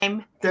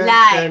Live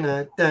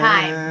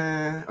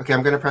Time. Okay,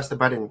 I'm gonna press the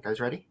button. Guys,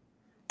 ready?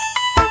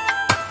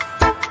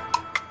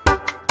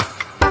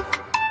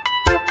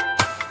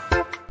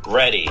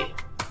 Ready,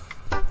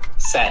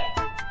 set,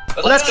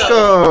 Let's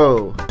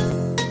go!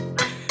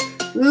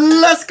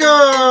 Let's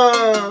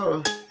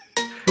go!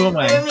 Who am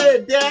I?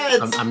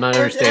 Dance. I'm not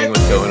understanding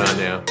what's going on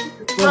now.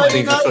 Party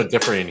Things are time. so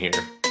different in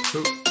here.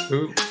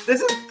 Who? This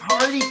is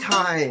party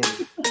time.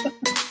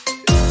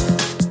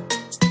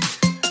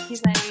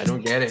 He's like, I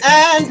don't get it.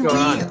 And What's we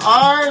going on?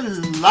 are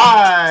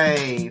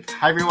live.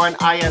 Hi everyone,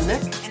 I am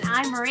Nick. and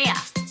I'm Maria.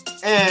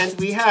 And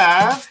we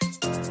have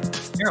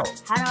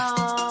Harold.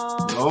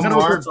 Hello. no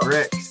more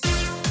bricks.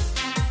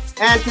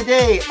 And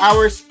today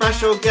our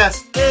special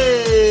guest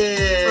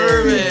is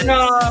Irvin.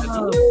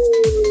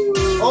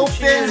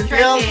 Open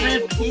Build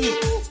Repeat.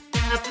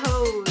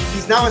 Opposed.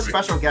 He's now a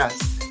special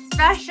guest.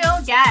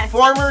 Special guest.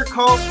 Former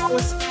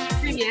co-host,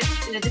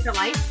 Previous in a different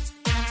life.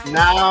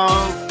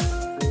 now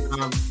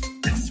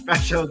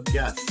special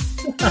guest.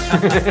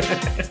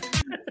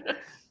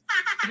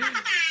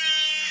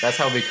 That's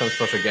how I become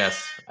special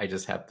guests. I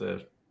just have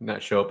to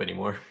not show up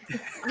anymore.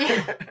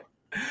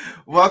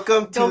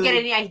 Welcome to. Don't get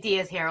any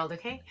ideas, Harold,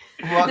 okay?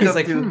 Welcome He's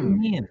like,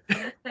 to.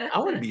 I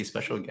want to be a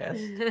special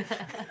guest.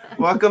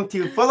 Welcome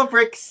to Full of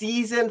Brick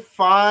Season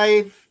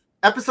 5,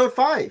 Episode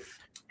 5.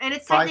 And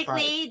it's 5-5.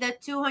 technically the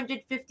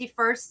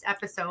 251st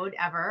episode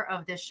ever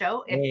of this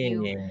show.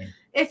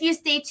 If you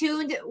stay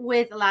tuned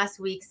with last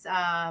week's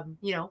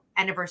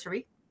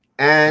anniversary.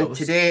 And Those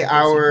today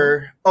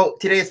episodes.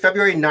 today is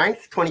February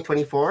 9th,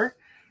 2024.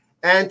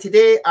 And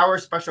today our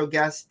special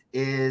guest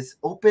is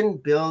Open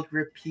Build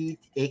Repeat,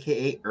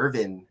 aka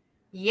Irvin.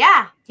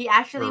 Yeah, he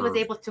actually was Irv.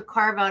 able to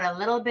carve out a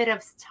little bit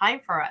of time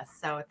for us.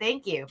 So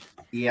thank you.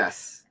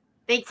 Yes.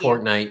 Thank you.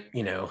 Fortnite, it's a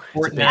big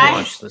Fortnite.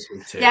 launch this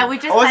week too. Yeah, we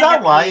just Oh, is signed that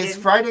up why? Aiden. Is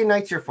Friday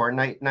nights your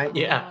Fortnite night?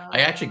 Yeah, I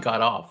actually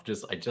got off.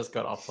 I just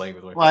got off playing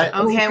with my What?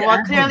 friends. Okay,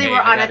 well, clearly Okay, we're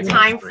I on a gotta go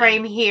time stream.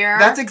 frame here.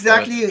 That's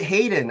exactly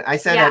Hayden. I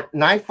said Yeah. at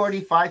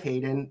 9:45,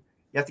 Hayden,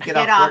 you have to get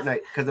Get off off. Fortnite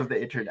because of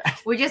the internet.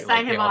 We just They're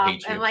signed like, him "They all off.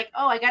 hate you." I'm like,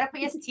 oh, I gotta put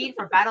his team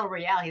for Battle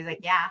Royale. He's like,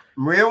 yeah.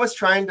 Maria was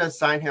trying to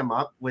sign him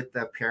up with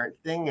the parent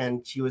thing,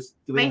 and she was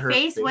doing My her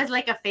face thing. was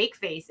like a fake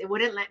face. It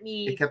wouldn't let It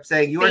me. kept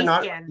saying, "You are face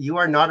not. scan. You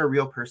are not a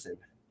real person."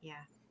 Yeah.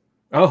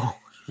 Oh,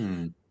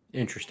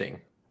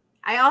 Interesting.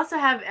 I also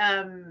have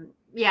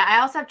I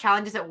also have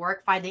challenges at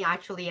work finding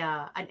actually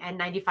an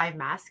N95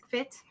 mask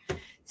fit.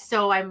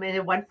 So I'm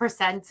in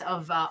 1%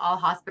 of all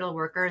hospital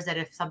workers that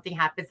if something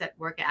happens at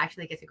work, I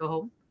actually get to go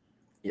home.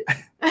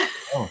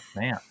 oh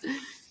man.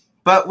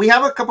 But we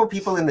have a couple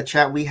people in the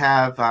chat. We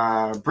have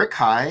Brick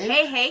High,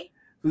 Hey.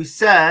 who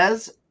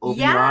says, "OBR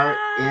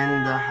Yeah.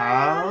 in the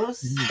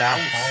house."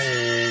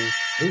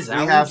 Who's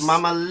We have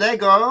Mama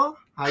Lego.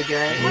 Hi,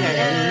 gang.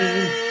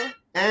 Hello.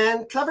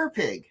 And Clever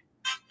Pig.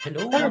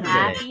 Hello.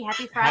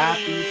 Happy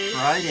Friday.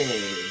 Happy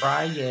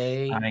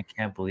Friday. I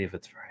can't believe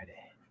it's Friday.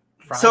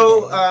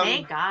 So,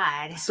 Thank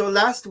God. So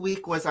last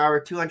week was our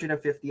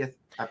 250th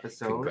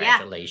episode,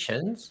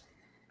 Congratulations.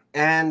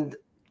 and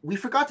we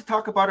forgot to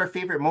talk about our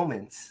favorite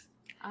moments.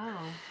 Oh.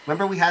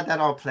 Remember, we had that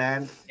all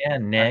planned. Yeah, Our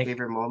Nick.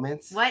 favorite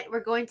moments. What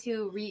we're going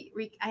to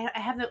I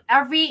have no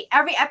every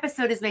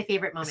episode is my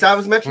favorite moment. So I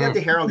was mentioning that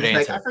to Harold. He's Good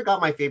like, answer. I forgot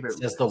my favorite.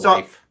 Says the So-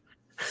 wife.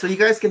 So you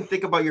guys can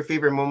think about your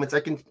favorite moments. I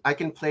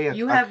can play a.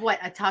 You have what,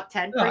 a top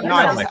 10 for No,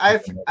 No,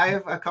 yourself? I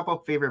have a couple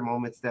of favorite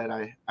moments that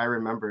I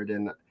remembered,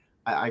 and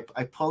I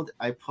pulled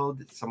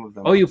some of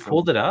them. Oh, you so-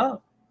 pulled it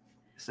up?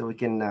 So we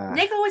can.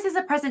 Nick always has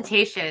a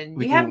presentation.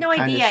 We You have can no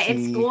kinda idea. In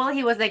see- school,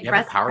 he was like You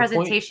have a PowerPoint?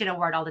 presentation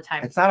award all the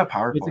time. It's not a It's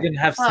PowerPoint. gonna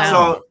have Oh. sound.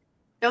 So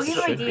Don't give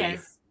Should be.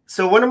 ideas.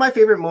 So one of my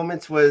favorite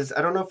moments was,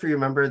 I don't know if you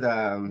remember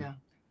the No.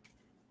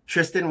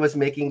 Tristan was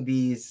making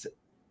these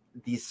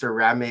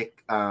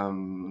ceramic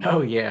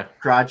Oh yeah.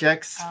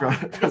 projects from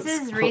This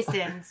is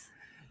recent.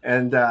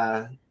 and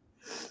so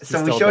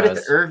we still showed it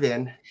does. to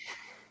Irvin.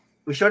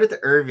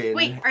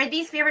 Wait, are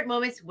these favorite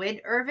moments with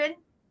Irvin?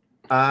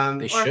 They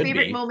Or should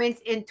favorite be.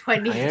 moments in I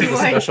am the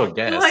special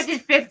guest.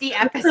 250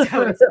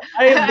 episodes?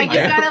 I I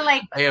just gotta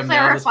like I am now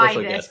the clarify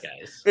special this. guest,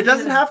 guys. it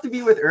doesn't have to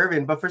be with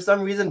Irvin, but for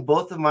some reason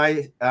both of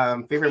my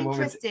favorite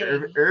moments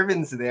Interesting.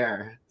 Irvin's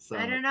there. So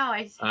I don't know.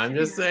 I'm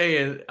just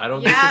saying. I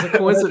don't Yeah. think it's a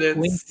coincidence.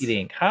 Wink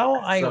eating. How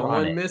Someone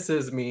ironic.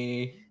 misses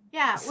me.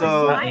 Yeah.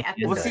 So, what's my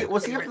episode?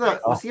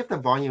 we'll see if the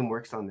volume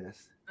works on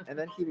this. And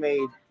then he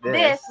made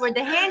This where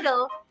the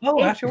handle. Oh,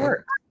 Is- actually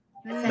works.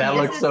 That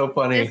looks so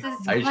funny. this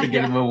is I should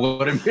get him a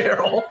wooden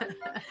barrel.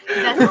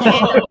 That's the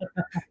handle.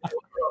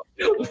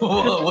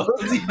 Whoa,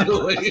 what is he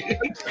doing?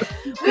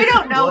 We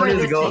don't know What where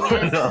is this going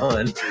thing is.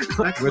 on?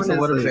 Next Where's one the is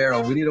wooden the-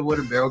 barrel? We need a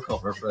wooden barrel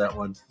cover for that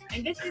one.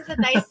 And this is a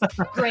nice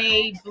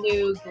gray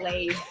blue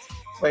glazed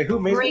Wait, who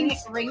made ring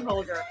these?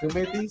 holder. Who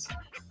made these?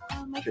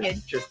 Oh, my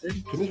kid.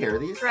 Tristan, can you hear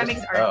these?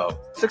 Ceramics art. Oh,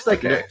 Looks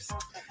like okay.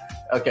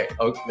 Okay.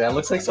 Oh, that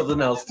looks like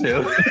something else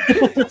too.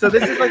 So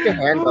this is like a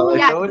handle.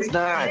 Yeah. No, it's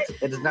not.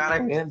 It is not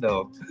a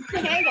handle. The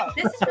handle.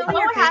 This is really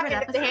your favorite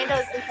episode. The handle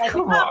is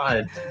Come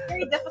on.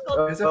 very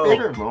difficult. It's a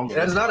favorite moment.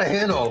 That is not a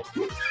handle.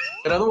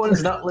 Another one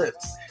is not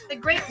lips. the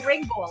great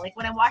ring bowl. Like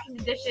when I'm washing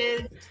the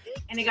dishes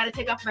and I got to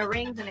take off my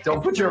rings and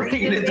Don't put your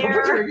ring in it. Don't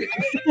put your ring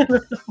in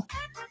it.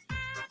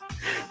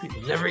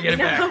 You'll never get it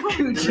back.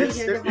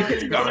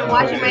 I'm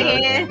washing my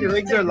hands. Your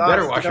legs are lost.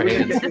 Better wash your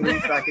hands. Get your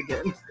legs back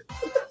again.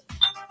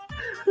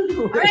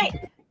 All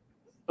right.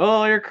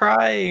 Oh, you're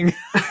crying.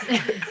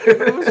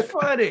 It was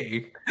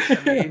funny.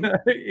 I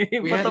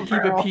mean, we had to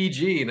keep it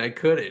PG, and I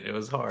couldn't. It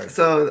was hard.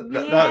 So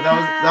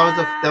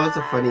that was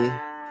a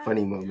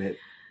funny moment.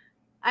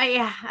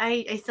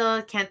 I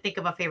still can't think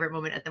of a favorite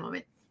moment at the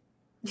moment.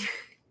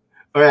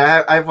 All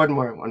right, I have one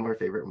more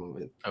favorite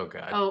moment. Oh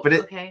God. Oh, But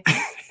okay.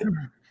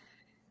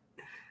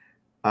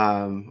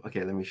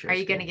 Okay, let me share. Are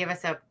you gonna give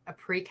us a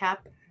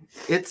pre-cap?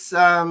 It's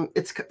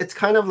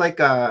kind of like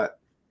a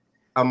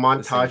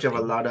montage of a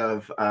thing. lot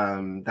of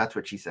that's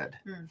what she said.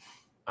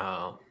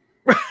 Oh.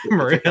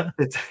 Maria.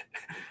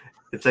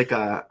 It's like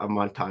a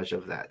montage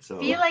of that. So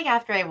I feel like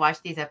after I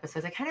watch these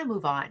episodes, I kind of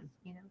move on.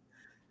 You know,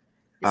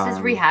 this is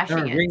Um,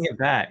 rehashing it. Bring it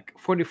back.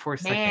 44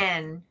 seconds.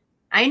 Man,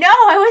 I know.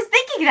 I was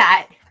thinking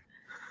that.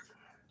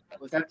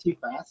 was that too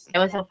fast? It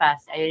was so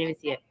fast. I didn't even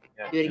see it.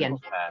 Do it again.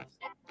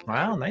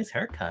 Wow, nice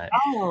haircut.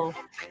 Oh,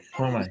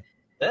 Oh my.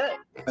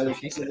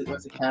 She said it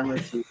was a camera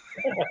too.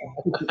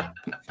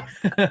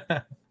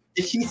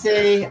 Did she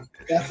say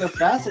that's so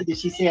fast, or did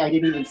she say I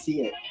didn't even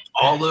see it?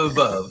 All the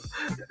above.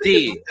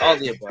 D, all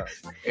the above.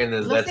 And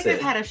then looks that's like we've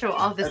it. had a show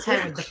all this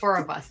time with the four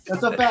of us.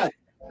 That's so fast.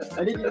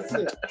 I didn't even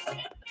see it.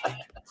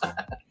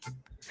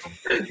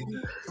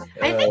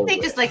 I think they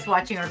just likes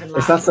watching Urban laugh.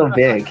 It's not so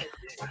big.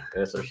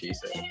 That's what she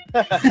said.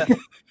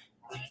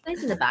 It's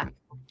nice in the back.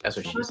 That's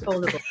what she Not said.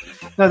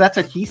 foldable. No, that's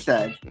what he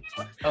said.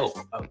 Oh.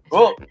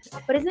 Oh,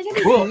 But isn't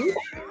it Whoa. gonna be?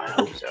 I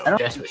hope so. I don't-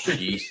 That's what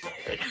she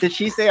said. Did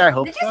she say I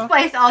hope Did you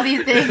spice all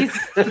these things?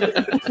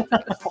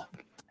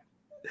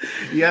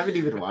 You haven't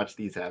even watched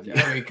these, have you?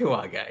 I mean, come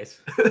on,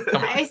 guys. Come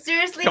on. I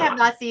seriously Come have on.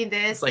 not seen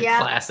this. It's like yeah,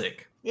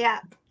 classic. yeah.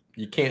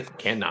 You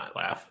cannot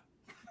laugh.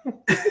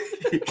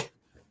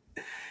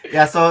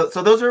 Yeah, so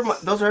those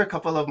are a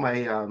couple of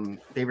my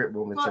favorite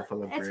moments Well, of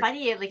Full of it's Brick.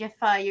 funny. Like if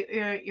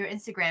your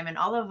Instagram and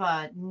all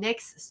of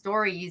Nick's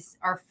stories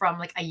are from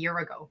like a year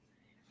ago.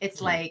 It's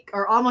like,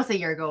 or almost a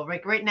year ago.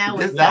 Like right now,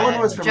 it's That one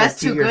was from just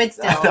like 2 too years. good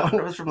still. That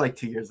one was from like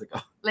 2 years ago.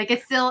 Like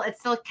it's still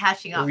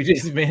catching up. We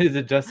just made it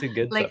to Justin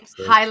Goods Like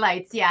episode.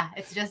 highlights, yeah.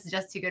 It's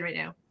just too good right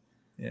now.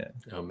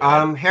 Oh,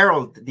 man.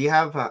 Harold, do you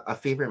have a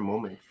favorite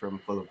moment from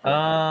Full of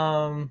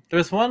Brick?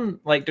 There's one,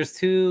 like, there's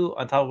two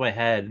on top of my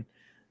head.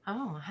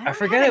 Oh, I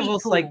forget it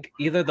was like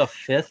either the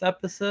 5th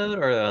episode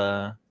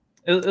or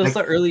it was Like-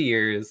 the early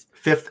years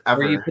Fifth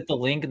ever. where you put the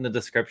link in the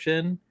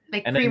description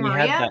like and then you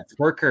had Pre-Maria. that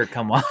twerker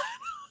come on.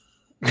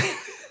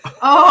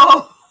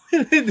 Oh,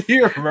 Do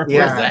you remember?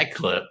 Yeah. Where's that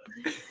clip?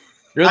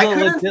 You're I the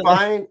couldn't legit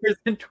find.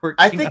 person twerking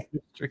I think- on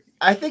the street.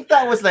 I think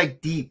that was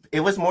like deep. It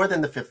was more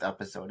than the 5th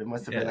episode. It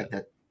must have been Yeah. like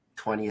the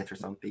 20th or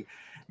something.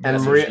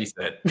 That's Maria- what she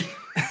said.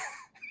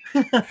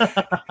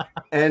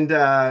 And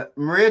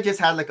Maria just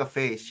had like a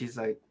face. She's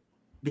like,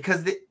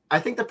 because I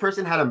think the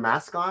person had a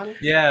mask on.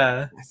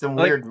 Yeah. Some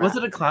Like, weird was mask.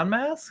 it a clown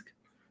mask?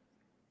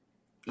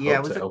 Yeah,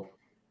 Hope was it? so.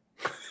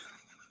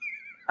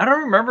 I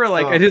don't remember.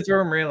 Like, Oh. I just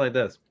remember Maria like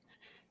this.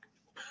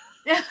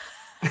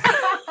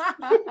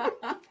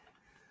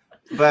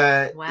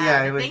 But wow.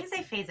 yeah, the it was. things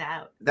they phase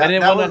out. I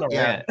didn't that went was on a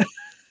yeah. rant.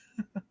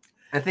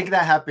 I think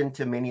that happened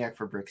to Maniac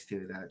for Bricks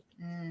too. That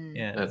Mm.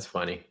 Yeah. That's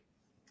funny.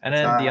 And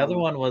then the other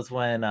Um, one was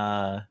when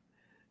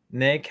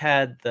Nick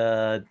had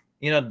the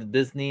the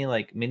Disney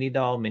like mini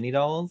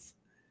dolls,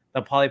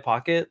 the Polly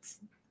Pockets.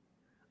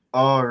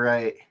 oh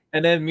right.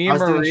 And then me I and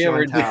was doing Maria show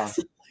were and tell. just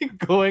like,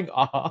 going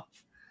off.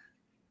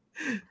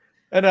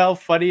 And how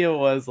funny it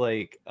was,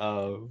 like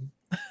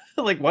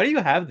like, why do you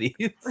have these?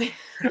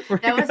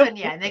 That was when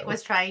Nick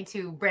was trying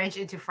to branch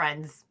into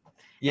Friends.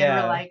 Yeah.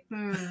 And we're like,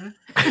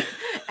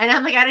 and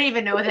I'm like, I don't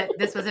even know that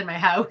this was in my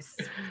house.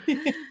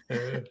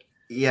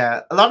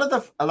 Yeah, a lot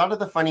of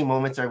the funny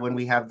moments are when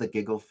we have the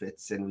giggle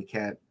fits and we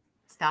can't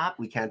Stop.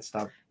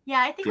 stop.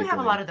 Yeah, I think we have a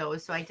Giggling. lot of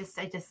those. So I just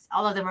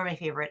all of them are my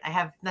favorite. I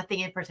have nothing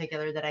in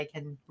particular that I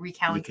can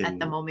recount at the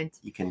can- moment.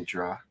 You can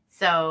draw.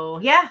 So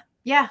yeah.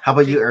 How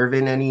about you,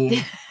 Irvin?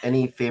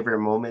 Any favorite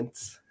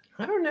moments?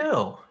 I don't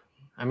know.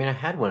 I mean, I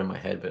had one in my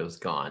head, but it was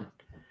gone.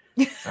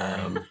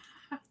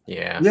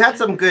 Yeah. You had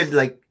some good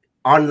like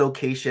on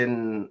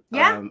location.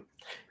 Yeah.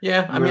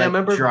 Yeah. I you were, mean, I like,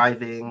 remember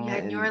driving. Yeah,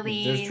 and- New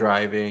Orleans. there's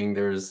driving.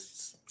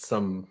 There's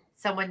some.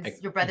 Someone's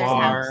Like, your brother's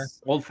Bar,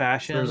 house. old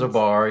fashioned. There's a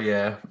bar.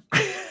 Yeah.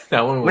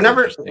 That one was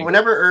Whenever interesting.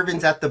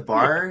 Irvin's at the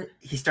bar,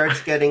 he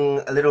starts getting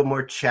a little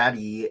more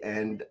chatty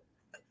and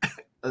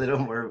a little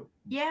more.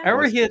 Yeah. I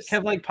remember he What's this?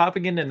 kept like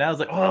popping in and out. I was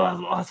like,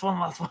 oh, last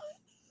one.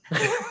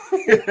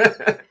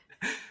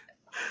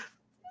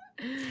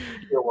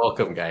 You're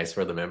welcome, guys,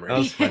 for the memory. That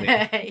was funny.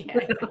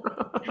 Yeah.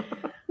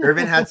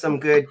 Irvin had some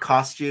good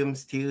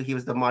costumes too. He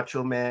was the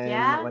Macho Man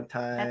Yeah, at one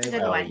time. that's a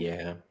good Oh one.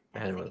 yeah.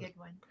 That's a good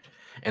one.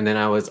 And then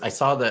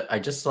I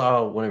just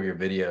saw one of your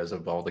videos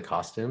of all the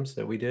costumes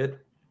that we did.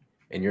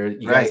 And you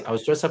guys, Right. I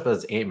was dressed up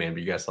as Ant-Man,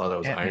 but you guys saw that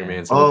was Ant-Man. Iron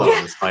Man. Oh. Some of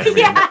that was Spider-Man.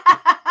 Yeah.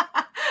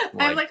 I'm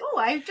Like- like, oh,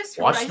 I just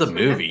Watch I the just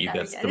remembered movie. that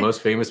That's the again.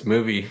 most famous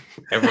movie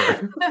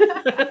ever.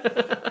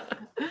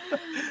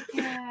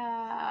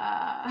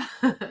 Yeah.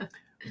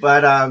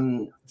 But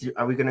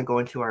are we gonna go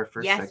into our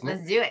first Yes, segment?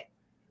 let's do it.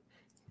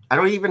 I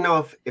don't even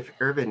know if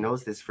Irvin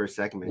knows this first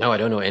segment. No, I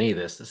don't know any of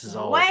this. This is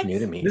all What? new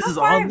to me. This How is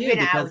far all have new you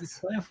been because out? it's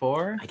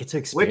 24. I get to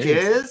Which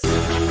experience.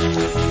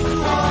 is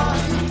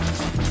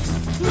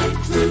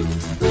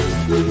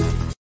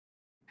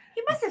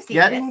You must have seen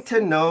getting this.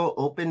 to know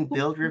Open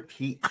Build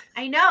Repeat.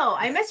 I know.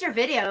 I miss your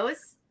videos.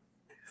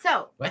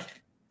 So, What?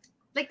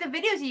 like the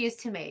videos you used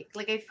to make.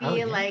 Like I feel Oh,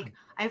 yeah. like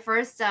I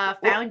first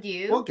found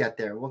you. We'll get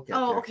there. We'll get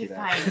Oh, there. okay, to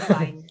fine, that.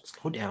 fine.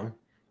 Slow down.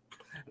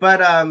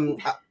 But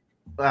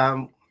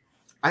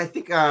I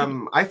think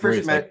I first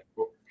Maria's met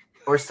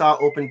or saw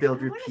Open Build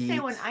I want to Repeat. say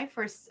when I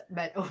first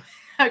met. Oh,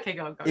 okay,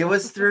 go. It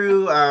was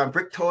through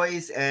Brick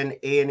Toys and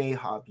A&A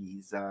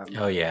Hobbies.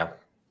 Oh yeah.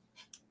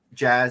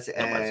 Jazz That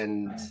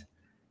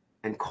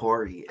and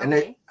Corey.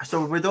 Okay. And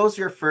so were those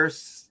your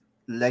first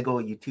Lego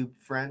YouTube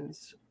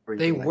friends? Or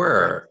They even Lego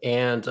were,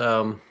 and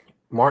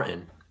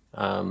Martin,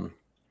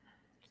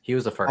 he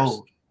was the first.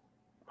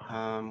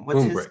 friends? What's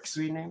Boom his Bricks.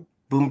 screen name?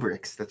 Boom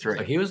Bricks. That's right.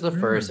 So he was the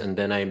first, and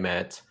then I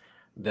met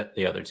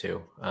the other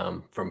two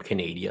from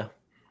Canada,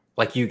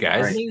 like you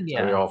guys. Right.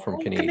 So we're all from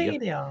Canada.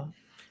 Canada.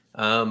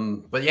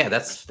 But yeah,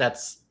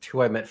 that's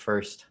who I met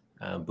first.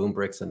 Boom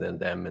Bricks, and then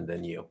them, and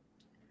then you.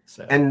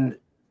 So And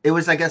it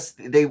was, I guess,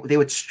 they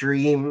would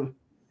stream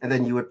and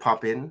then you would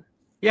pop in.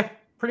 yeah,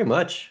 pretty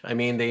much. I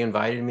mean, they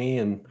invited me,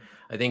 and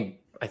I think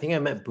I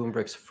met Boom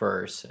Bricks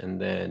first,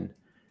 and then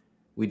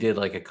we did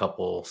like a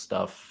couple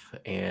stuff,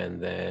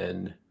 and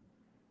then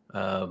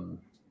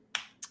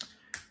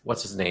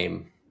what's his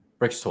name?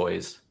 Bricks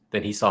Toys.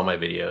 Then he saw my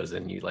videos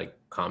and he like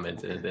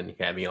commented, and then he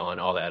had me on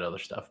all that other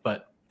stuff.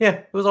 But yeah,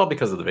 it was all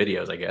because of the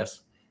videos, I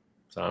guess.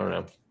 So I don't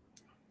know.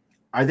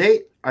 Are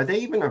they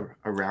even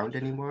around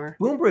anymore?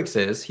 Boom Bricks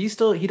is he's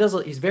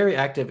very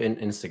active in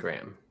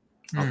Instagram.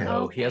 Okay.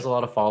 So he has a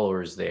lot of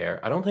followers there.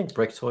 I don't think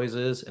Brick Toys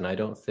is, and I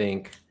don't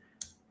think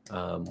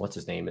what's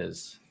his name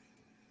is.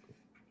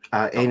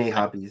 A&A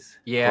Hobbies.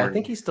 Yeah, Corey. I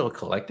think he's still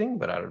collecting,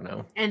 but I don't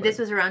know. And But this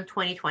was around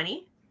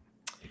 2020.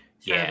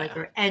 Sort of like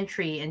your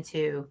entry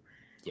into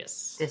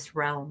yes, this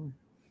realm.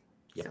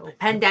 Yep. So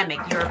pandemic.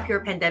 You're a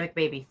pure pandemic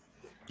baby.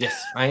 yes,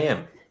 I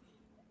am.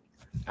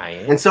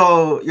 And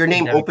so your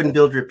name Yeah. Open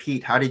Build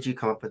Repeat, how did you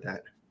come up with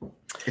that?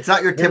 It's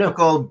not your No, no.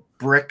 typical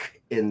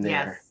brick in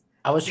there. Yes.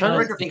 I was You trying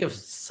know, to think of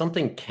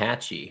something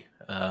catchy.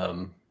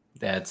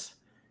 That's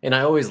and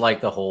I always like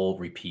the whole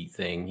repeat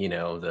thing. You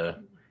know,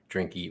 the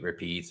drink, eat,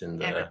 repeats, and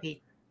the And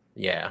repeat.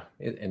 yeah,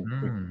 and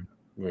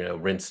Mm.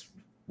 rinse,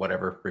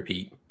 whatever,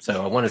 repeat.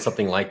 So I wanted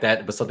something like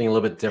that, but something a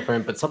little bit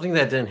different, but something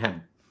that didn't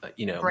have,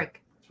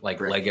 Brick. like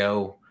Brick.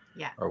 Lego,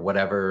 Yeah. or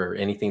whatever, or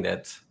anything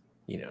that,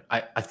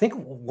 I think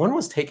one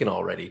was taken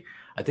already.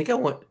 I think has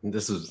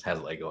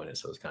Lego in it,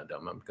 so it's kind of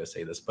dumb. I'm gonna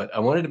say this, but I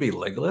wanted to be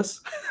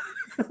Legolas,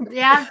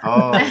 Yeah.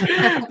 Oh.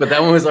 but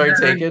that one was already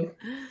taken.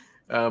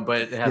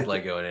 But it has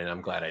Lego in it. I'm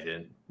glad I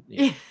didn't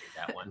get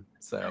that one.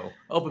 So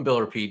Open Build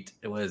Repeat,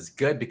 it was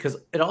good because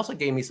it also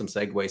gave me some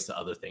segues to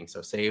other things.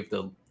 So say if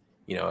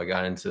I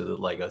got into the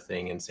Lego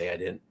thing and say I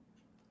didn't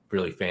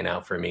really fan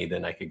out for me,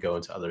 then I could go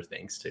into other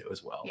things too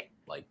as well, Yeah.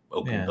 like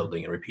open Yeah.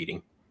 building and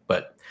repeating.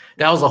 But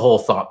that was the whole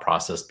thought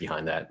process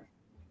behind that.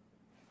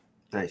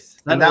 Nice.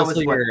 That And that also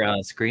was what,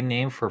 your screen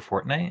name for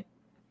Fortnite?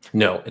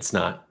 No, it's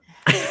not.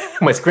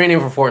 My screen name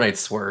for Fortnite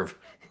Swerve.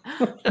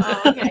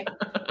 Oh, okay.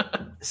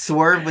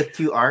 Swerve with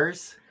 2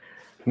 R's.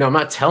 No, I'm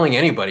not telling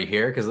anybody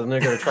here because then they're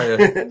gonna try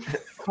to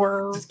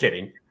Swerve. Just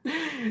kidding.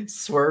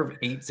 Swerve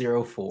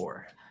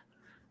 804.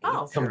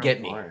 Oh. Come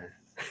get me.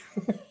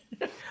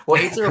 Well,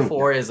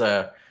 804 is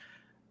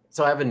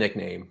so I have a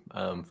nickname,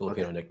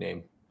 Filipino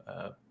nickname.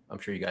 I'm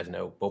sure you guys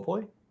know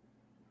Boboy.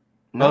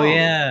 No. Oh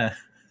yeah,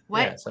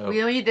 What? Yeah, so- We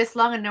know you this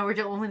long and now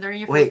we're only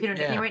learning your Wait, Filipino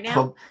nickname yeah. right now?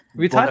 Po-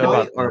 we talked Boboy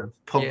about or them.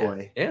 Po Yeah.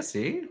 Boy. Yeah,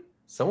 see?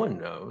 Someone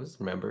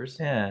remembers.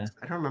 Yeah,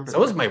 I don't remember. So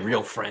was my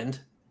real friend.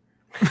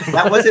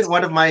 That wasn't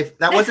one of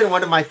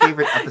my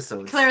favorite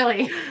episodes.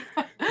 Clearly.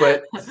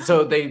 But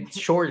so they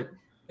short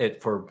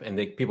it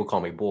people call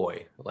me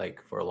boy,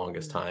 like for the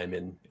longest time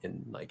in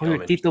like Oh, you're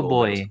elementary Tito school,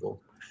 Boy. middle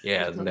school.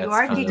 Yeah, and that's you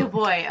are kind Tito of-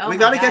 Boy. Oh we my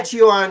got to God. get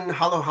you on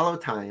Hello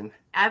Time.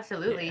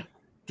 Absolutely. Yeah.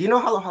 Do you know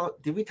Hello?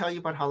 Did we tell you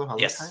about Hello Time?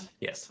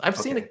 Yes. I've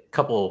seen a Okay.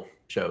 couple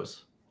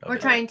shows. of We're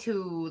it. trying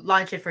to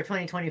launch it for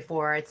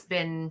 2024. It's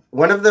been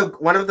One of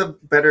the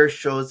better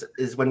shows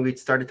is when we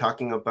started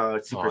talking about Oh,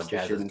 Jazz is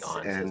superstitions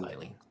gone, says and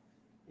Eileen.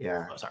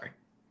 yeah, Oh, sorry.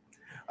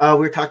 we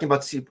were talking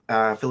about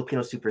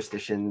Filipino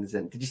superstitions.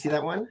 And did you see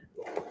that one?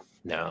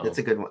 No. It's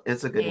a good one.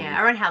 It's a good yeah,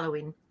 one. around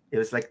Halloween. It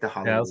was like the yeah,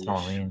 Halloween. that was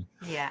Halloween.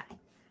 Yeah.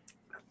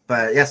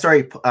 But yeah,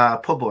 sorry,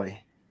 Po Boy.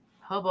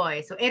 Oh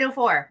boy. So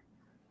 804.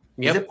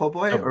 Is it Po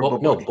Boy No, or Bo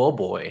no, Boy? Bo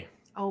Boy.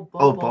 Oh boy.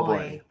 Oh, Bo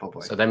Boy. Bo Boy.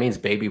 So that means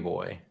baby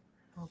boy.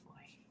 Oh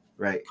boy.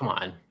 Right. Come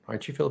on.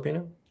 Aren't you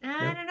Filipino?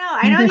 I don't know.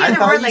 I know the I other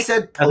thought word you like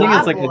said I think Po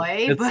it's like a-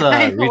 boy, it's but a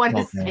I don't want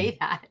to regional say thing.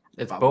 that.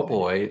 It's Bo Bo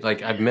Boy. Boy.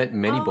 Like I've met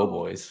many Bo Oh,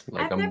 Boys.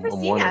 Like I've never I'm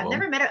seen one that. of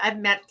them. I've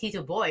met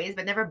Tito Boys,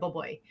 but never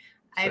Boboy.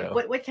 So,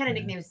 What kind of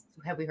nicknames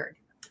have we heard?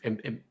 No,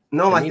 It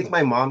I means- think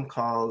my mom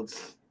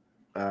calls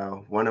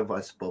one of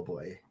us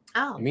Boboy.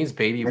 Oh, It means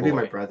baby Maybe boy.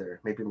 my brother.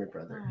 Maybe my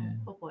brother.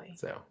 oh boy.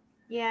 So,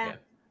 Yeah. Yeah.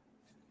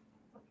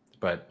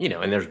 but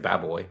and there's bad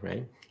boy,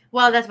 right?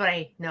 Well, that's what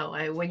I know.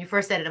 When you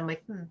first said it, I'm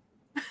like,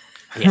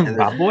 Yeah.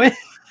 Bad boy.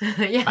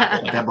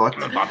 yeah. Bad boy.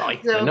 Bad boy.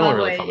 So, But no one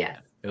really Bad boy, called me yeah.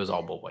 that. It was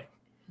all boy.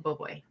 Oh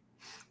boy.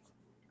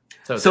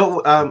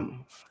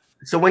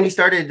 So when you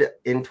started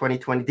in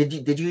 2020,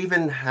 did you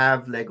even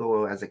have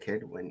Lego as a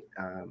kid when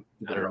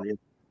Not at all.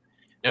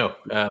 No,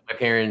 my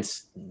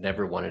parents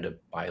never wanted to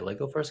buy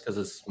Lego for us because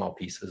it's small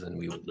pieces and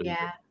we would lose it.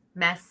 Yeah.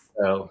 Mess.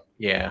 So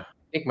yeah,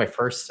 I think my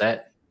first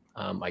set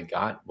I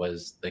got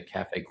was the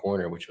Cafe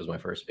Corner, which was my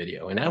first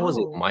video, and that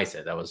wasn't Oh. my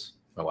set; that was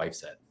my wife's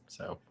set.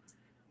 So,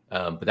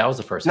 but that was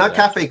the first. Not set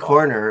that I Cafe actually bought.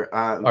 Corner.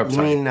 Oh, You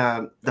sorry. mean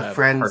the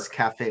Friends Park-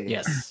 Cafe?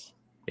 Yes,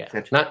 yeah,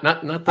 Gotcha. not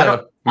I the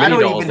don't mini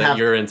dolls even that have-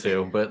 you're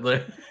into, but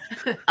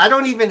I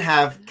don't even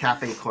have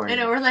Cafe Corner. I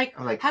know. We're like,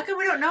 I'm like, how come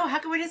we don't know? How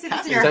come we didn't see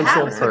this in Cafe your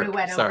Central house when we Perk.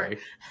 went Sorry,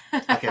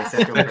 Okay,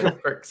 Central Central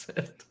Perk. Perk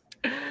set.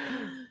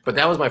 But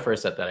that was my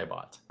first set that I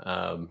bought.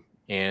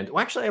 And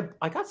well, actually,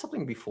 I got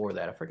something before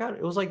that. I forgot.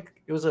 It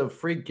was a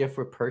free gift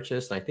for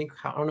purchase, and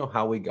I don't know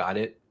how we got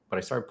it, but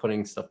I started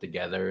putting stuff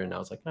together, and I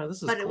was like, "No, this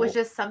is." But cool. it was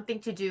just something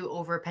to do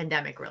over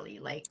pandemic, really.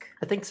 Like,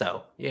 I think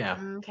so. Yeah.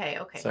 okay.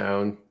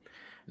 So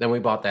then we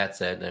bought that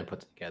set and then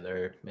put it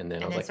together, and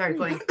then I And was then like, started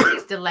going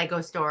to the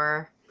Lego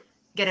store,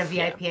 get a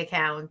VIP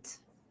account.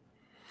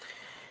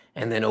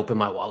 and then open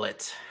my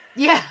wallet.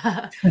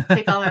 Yeah.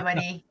 Take all my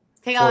money.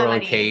 Take all my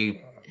money.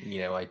 401k.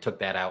 I took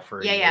that out for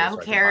a year Yeah. so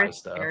Who I could buy cares?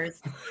 stuff. Who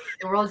cares?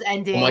 The world's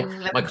ending. Well,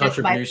 Let my me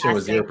just buy contribution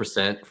was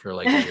plastic. 0% for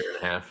like a year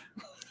and a half.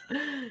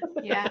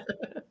 Yeah.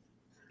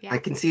 I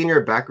can see in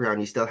your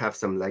background you still have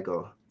some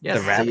Lego. Yes,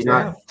 The So wrap you're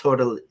stuff?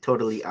 not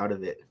totally out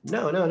of it.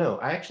 No.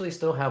 I actually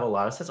still have a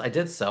lot of sets. I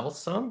did sell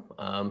some.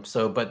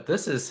 But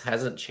this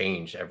hasn't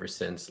changed ever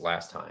since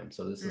last time.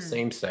 So this is the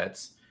same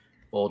sets.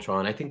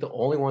 Voltron. I think the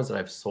only ones that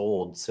I've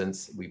sold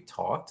since we've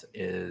talked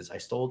is I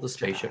stole the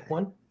spaceship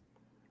one.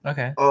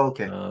 Okay. Oh,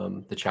 okay.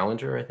 The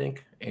Challenger, I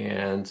think.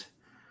 And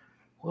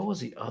what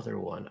was the other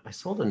one? I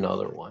sold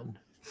another one.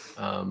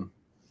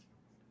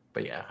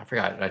 But yeah, I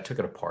forgot. I took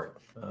it apart.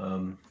 I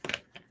don't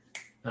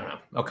know.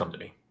 It'll come to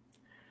me.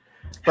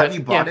 Have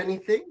you bought yeah.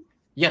 anything?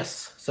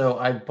 Yes. So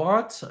I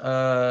bought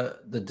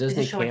the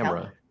Disney show and tell?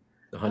 camera,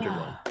 the 100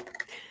 one.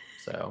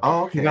 So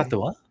Oh, okay. You got the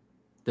what?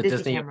 the Disney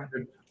Disney camera.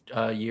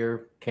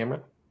 100-year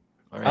camera.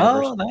 Our Oh,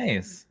 anniversary.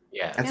 nice.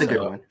 Yeah. That's a good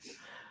so- one.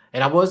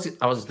 And I was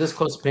this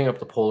close to picking up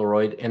the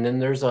Polaroid. And then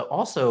there's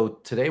also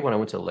today when I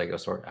went to the Lego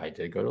store, I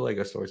did go to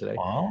Lego store today.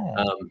 Wow.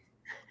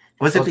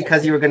 Was it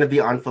because you were going to be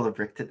on full of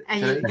brick today?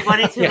 And you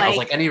wanted to Yeah, I was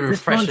like like, I need to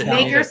refresh it. I make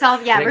need to- yourself,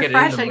 I need to get it in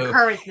refresh the and mood.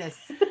 currentness.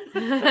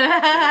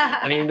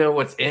 I need to know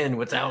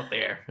what's out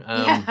there.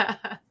 Yeah.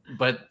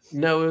 But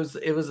no,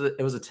 it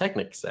was a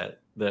Technic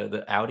set.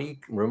 The Audi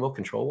remote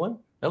control one.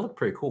 That looked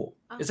pretty cool.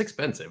 Oh. It's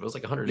expensive. It was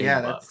like 180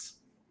 Yeah, bucks.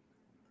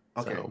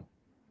 Okay. So,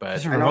 but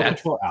Is it I know remote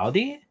that's- control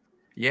Audi?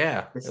 yeah,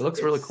 It's- it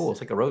looks really it's- cool.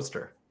 It's like a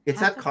roadster.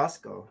 It's at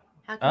Costco.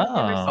 How come you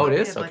never Oh. spoke Oh, it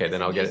is? about Okay, this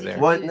then in I'll get it Easy there.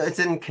 to Well, Use? it's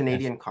in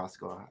Canadian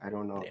Costco. I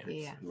don't know if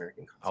it's Yeah.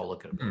 American Costco. I'll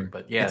look it up. Hmm.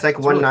 But yeah, It's like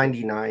really-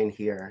 $199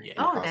 here. Yeah.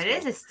 Oh, that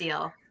is a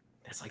steal.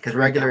 It's like Because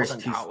regular is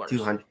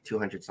 $3,000.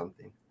 200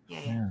 something.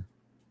 Yeah.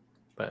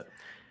 But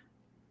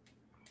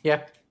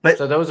yeah, But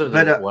so those are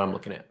what I'm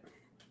looking at.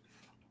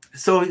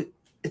 so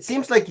it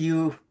seems like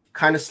you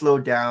kind of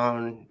slowed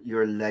down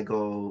your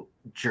Lego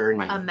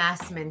journey.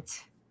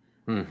 Amassment.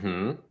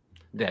 Mm-hmm.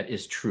 That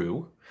is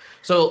true.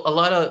 So a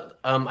lot of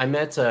I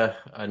met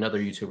another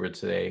YouTuber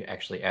today,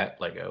 actually at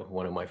Lego,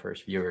 one of my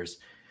first viewers.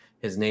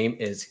 His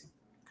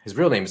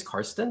real name is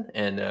Karsten,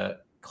 and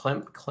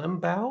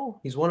Klembau.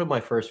 He's one of my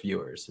first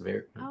viewers.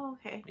 Oh,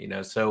 okay.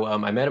 So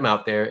I met him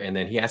out there, and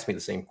then he asked me the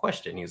same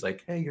question. He was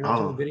like, "Hey, you're not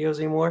doing videos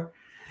anymore?"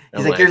 And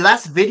He's I'm like, your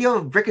last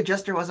video, Brick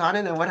Adjuster was on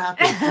it, and what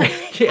happened?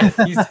 yeah,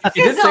 he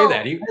did say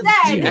that. He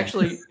Dang.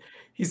 actually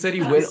he said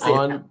he went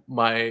on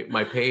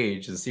my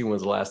page to see when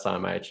was the last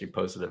time I actually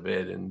posted a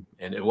vid, and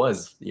it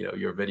was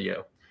your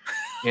video.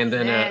 And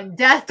then And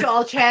death to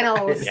all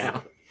channels.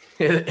 yeah,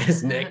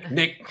 it's Nick.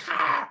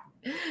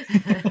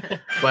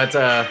 But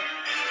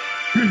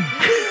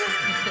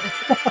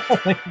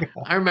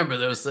I remember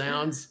those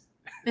sounds.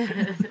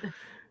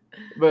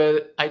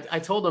 But I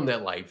told him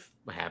that life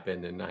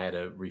happened and I had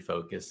to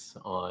refocus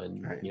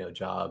on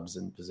jobs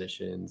and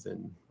positions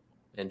and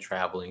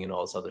traveling and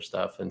all this other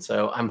stuff. And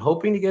so I'm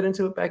hoping to get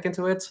back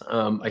into it.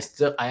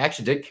 I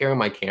actually did carry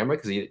my camera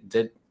because he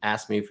did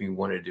ask me if he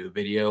wanted to do a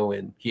video,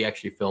 and he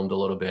actually filmed a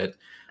little bit.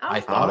 I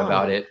thought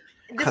about it.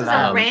 This is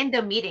a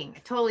random meeting,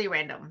 totally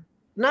random.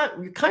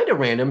 Not kind of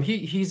random.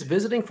 He's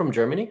visiting from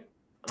Germany.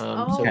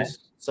 Okay.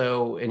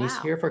 He's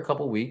here for a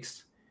couple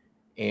weeks.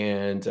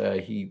 And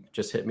he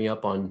just hit me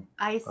up on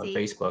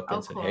Facebook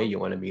and said, cool. "Hey, you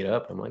want to meet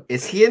up?" I'm like,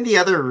 Is he in the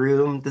other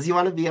room? Does he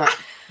want to be on?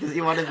 Does he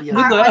want to be on?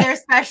 Our other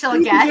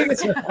special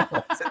guest.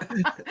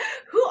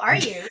 Who are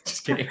you?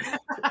 Just kidding.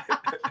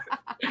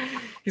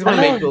 He's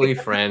my Oh,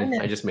 make-believe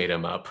friend. I just made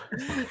him up.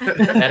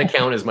 That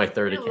account is my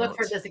third Look account.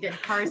 for this again,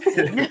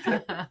 Karsten.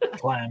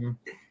 Clam.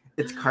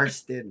 It's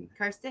Karsten.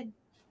 Karsten.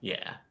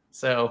 Yeah.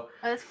 So, Oh,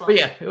 that's cool. but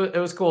yeah, it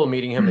was cool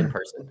meeting him in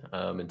person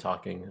and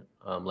talking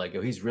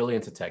Lego. He's really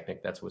into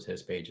Technic. That's what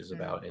his page is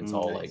about. And it's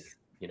all Nice. like,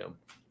 you know,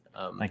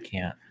 I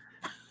can't.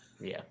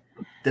 yeah.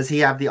 Does he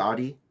have the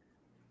Audi?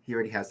 He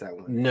already has that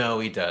one. No,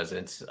 he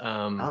doesn't.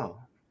 Oh,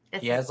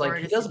 That's He has like he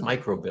gorgeous does to me.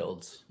 micro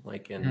builds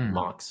like in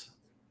mocks.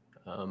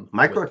 with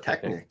Micro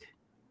Technic. Technic.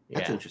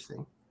 That's Yeah.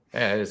 interesting.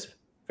 Yeah, it is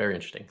very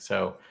interesting.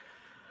 So,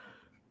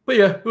 but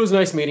yeah, it was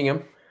nice meeting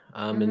him.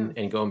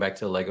 And going back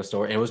to the Lego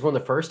store. And it was one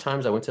of the first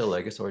times I went to the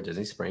Lego store at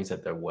Disney Springs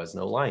that there was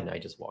no line. I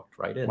just walked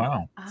right in.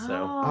 Wow. So,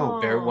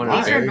 Oh, one of the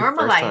these are very first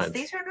normalized. times.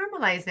 These are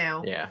normalized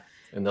now. Yeah.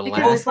 In the Because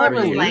last before it 3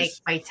 was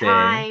years. like by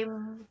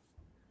time,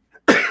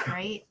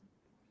 right?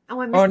 Oh,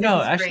 I miss Oh, Disney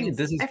no, actually, Springs.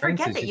 Disney I Springs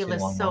forget is that you usually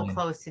live long so line.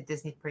 close to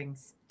Disney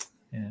Springs.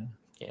 Yeah.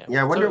 Yeah.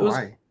 Yeah, I wonder So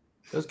why.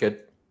 It was good.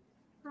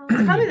 Well,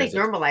 it's probably like Visit.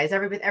 normalized.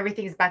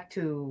 Everything's back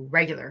to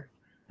regular,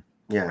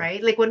 Yeah.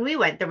 right? Like when we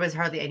went, there was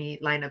hardly any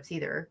lineups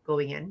either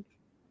going in.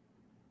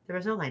 There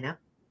was no lineup.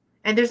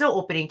 And there's no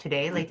opening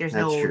today. Like there's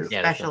That's no true.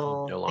 Yeah, there's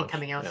special nothing, no thing launch,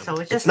 coming out. yeah. So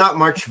it's It's just not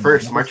March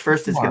 1st. March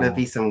 1st is going to Wow.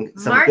 be some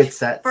March good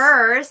sets.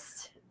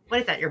 1st.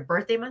 What is that? Your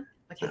birthday month?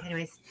 Okay,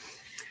 anyways.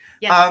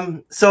 Yeah.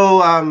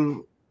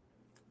 So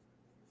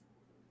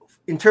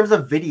in terms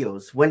of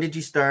videos, when did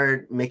you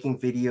start making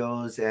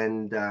videos,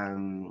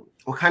 and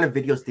what kind of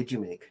videos did you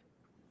make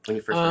when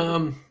you first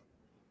started?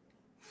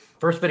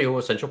 First video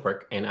was Central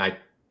Perk, and I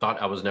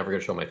thought I was never going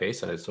to show my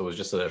face in it, so it was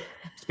just a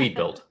speed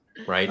build,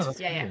 right? Oh, that's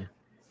Yeah. cool.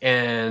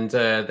 And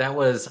that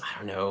was, I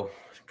don't know,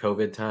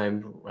 COVID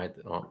time, right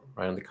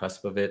on the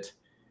cusp of it.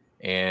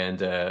 And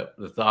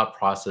the thought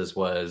process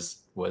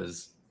was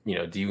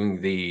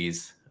doing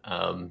these,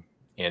 and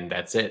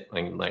that's it.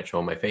 Like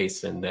showing my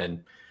face, and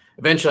then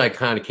eventually I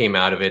kind of came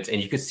out of it,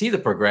 and you could see the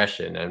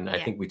progression. And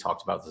I think we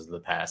talked about this in the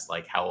past,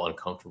 like how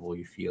uncomfortable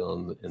you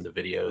feel in the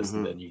videos,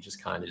 and then you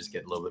just kind of just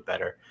get a little bit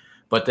better.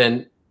 But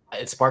then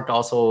it sparked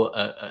also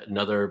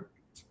another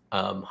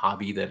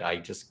hobby that I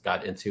just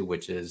got into,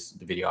 which is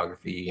the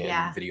videography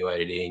and video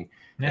editing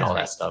and all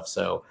that stuff.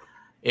 So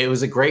it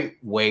was a great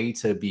way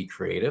to be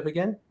creative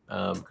again,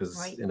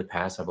 because in the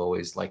past I've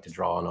always liked to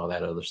draw and all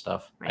that other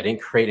stuff. I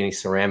didn't create any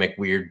ceramic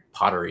weird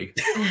pottery.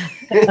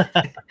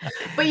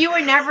 But you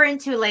were never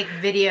into like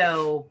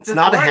video. It's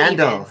not a before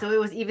handle. even, so it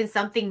was even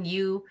something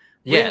new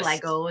with Yes.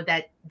 Lego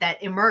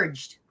that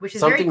emerged, which is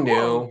Something very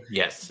cool. new.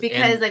 Yes.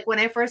 Because And- like when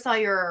I first saw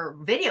your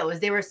videos,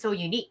 they were so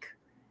unique.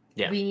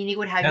 Yeah. We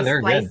would have Yeah, you they're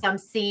splice good. some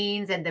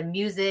scenes and the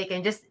music,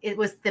 and just it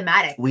was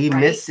thematic. We right?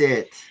 miss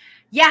it.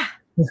 Yeah,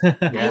 Yes, I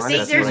think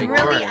that's there's what I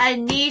really got. a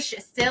niche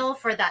still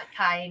for that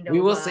kind of.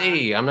 we will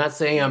see. I'm not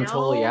saying I'm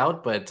totally know,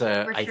 out, but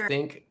I sure.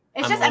 think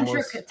It's I'm just I'm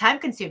almost- sure time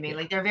consuming.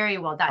 Like they're very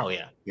well done. Oh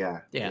yeah.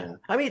 Yeah.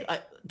 I mean,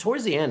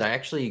 towards the end, I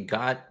actually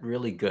got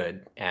really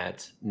good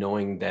at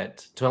knowing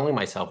that, telling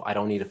myself I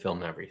don't need to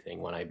film everything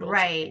when I build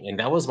Right. something. And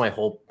that was my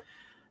whole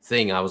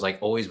thing. I was like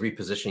always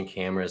repositioning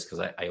cameras because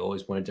I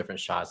always wanted different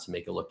shots to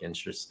make it look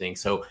interesting.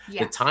 So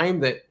Yeah. the time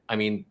that, I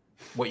mean,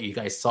 what you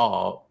guys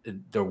saw,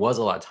 there was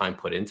a lot of time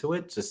put into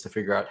it just to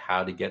figure out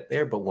how to get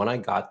there. But when I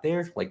got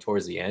there, like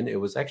towards the end, it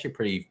was actually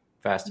pretty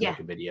fast to make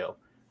a video.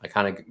 I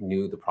kind of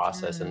knew the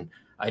process and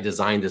I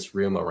designed this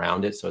room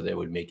around it so that it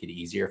would make it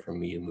easier for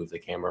me to move the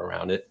camera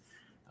around it.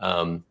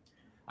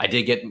 I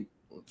did get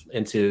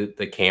into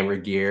the camera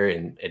gear,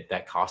 and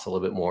that costs a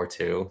little bit more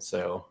too.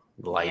 So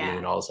the lighting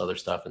and all this other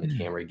stuff, and the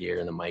camera gear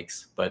and the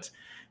mics, but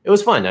it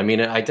was fun. I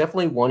mean, I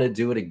definitely want to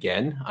do it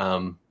again.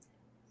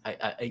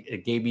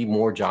 It gave me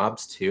more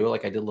jobs too.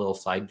 Like I did little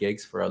side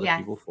gigs for other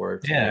people for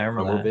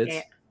promo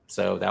vids.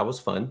 So that was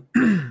fun.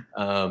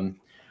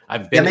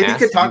 I've been maybe you asked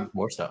could to talk do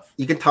more stuff.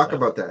 You can talk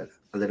about that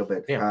a little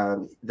bit.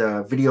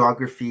 The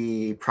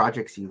videography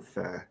projects you've.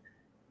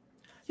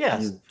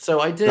 So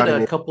I did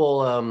a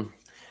couple.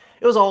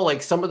 It was all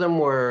like, some of them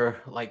were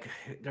like,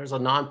 there's a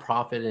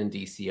nonprofit in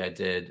DC. I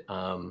did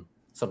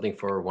something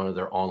for one of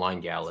their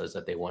online galas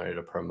that they wanted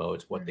to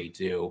promote what they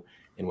do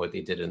and what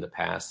they did in the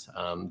past.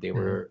 They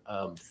were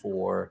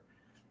for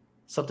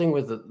something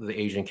with the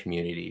Asian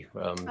community.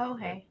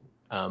 Okay.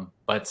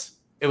 But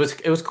it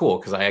was cool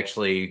because I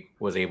actually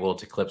was able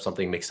to clip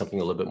something, make something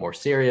a little bit more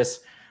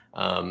serious,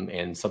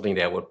 and something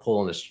that would pull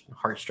on the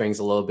heartstrings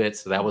a little bit.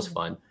 So that was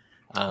fun.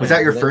 Was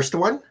that your first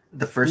one?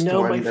 The first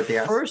one that they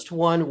asked? My first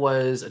one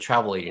was a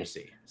travel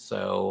agency.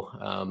 So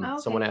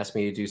someone asked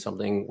me to do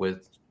something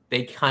with,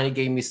 they kind of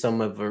gave me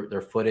some of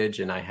their footage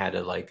and I had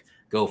to like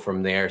go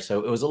from there. So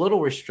it was a little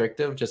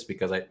restrictive just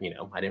because I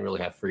didn't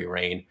really have free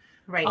reign.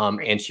 Right.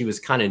 And she was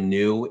kind of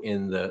new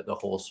in the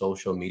whole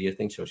social media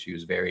thing. So she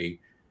was very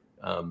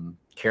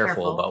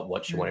careful about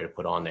what she wanted to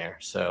put on there.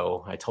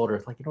 So I told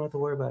her, like, you don't have to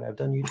worry about it. I've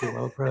done YouTube.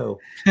 I'm a pro.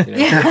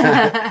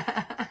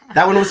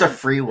 That one was a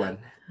free one.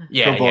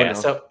 Yeah.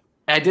 So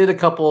I did a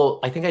couple,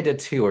 I think I did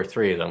 2 or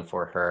 3 of them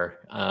for her.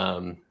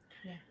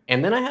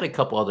 And then I had a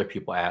couple other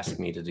people ask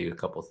me to do a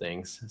couple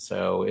things,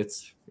 so it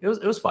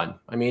was fun.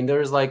 I mean,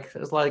 there's like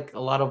a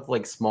lot of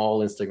like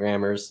small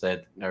Instagrammers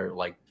that are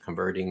like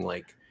converting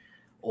like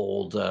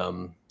old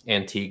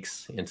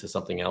antiques into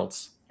something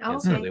else, Oh,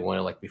 and so okay. they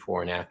wanted like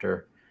before and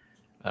after.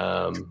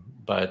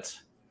 But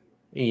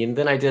and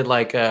then I did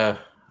like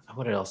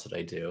what else did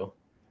I do?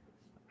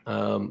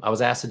 I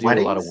was asked to do a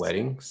lot of Weddings?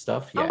 wedding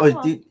stuff. Oh, Yeah. Oh,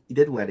 cool. you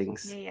did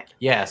weddings. Yeah.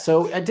 Yeah,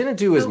 so I didn't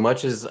do as So-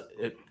 much as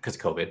because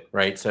COVID,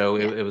 right? So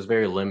Yeah. it was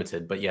very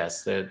limited. But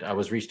yes, I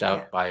was reached out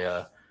Yeah. by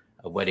a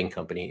wedding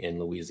company in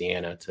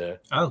Louisiana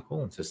Oh,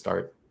 cool. to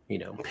start,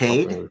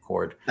 Paid? helping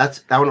record. That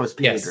one was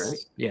paid, Yes,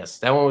 right? yes,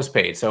 that one was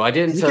paid. So I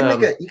didn't.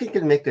 You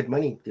can make good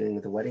money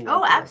doing the wedding. Oh,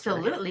 like that, right?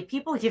 absolutely.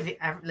 People give it,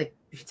 like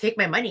take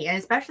my money, and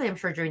especially I'm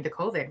sure during the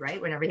COVID,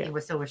 right, when everything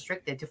was so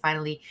restricted, to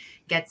finally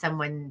get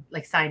someone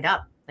like signed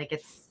up, like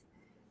it's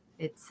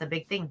a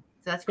big thing.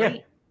 So that's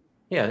great.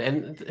 Yeah,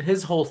 and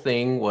his whole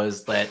thing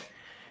was that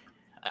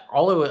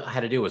all I had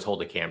to do was hold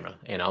the camera,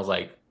 and I was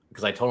like,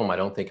 because I told him I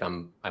don't think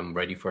I'm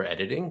ready for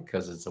editing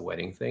because it's a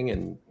wedding thing,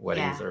 and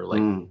weddings Yeah. are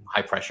like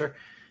high pressure.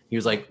 He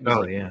was like,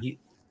 Yeah.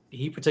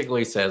 He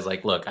particularly says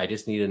like, look, I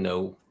just need to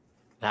know.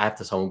 I have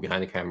to someone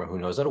behind the camera who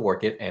knows how to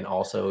work it, and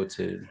also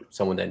to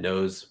someone that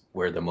knows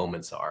where the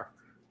moments are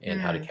and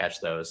how to catch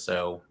those.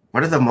 So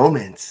What are the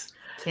moments?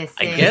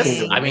 Kissing. I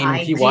guess I mean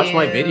he watched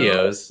my do,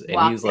 videos and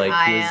walk he was the like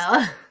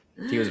aisle.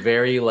 he was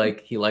very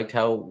like he liked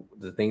how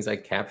the things I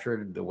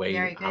captured, the way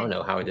Very I don't good.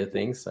 know how I did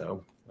things.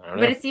 So I don't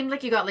know. But it seemed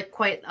like you got like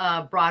quite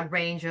a broad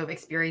range of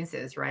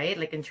experiences, right?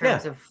 Like in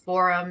terms of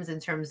forums, in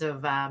terms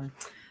of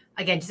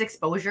again, just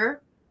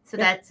exposure. So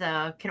that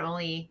can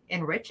only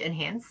enrich,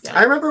 enhance.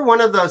 I remember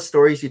one of the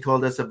stories you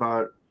told us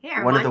about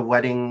Here, one of the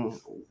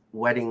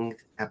wedding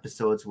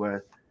episodes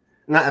with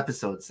not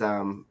episodes,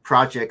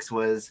 projects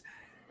was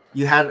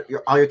you had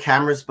all your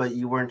cameras, but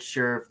you weren't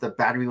sure if the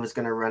battery was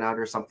going to run out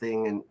or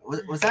something. And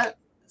was that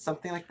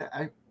something like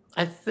that?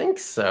 I think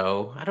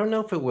so. I don't know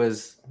if it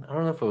was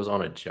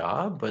on a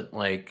job, but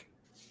like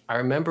I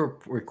remember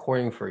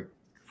recording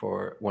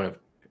for one of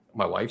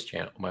my wife's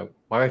channel. My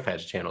wife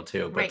has a channel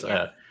too,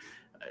 but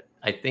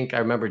I think I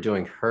remember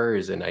doing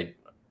hers, and I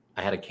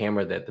had a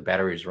camera that the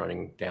battery was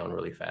running down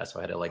really fast, so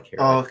I had to like carry.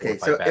 Oh, like 4 or okay. 5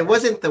 So it batteries.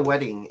 wasn't the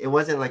wedding. It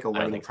wasn't like a I don't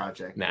wedding think so.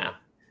 project. Nah.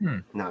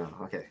 No.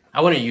 Okay.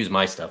 I wouldn't use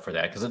my stuff for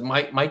that because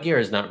my gear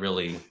is not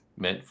really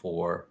meant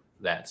for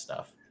that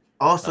stuff.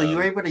 Oh, so you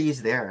were able to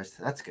use theirs.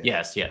 That's good.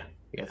 Yes. Yeah.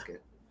 That's good.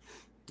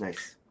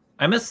 Nice.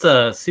 I missed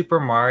the Super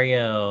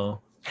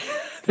Mario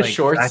The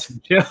shorts.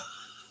 fashion show.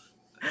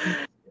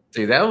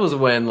 Dude, that was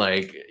when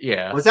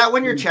Was that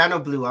when your channel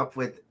blew up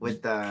with Those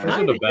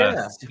are the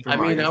best. Super I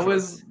mean, Mario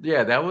shorts?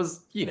 that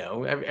was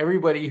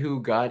everybody who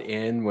got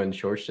in when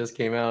shorts just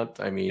came out.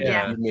 I mean,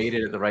 Yeah. you made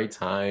it at the right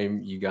time.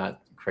 You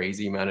got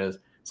crazy amount of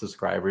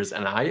subscribers,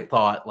 and I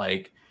thought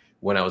like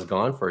when I was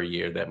gone for a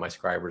year that my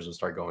subscribers would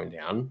start going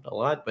down a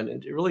lot, but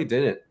it really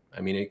didn't.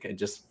 I mean, it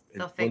just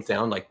went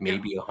down like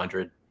maybe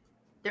 100.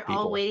 They're people.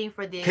 all waiting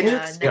for the Can you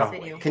next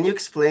video. Can you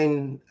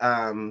explain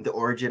the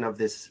origin of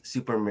this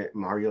Super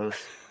Mario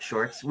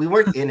shorts? We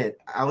weren't in it.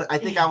 I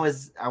think I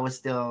was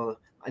still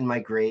in my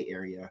gray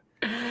area.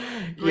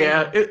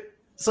 Yeah,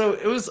 so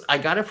it was. I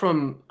got it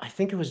from I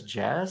think it was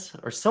Jazz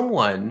or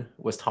someone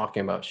was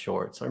talking about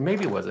shorts, or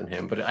maybe it wasn't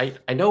him, but I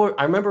know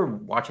I remember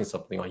watching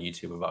something on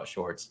YouTube about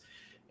shorts,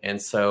 and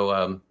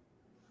so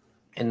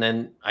and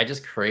then I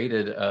just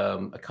created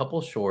a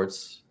couple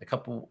shorts,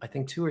 I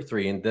think 2 or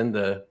 3, and then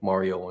the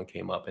Mario one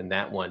came up, and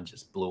that one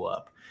just blew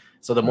up.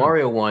 So the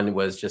Mario one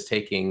was just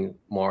taking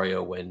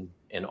Mario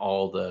in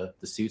all the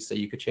suits that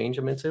you could change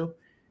him into,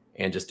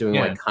 and just doing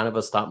like kind of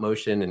a stop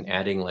motion and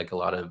adding like a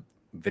lot of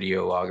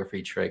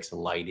videography tricks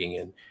and lighting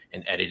and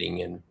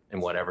editing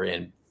and whatever.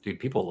 And dude,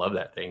 people love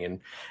that thing.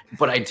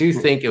 But I do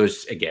think it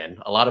was, again,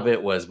 a lot of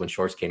it was when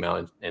shorts came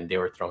out and they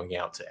were throwing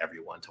out to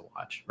everyone to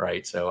watch,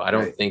 right? So I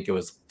don't think it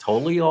was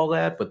totally all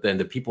that, but then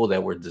the people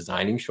that were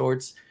designing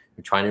shorts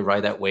and trying to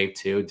ride that wave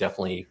too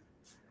definitely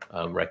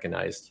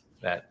recognized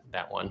that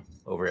one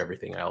over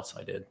everything else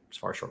I did as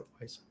far as short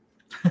wise.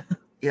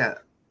 Yeah,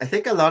 I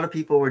think a lot of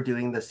people were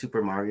doing the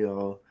Super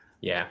Mario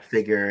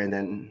figure, and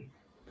then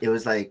it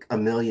was like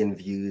 1 million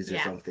views or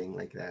something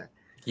like that.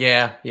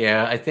 Yeah.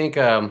 I think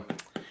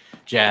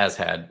Jazz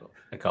had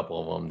a couple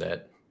of them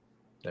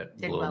that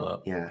blew them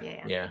up.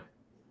 Yeah.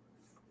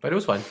 But it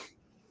was fun.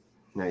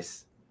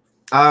 Nice.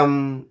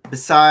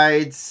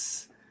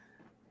 Besides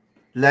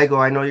Lego,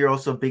 I know you're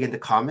also big into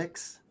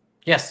comics.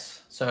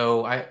 Yes.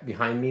 So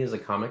behind me is a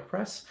comic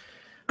press.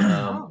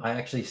 I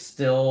actually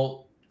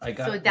I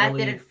got so that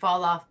didn't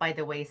fall off by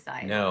the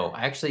wayside. No,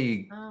 I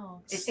actually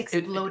it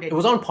exploded. It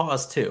was on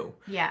pause too.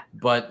 Yeah.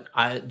 But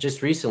I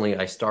just recently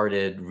I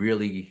started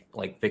really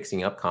like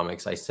fixing up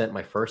comics. I sent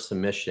my first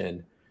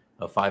submission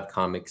of 5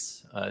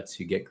 comics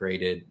to get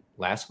graded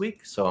last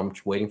week. So I'm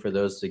waiting for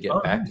those to get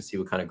back to see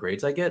what kind of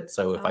grades I get.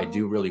 So if I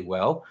do really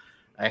well,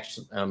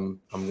 actually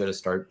I'm going to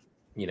start,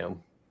 fixing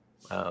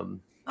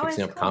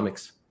up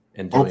comics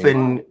and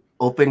doing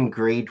open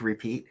grade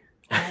repeat.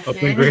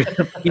 Open grade.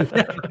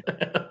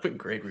 Open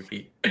grade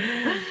repeat.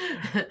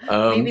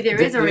 Maybe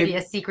there is already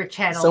a secret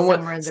channel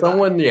somewhere in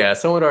the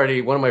someone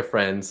already, one of my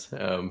friends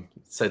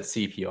said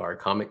CPR,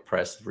 comic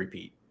press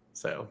repeat.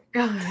 So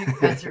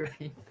That's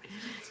repeat.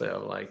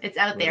 So like it's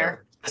out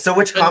there. So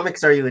which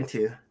comics are you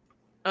into?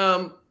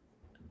 I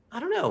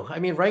don't know. I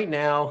mean, right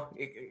now,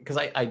 because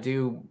I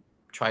do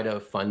try to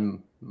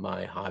fund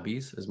my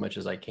hobbies as much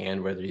as I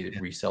can, whether you're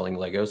reselling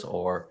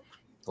reselling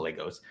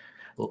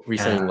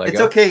Lego. It's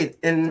okay.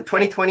 In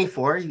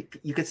 2024,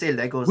 you could say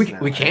Legos now.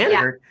 We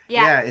can?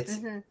 Yeah,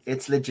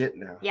 it's legit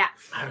now. Yeah.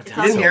 You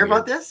didn't hear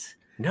about this?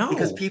 No.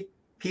 Because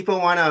people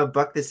want to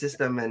buck the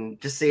system and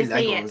just say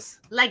Legos.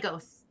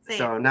 Legos.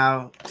 So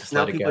now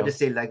people just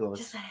say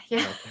Legos.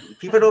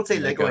 People don't say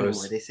Lego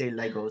anymore. They say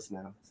Legos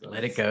now. So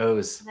let it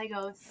goes.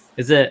 Legos.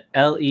 Is it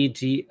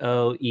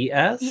Legoes?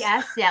 Yes,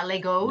 yeah,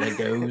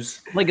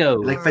 Legos. Lego.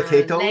 Like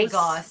potatoes.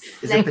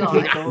 Legos. Is it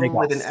potato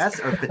with an S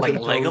or potato like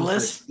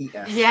Legolas? with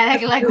ES? Yeah,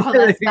 like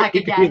Legolas back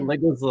again.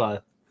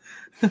 Legos.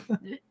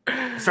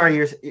 Sorry,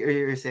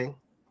 you're saying?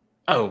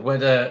 Oh,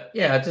 but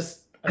I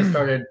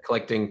started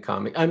collecting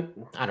comics. I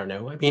don't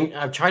know. I mean,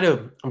 I'm trying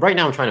to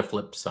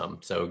flip some.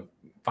 So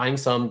finding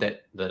some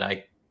that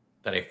I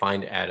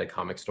find at a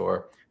comic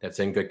store that's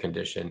in good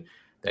condition,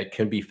 that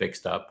can be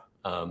fixed up,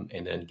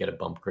 and then get a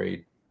bump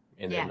grade,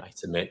 and then I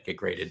submit, get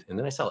graded, and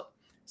then I sell it.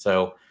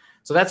 So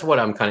that's what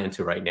I'm kind of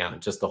into right now.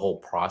 Just the whole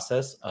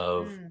process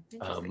of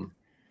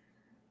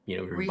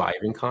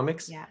reviving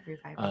comics. Yeah,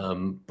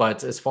 reviving.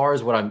 But as far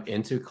as what I'm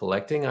into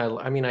collecting, I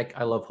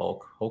love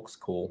Hulk. Hulk's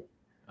cool.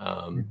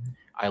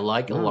 I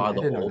like a lot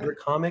of the older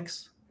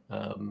comics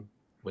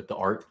with the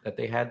art that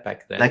they had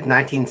back then. Like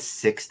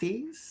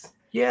 1960s?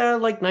 Yeah,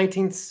 like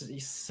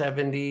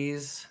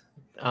 1970s.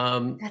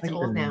 That's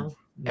old now.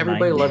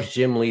 Everybody loves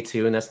Jim Lee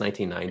too, and that's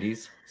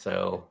 1990s.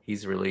 So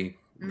he's really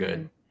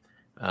good.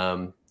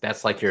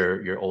 That's like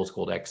your old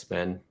school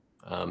X-Men.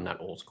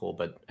 Not old school,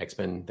 but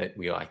X-Men that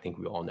I think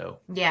we all know.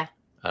 Yeah.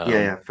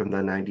 From the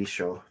 90s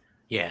show.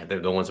 Yeah, they're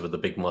the ones with the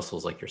big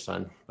muscles like your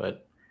son,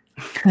 but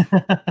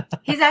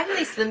he's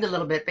actually slimmed a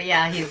little bit, but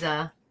yeah, he's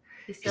not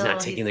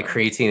taking the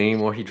creatine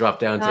anymore. He dropped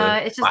down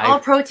to it's just 5. All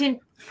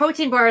protein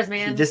bars,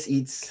 man. He just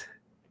eats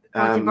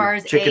protein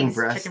bars, chicken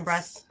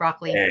breasts,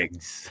 broccoli,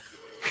 eggs.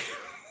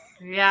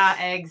 Yeah,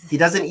 eggs. He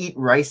doesn't eat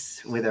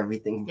rice with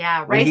everything.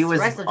 Yeah, when he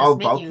was all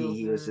bulky, you...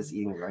 he was just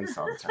eating rice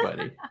all the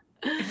time.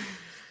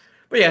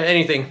 But yeah,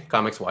 anything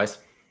comics wise.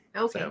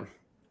 Okay. So,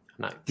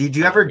 did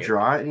you ever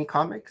draw any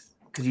comics?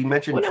 Because you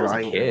mentioned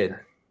drawing.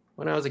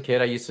 When I was a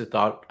kid, I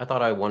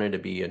thought I wanted to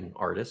be an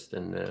artist.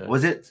 And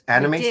was it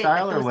anime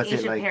style or was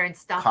it like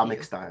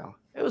comic style?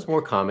 It was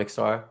more comic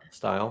style.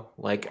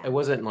 Like it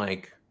wasn't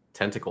like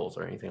tentacles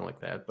or anything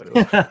like that. But it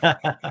was...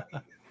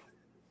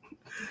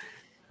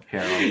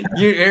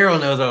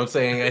 Harold knows what I'm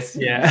saying.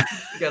 He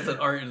got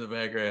some art in the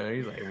background.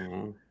 He's like,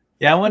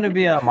 yeah, I wanted to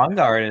be a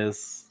manga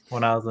artist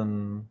when I was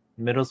in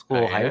middle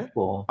school, high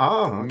school.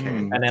 Oh, okay.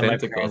 And then my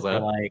parents were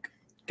like,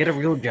 get a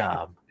real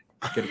job.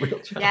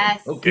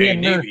 Yes. Okay,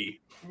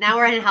 maybe. Now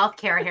we're in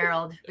healthcare,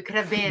 Harold. We could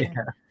have been,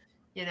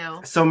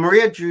 So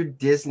Maria drew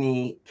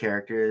Disney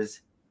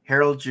characters,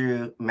 Harold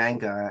drew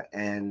manga,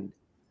 and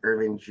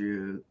Irvin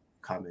drew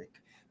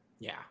comic.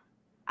 Yeah.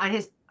 On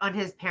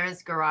his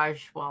parents'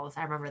 garage walls.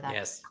 I remember that.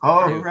 Yes.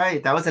 Oh,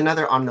 right. That was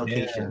another on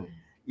location.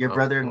 Your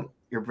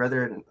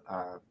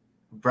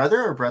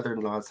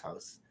brother-in-law's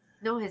house.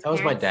 No, that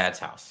was my dad's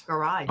house.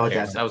 Garage. Oh,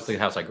 that was the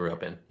house I grew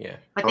up in. Yeah.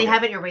 But they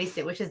haven't erased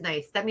it, which is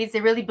nice. That means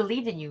they really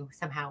believed in you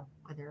somehow.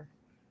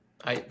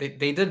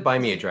 They did buy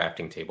me a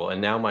drafting table,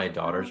 and now my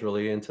daughter's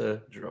really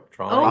into drawing.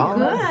 Oh,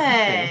 good.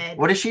 Okay.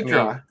 What does she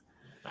draw?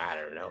 I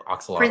don't know.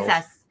 Axolotls.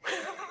 Princess.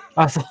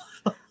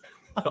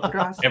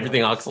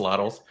 Everything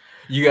axolotls.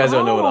 You guys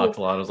don't know what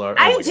axolotls are.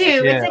 I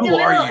do. Yeah.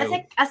 It's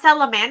like a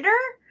salamander.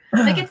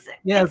 Like it's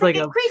like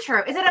a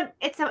creature. It's an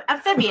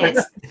amphibian.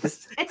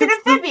 It's an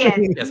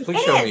amphibian. Yes,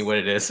 please show me what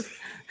it is.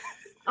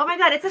 Oh my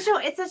god, it's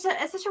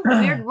such a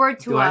weird word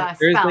to spell.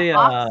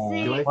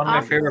 One of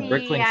my favorite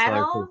Bricklink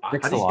sellers is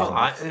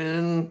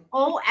Brixolotl.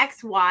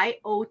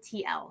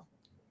 Oxyotl.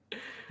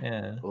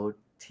 Yeah.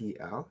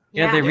 OTL?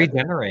 Yeah, they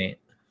regenerate.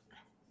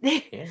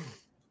 Yeah.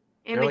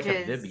 They're like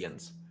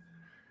amphibians.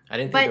 I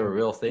didn't think they were a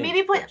real thing.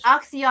 Maybe put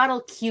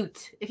Oxyotl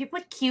cute. If you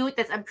put cute,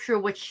 that's I'm sure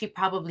what she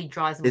probably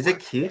draws more. Is it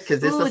cute? Because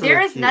there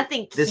is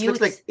nothing cute. This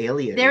looks like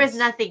aliens. There is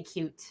nothing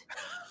cute.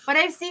 But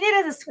I've seen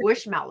it as a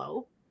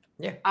squishmallow.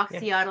 Yeah.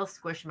 Oxyotl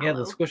squishmallow. Yeah,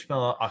 the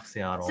squishmallow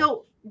Oxyotl.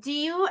 So do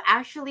you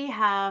actually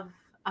have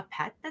a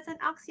pet that's an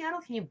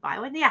Oxyotl? Can you buy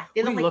one? Yeah,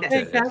 they look like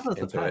this.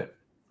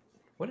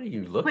 What are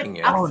you looking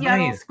at?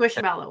 Oxyotl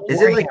squishmallow.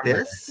 Is it like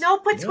this? No,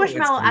 put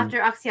squishmallow after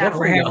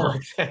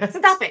Oxyotl.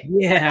 Stop it.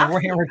 Yeah,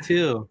 Warhammer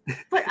too.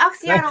 Put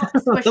Oxyotl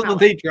squishmallow. That's what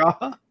they draw.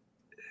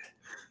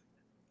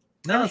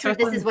 No, I'm sure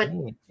this is what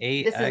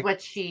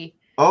she.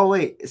 Oh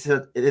wait,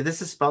 so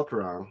this is spelled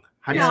wrong.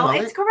 How do you spell it?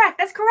 No, it's correct.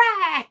 That's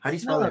correct. How do you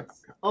spell it?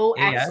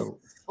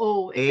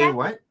 O-X-O. A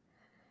what?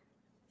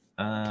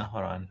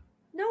 Hold on.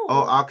 No.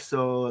 Oh,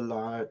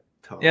 oxalotl.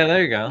 Yeah,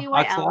 there you go.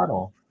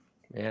 Oxalotl.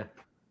 Yeah.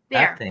 There.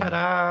 That thing.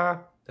 Ta-da!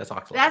 That's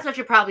Oxalate. That's what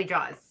she probably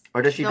draws.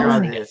 Or does she Those draw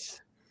things.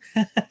 this?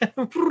 That's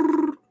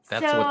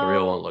what the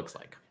real one looks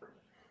like.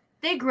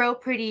 They grow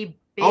pretty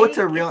big. Oh, it's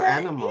a real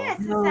animal. Yes,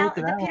 it's No, look at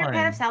the that Peter Pan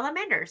one. of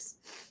salamanders.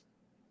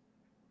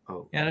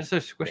 Oh, Yeah, that's a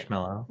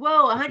squishmallow.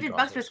 Whoa, She $100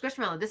 draws for those.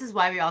 Squishmallow. This is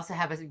why we also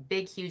have a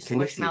big, huge can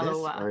you see this?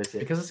 Squishmallow. Or is it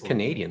Because it's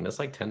Canadian. That's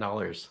like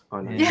 $10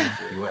 Oh, no. Yeah.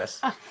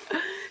 US.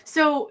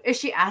 So is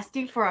she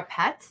asking for a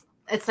pet?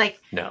 It's like,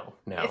 No.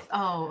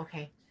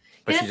 okay.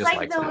 But she It's just like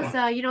likes those,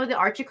 that. you know, the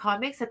Archie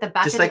comics at the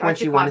back Just of like the when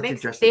Archie she wanted to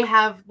comics. dress They like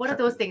have what are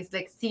Chucky. those things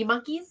like sea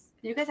monkeys?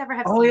 Do you guys ever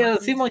have? Oh sea yeah, the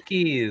monkeys? sea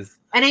monkeys.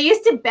 And I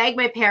used to beg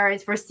my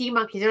parents for sea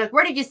monkeys. They're like,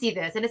 "Where did you see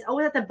this?" And it's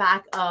always at the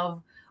back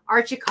of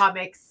Archie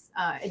comics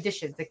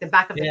editions, like the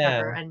back of the Yeah.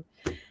 cover. And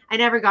I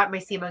never got my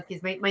sea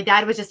monkeys. My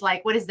dad was just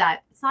like, "What is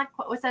that? It's not.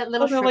 What's that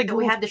little they're shrimp like that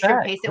we little have? The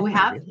shrimp fat. paste that we Oh,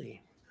 have?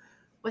 really?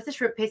 What's the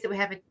shrimp paste that we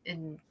have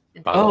in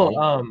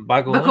Bagoong?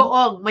 Bagoong.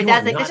 bagoong?" My You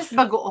dad's are like, "That's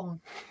not- just bagoong."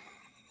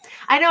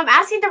 I know I'm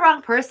asking the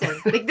wrong person.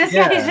 Like this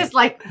guy is Yeah. just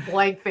like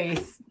blank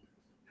face.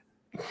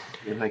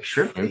 You're like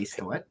shrimp Shrimp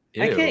paste. What?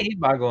 I Ew. can't eat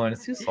bagoong.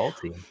 It's too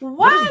salty.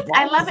 What?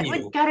 I wrong love with it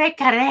you? with kare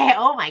kare.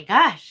 Oh my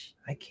gosh.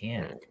 I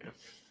can't. Okay.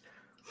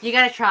 You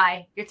gotta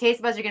try. Your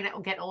taste buds are gonna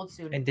get old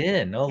soon. I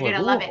did. I was You're like,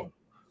 gonna love "Ooh, it.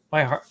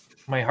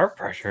 my heart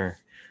pressure.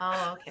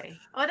 Oh, okay.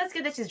 Oh, that's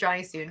good that she's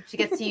drawing soon. She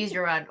gets to use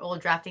your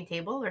old drafting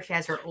table, or she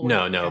has her old.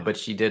 No, but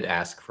she did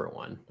ask for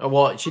one. Oh,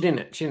 well, she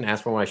didn't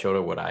ask for one. I showed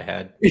her what I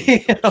had. Yeah.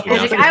 And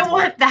she's like, I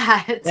want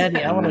that.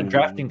 Daddy, I want a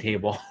drafting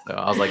table. So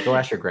I was like, go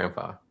ask your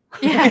grandpa.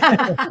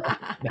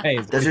 Yeah.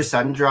 Nice. Does your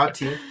son draw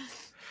too?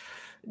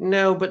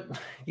 No, but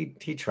he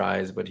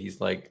tries, but he's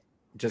like,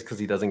 just because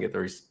he doesn't get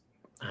the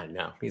I don't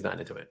know, he's not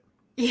into it.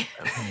 Yeah.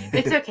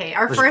 It's okay.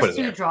 Our Let's just put first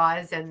it two there.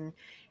 draws, and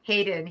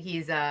Hayden,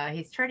 he's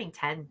turning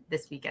 10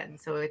 this weekend,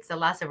 so it's the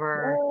last of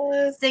our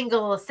What?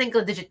 single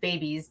digit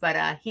babies.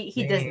 But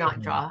he does not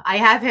Dang. draw. I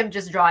have him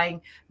just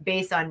drawing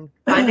based on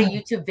find a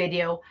YouTube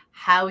video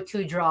how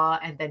to draw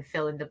and then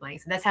fill in the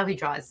blanks, and that's how he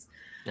draws.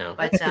 No,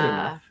 But That's good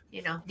enough.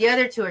 you know, the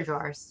other two are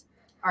drawers,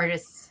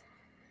 artists.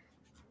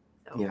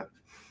 So. Yeah.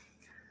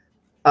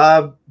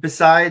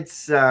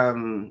 Besides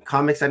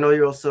comics, I know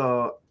you're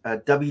also a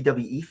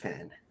WWE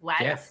fan. What?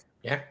 yeah.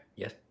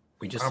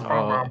 We just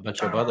saw a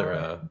bunch of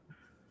other.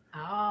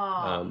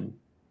 Oh.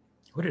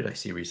 What did I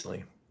see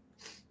recently?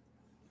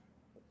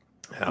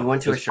 You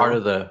went to it a was part show?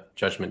 of the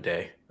Judgment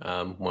Day.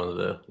 One of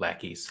the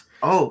lackeys.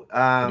 Oh,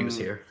 He was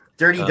here.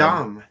 Dirty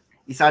Dom.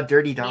 You saw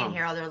Dirty Me and Dom.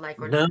 Harold are like,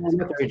 we're No, not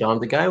not Dirty Dom.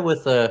 The guy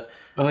with the.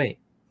 Oh wait.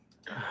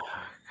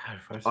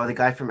 Oh, the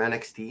guy from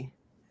NXT,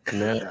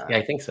 No, yeah,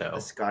 I think so.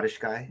 the Scottish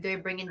guy. They're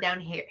bringing down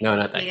No,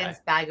 not that Hayden's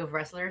guy. bag of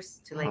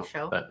wrestlers to like Oh,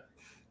 show. But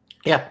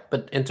yeah,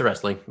 but into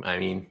wrestling. I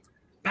mean,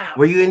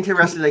 Were you into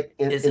wrestling like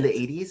in Is the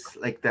it? 80s,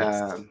 like the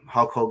Yes.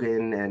 Hulk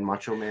Hogan and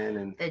Macho Man?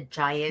 And The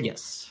giant.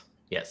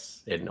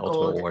 yes, in Gold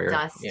Ultimate Warrior.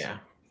 dust. Yeah,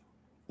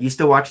 you used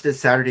to watch the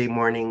Saturday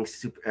morning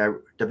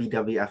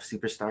WWF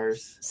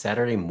Superstars.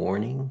 Saturday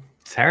morning.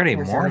 Saturday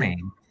Yes, morning.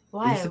 It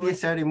Why? used to be a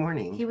Saturday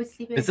morning. He would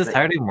sleep in. Is this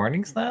Saturday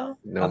mornings now?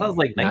 No, I thought it was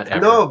like not night.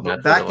 ever. No, Not but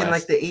for back the in like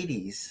last- the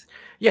 80s,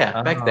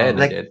 Yeah, back then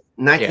Like- they did.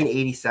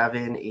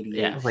 1987, 88.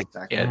 Yeah, like-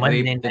 back Yeah, then.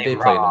 Monday they Night play in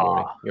the Raw.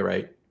 morning. You're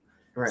right.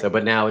 Right. So,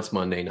 but now it's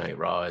Monday Night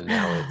Raw, and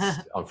now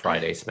it's on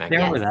Friday I SmackDown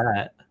remember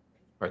that.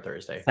 or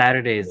Thursday.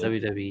 Saturdays Yeah.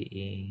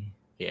 WWE.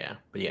 Yeah,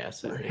 but yeah,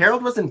 Saturdays.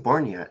 Harold wasn't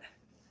born yet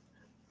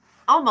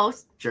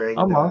Almost. during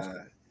Almost.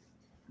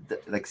 the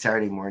like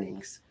Saturday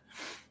mornings.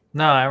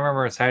 No, I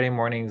remember Saturday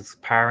mornings,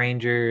 Power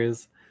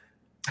Rangers.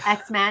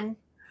 X-Men.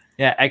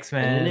 Yeah,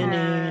 X-Men.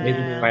 Maybe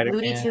Spider-Man.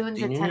 Looney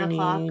Tunes at 10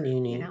 o'clock.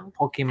 You know.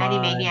 Pokemon.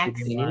 Animaniacs.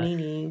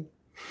 Digimon.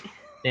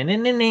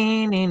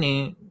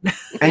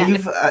 And Yeah.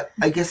 you've,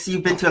 I guess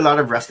you've been to a lot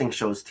of wrestling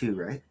shows too,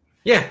 right?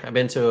 Yeah, I've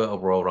been to a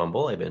Royal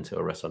Rumble. I've been to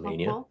a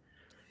WrestleMania.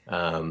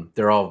 Cool.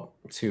 They're all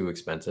too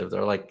expensive.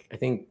 They're like, I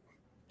think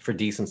for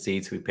decent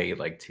seats we paid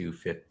like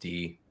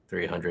 $250,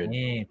 $300.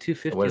 Yeah,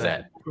 250. What is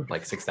that?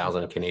 Like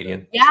 6,000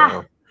 Canadian. Yeah.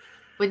 So,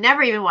 Would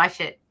never even watch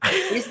it.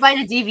 You just buy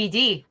the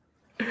DVD.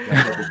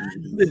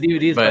 The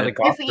DVDs But- by the If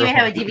cost. we even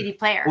have a DVD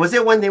player. Was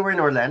it when they were in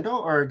Orlando,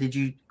 or did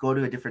you go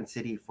to a different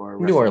city for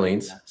New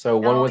Orleans. WrestleMania? So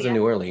one Oh, was yeah. in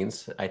New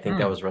Orleans. I think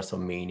that Hmm. was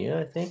WrestleMania,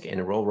 I think.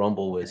 And Royal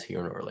Rumble was here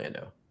in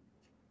Orlando.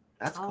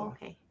 That's Oh, cool.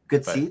 okay.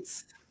 Good But-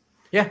 seats.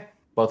 Yeah,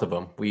 both of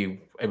them.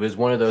 It was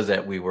one of those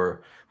that we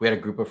had a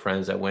group of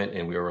friends that went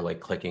and we were like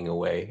clicking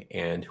away,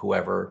 and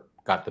whoever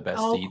got the best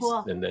Oh, seats,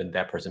 cool. and then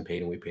that person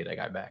paid and we paid that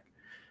guy back.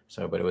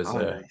 So, but it was, Oh,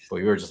 nice. but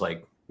we were just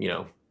like, you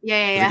know,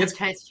 Yeah. it gets-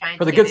 Trying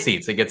for the to good get it.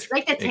 seats, it gets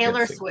Like the it gets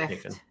Taylor taken.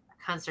 Swift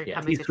concert Yeah.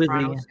 coming to He's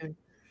Toronto busy. soon.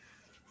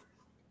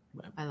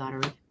 By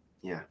lottery.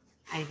 Yeah.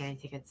 I didn't get any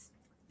tickets.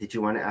 Did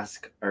you want to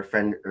ask our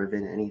friend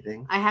Irvin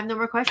anything? I have no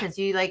more questions.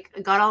 You like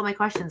got all my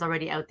questions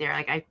already out there.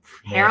 Like Yeah.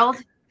 Harold,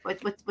 what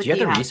Do do you have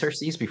you to have? research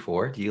these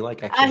before? Do you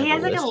like actually? He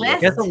have has, like, a You list.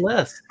 He has a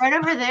list. Right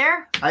over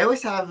there. I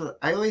always He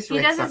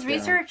write does stuff his down.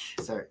 research.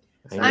 Sorry.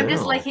 I I'm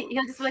just know. like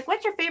he'll just be like,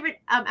 "What's your favorite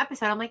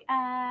episode?" I'm like,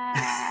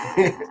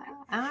 I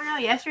don't know.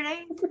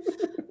 Yesterday,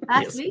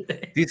 last week, Do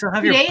you still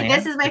have your today. plan?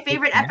 This is my Like your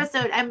favorite plan?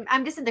 episode.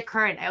 I'm just in the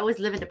current. I always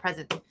live in the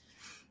present.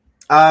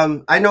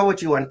 I know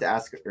what you wanted to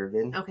ask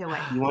Irvin. Okay, what?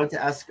 You wanted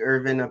to ask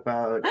Irvin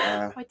about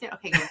Okay,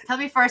 go. Tell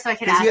me first so I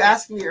can because ask. you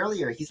asked me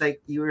earlier.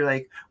 You were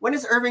like, when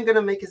is Irvin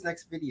gonna make his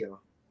next video?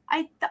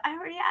 I thought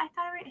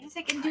he's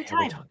like in due We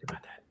time. talked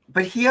about that.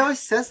 But he always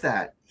says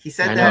that. He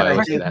said I that. know, I I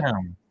always think, say that.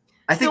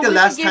 I think So the we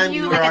last should give time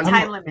you you like were a on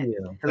time limit.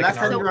 the last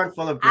time So you were on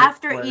Full of Brick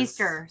after was-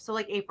 Easter, so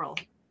like April.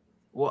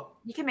 Well,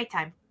 You can make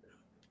time.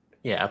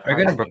 yeah. Are you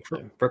going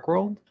probably. to Brick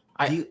World?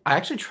 I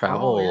actually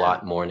travel Oh, yeah. a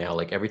lot more now.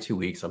 Like every 2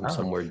 weeks, I'm Oh.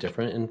 somewhere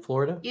different in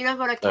Florida. You don't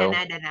go to So,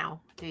 Canada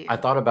now, do you? I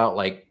thought about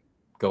like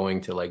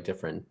going to like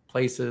different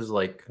places,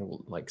 like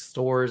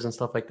stores and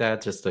stuff like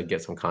that, just to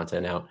get some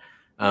content out.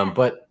 Yeah.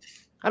 But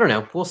I don't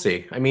know. We'll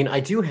see. I mean, I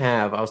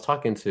was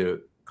talking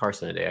to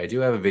Carson today. I do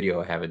have a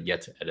video I haven't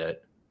yet to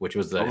edit, which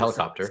was the Oh,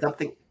 helicopter.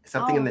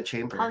 Something in the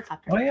chamber.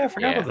 Helicopter. Oh yeah, I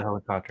forgot Yeah. about the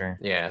helicopter.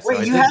 Yeah. So I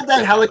Wait, you did had that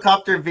get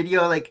helicopter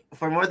video like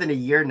for more than a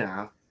year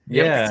now.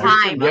 Yep. Yeah.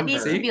 Time. Yep, It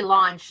needs see? to be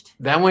launched.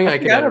 That one I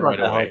can forgot edit about right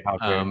the away.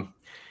 helicopter.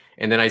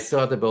 And then I still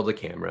have to build a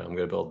camera. I'm going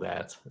to build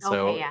that.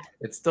 So Okay, yeah.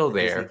 it's still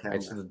The Disney there. I camera.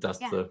 just have to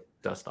dust Yeah. the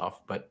dust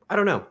off. But I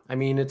don't know. I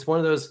mean, it's one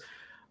of those.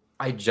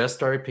 I just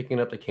started picking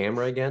up the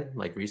camera again.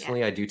 Like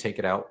recently, I do take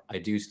it out. I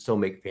do still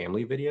make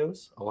family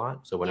videos a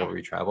lot. So whenever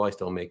we travel, I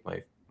still make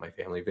my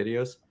family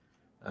videos.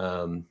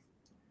 But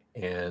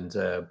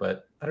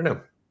I don't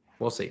know.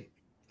 We'll see.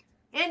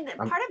 And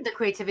part of the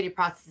creativity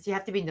process is you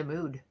have to be in the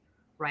mood,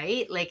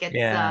 right? Like it's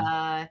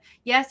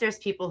yes, there's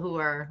people who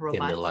are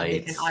robots and they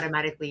can lights.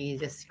 automatically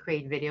just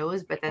create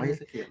videos, but Why then is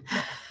it cute?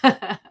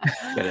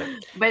 Gotta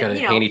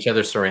paint each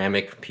other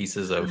ceramic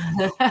pieces of.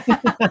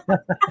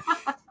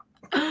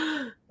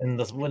 And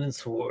those wooden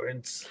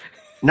swords.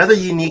 Another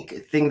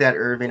unique thing that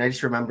Irvin, I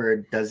just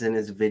remembered, does in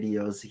his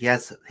videos. He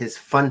has his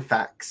fun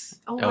facts.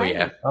 Oh right.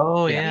 yeah.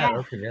 Oh Yeah. yeah,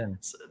 those are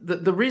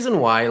good. The reason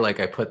why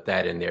like I put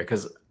that in there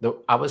because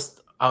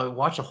I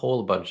watched a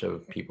whole bunch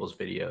of people's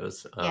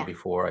videos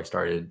before I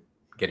started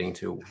getting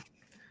to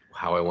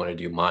how I want to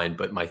do mine.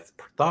 But my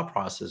thought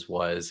process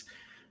was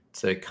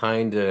to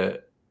kind of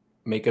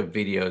make a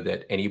video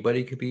that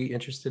anybody could be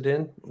interested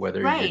in,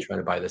 whether you're trying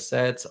to buy the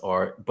sets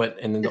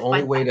and then the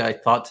only way that I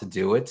thought to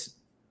do it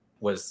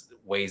was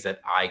ways that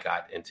I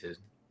got into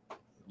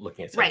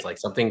looking at sets, like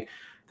something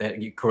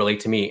that you correlate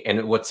to me.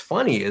 And what's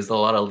funny is a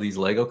lot of these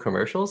Lego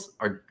commercials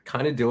are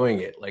kind of doing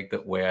it like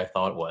the way I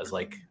thought it was.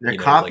 Like they're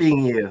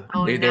copying like, you.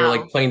 Oh, they're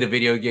like playing the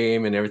video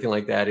game and everything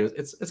like that.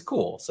 It's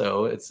cool.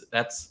 So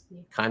that's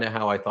kind of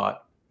how I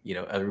thought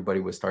everybody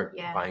would start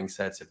buying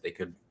sets if they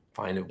could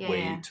find a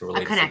way to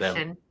relate to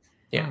them.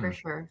 Yeah, for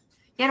sure.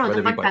 Yeah, no,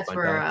 the fun facts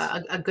were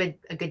a good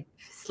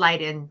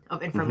slide in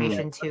of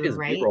information too,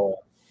 right?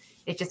 B-roll.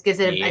 It just gives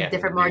it a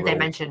different, more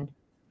dimension.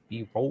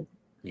 B-roll.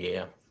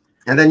 Yeah.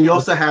 And then you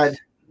also had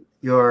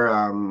your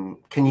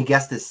can you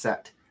guess this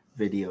set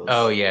videos?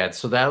 Oh yeah,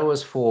 so that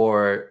was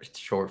for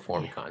short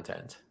form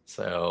content.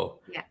 So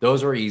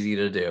those were easy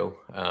to do,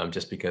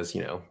 just because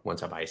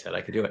once I buy a set,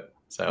 I could do it.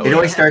 So it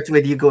always starts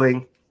with you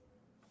going.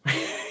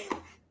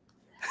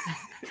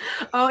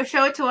 Oh,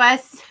 show it to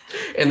us.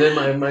 And then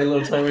my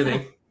little timer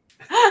thing.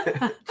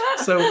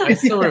 So I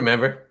still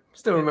remember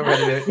how to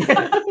do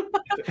it.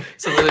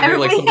 So then they do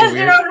like something has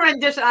weird. their own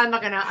rendition. I'm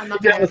not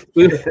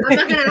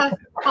gonna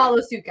follow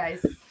suit,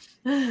 guys.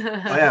 Oh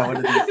yeah, what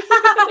are these?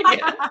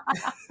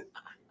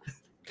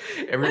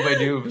 Everybody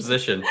do a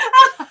position.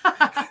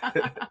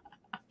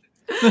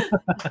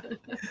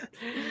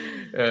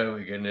 Oh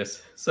my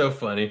goodness, so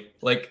funny.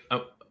 Like,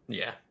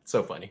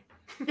 so funny.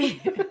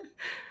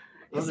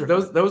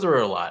 Those were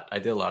a lot. I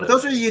did a lot But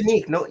of those are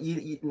unique. No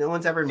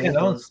one's ever made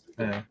those.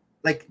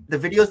 Like the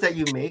videos that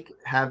you make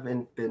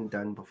haven't been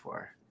done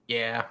before.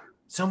 Yeah,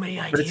 so many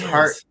ideas.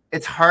 But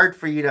it's hard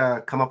for you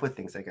to come up with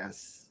things, I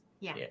guess.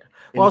 Yeah.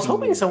 Well, I was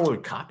hoping someone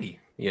would copy.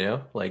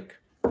 Like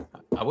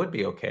I would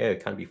be okay.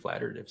 I'd kind of be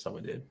flattered if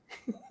someone did.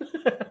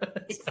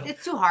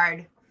 It's too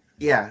hard.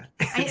 Yeah.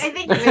 I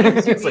think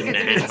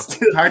it's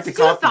too hard to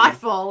copy. Too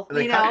thoughtful.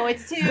 Like,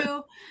 it's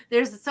too.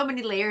 There's so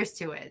many layers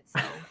to it.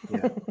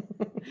 So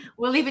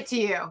we'll leave it to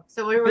you.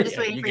 So we're just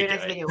waiting for your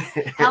next video.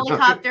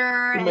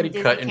 Helicopter and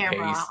Disney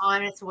camera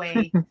on its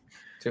way.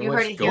 You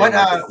heard it here.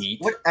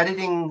 What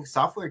editing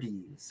software do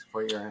you use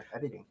for your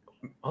editing?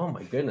 Oh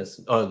my goodness.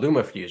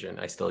 LumaFusion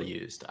I still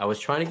used. I was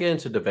trying to get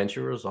into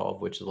DaVinci Resolve,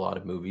 which a lot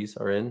of movies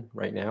are in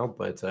right now,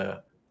 but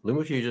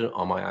LumaFusion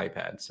on my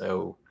iPad.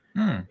 So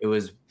it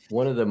was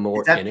one of the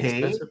more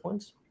inexpensive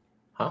ones.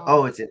 Huh?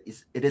 Oh, it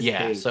is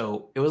paid.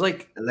 So it was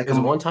like it was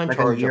a one-time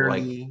charge of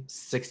like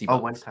 $60. Oh,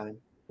 one time.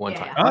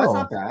 Time. Oh, that's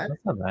not bad.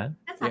 That's not bad.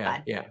 That's not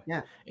bad.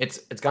 Yeah. It's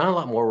gotten a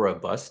lot more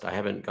robust. I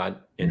haven't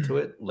got into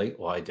it late.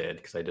 Well, I did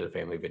because I did a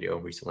family video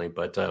recently,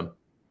 but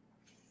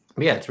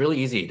yeah, it's really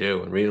easy to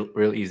do and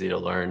real easy to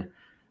learn.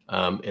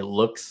 It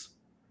looks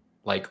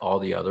like all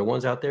the other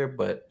ones out there,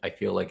 but I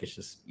feel like it's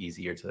just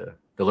easier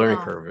the learning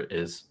curve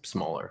is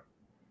smaller.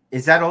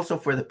 Is that also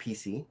for the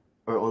PC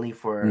or only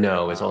for?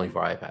 No, it's only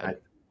for iPad.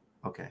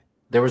 Okay.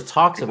 There was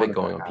talks of it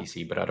going on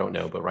PC, but I don't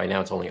know. But right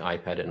now it's only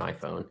iPad and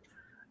iPhone.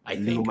 I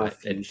think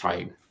it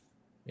probably,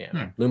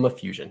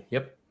 LumaFusion.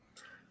 Yep.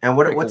 And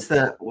what's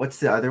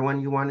the other one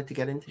you wanted to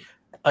get into?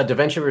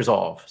 DaVinci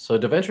Resolve. So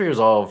DaVinci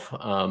Resolve,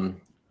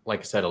 like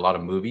I said, a lot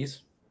of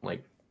movies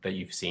like that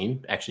you've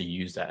seen actually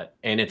use that,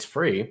 and it's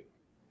free.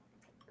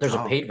 There's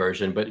a paid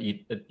version, but you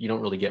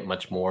don't really get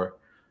much more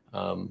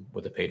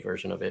with the paid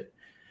version of it.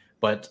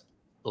 But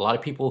a lot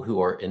of people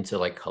who are into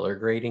like color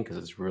grading, because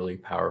it's really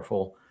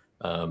powerful,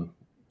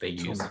 they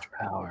use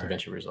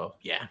DaVinci Resolve.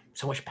 Yeah,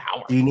 so much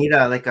power. Do you need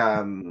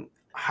a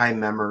high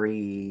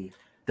memory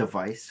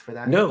device for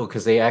that? No,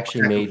 because they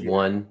actually made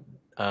one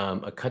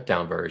a cut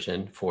down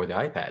version for the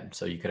iPad,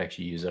 so you could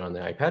actually use it on the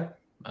iPad.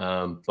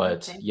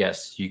 But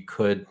yes, you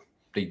could.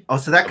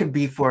 So that could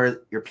be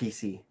for your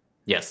PC.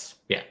 Yes,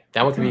 yeah,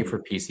 that one could be for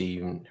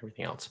PC and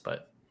everything else.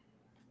 But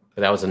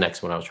that was the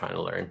next one I was trying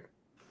to learn.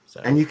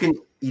 So and you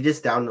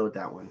just download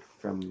that one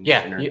from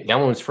that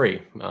one was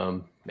free,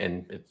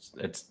 and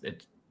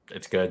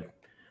it's good.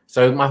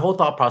 So my whole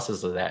thought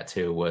process of that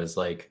too was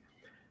like,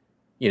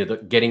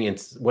 getting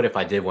into what if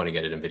I did want to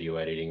get it in video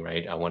editing,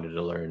 right? I wanted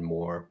to learn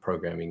more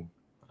programming,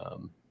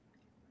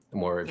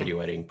 more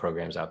video editing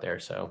programs out there.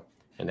 So,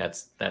 and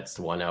that's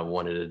the one I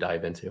wanted to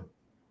dive into.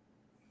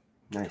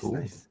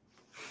 Nice.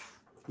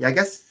 Yeah, I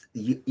guess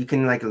you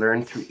can like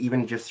learn through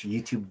even just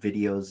YouTube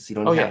videos. You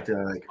don't have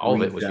to like all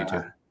of it was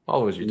YouTube.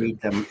 All was YouTube.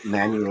 Read the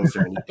manuals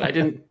or anything. I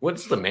didn't.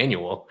 What's the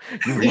manual?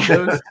 You read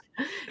those?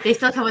 They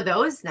still come with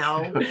those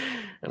now.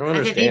 I don't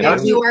understand. That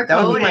QR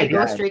code and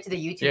go straight to the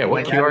YouTube. Yeah,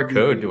 what QR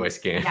code do I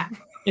scan?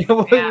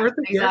 Yeah,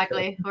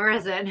 exactly. Where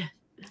is it?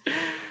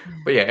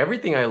 But yeah,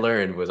 everything I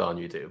learned was on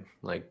YouTube.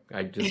 Like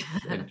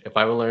if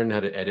I would learn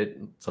how to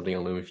edit something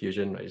on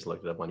LumaFusion, I just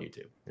looked it up on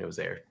YouTube. It was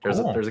there.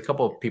 There's a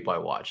couple of people I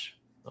watch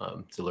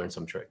to learn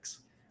some tricks.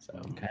 So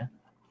okay.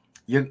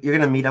 You're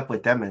gonna meet up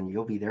with them and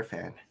you'll be their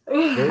fan.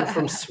 They're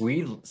from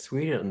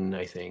Sweden,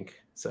 I think.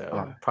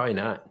 So probably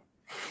not.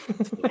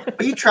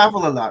 But you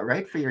travel a lot,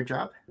 right, for your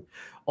job?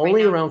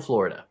 Only around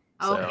Florida.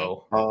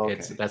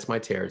 Okay. So that's my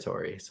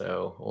territory.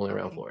 So only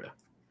around Florida.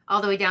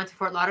 All the way down to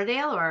Fort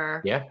Lauderdale,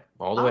 or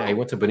all the way. I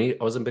went to Bonita.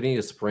 I was in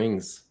Bonita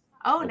Springs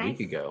a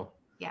week ago.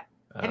 Yeah.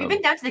 Have you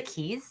been down to the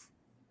Keys?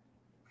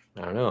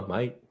 I don't know. It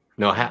might.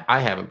 No, I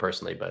haven't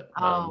personally, but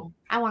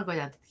I want to go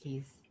down to the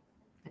Keys.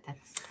 But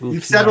that's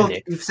you've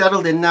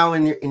settled in now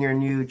in your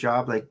new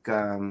job, like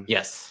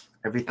yes,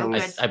 everything.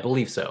 I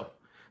believe so.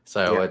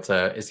 So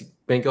it's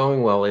been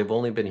going well. I've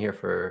only been here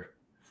for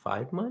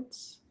 5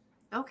 months.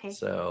 Okay.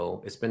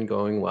 So it's been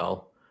going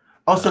well.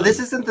 Oh, so this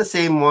isn't the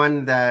same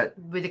one that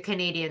with the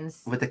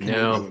Canadians. No,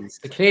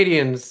 the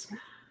Canadians.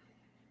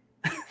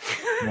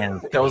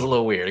 That was a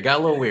little weird. It got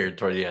a little weird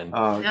toward the end.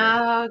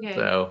 Oh, okay.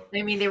 So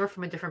I mean, they were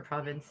from a different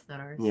province, not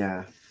ours.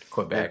 Yeah,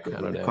 Quebec.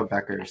 I don't know.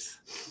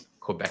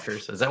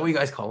 Quebecers. Is that what you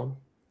guys call them?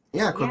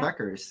 Yeah,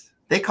 Quebecers.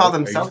 They call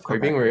themselves. Are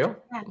you being real?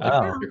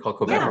 Yeah. You're called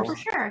Quebecers. Yeah, for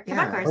sure.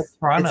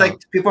 Quebecers. It's like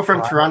people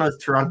from Toronto's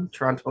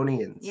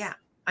Torontonians. Yeah,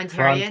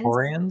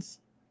 Ontarians.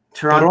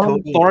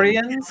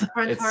 Torontonians.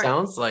 It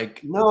sounds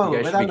like you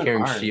guys should be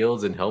carrying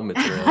shields and helmets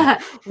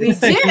around. We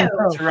do.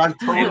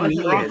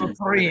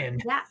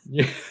 Torontonians.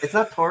 Yeah. It's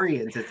not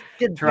Torians.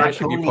 It's Torontonians.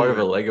 Should be part of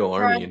a Lego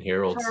army in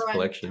Harold's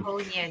collection.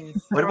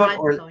 What about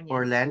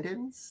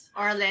Orlandans?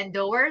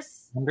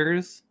 Orlandoers.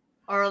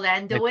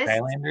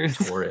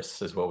 Orlandoists.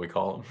 Tourists is what we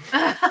call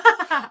them.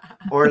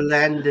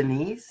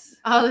 Orlandanese.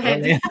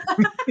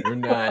 We're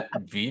not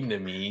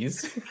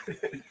Vietnamese.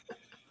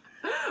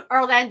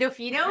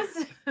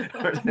 Orlandofinos.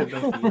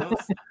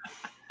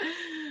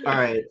 All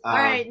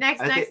right.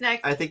 Next.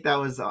 I think that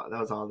was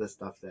all this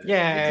stuff there.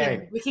 Yeah.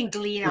 We can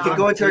glean. We can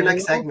go into our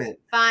next segment.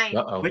 Fine.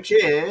 Which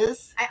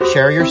is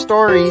share your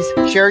stories.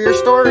 Share your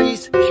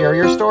stories. Share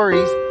your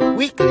stories.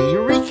 Weekly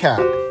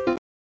recap.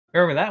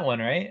 Remember that one,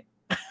 right?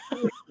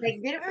 Like,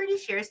 did it already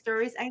share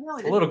stories? I know.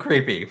 It's a little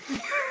creepy.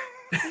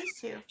 Please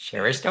too.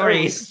 Share your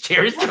stories.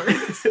 Share your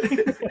stories.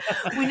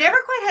 We never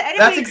quite had anybody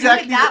that's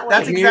exactly that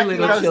that's way. exactly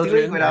what I was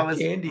doing when I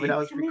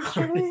was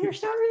recording.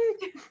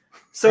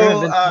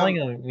 So telling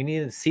them we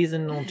need a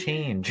seasonal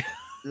change.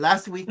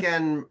 Last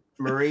weekend,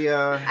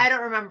 Maria. I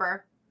don't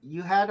remember.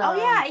 You had.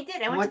 I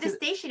did. I went to the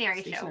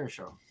stationery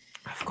show.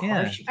 Of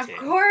course, of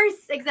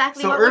course,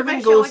 exactly. So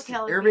Irvin goes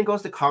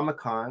to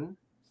Comic-Con.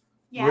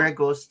 Yeah. Where it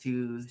goes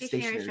to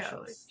stationery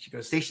shows. She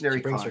goes stationery.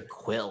 She brings her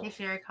quill.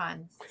 Stationery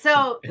cons.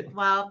 So,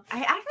 well,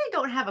 I actually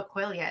don't have a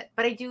quill yet,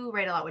 but I do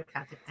write a lot with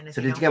fountain pen.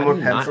 So did you get more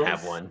pencils? Not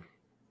have one.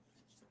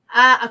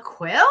 A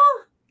quill?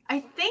 I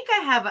think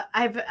I have.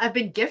 I've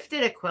been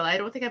gifted a quill. I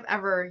don't think I've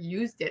ever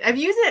used it. I've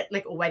used it at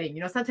like a wedding.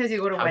 You know, sometimes you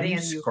go to a wedding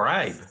and you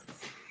scribe.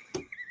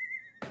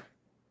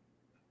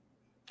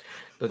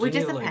 With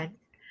just a pen.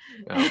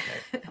 Oh,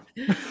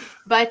 okay.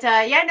 But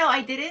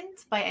I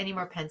didn't buy any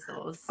more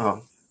pencils.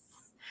 Oh.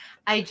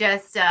 I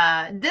just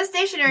this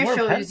stationery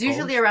show is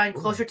usually around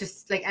closer to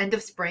like end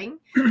of spring,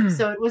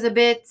 so it's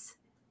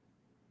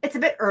a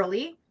bit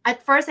early.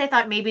 At first, I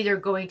thought maybe they're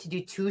going to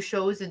do 2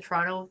 shows in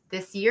Toronto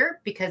this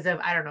year because of,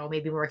 I don't know,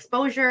 maybe more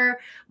exposure,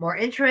 more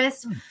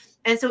interest.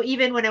 And so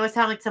even when I was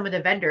telling some of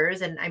the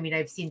vendors, and I mean,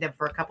 I've seen them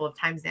for a couple of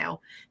times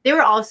now, they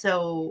were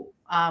also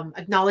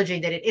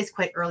acknowledging that it is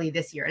quite early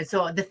this year. And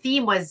so the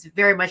theme was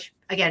very much,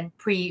 again,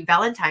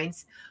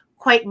 pre-Valentine's,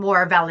 quite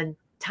more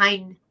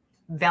Tyne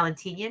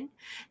Valentinian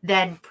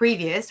than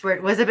previous, where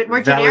it was a bit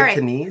more generic.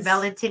 Valentinese?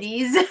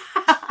 Valentinians.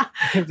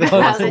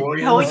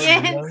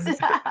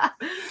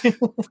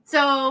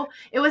 So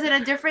it was in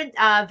a different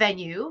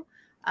venue.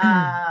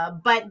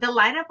 But the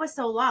lineup was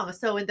so long.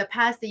 So in the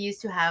past, they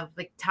used to have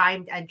like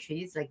timed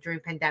entries, like during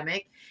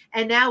pandemic,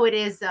 and now it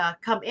is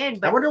come in.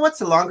 But I wonder what's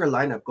the longer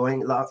lineup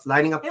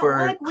lining up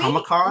for like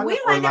Comic-Con we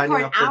or lined up lining for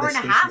an up for hour the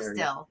and a half stationery?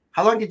 still.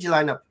 How long did you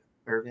line up,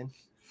 Irvin?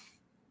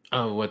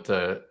 Oh, what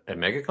at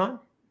MegaCon?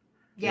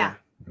 Yeah.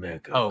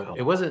 Oh,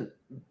 it wasn't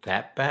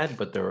that bad,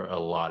 but there were a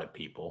lot of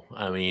people.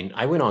 I mean,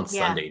 I went on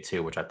Yeah. Sunday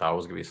too, which I thought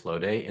was gonna be a slow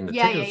day, and the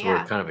Yeah, tickets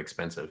yeah. were kind of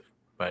expensive,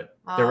 but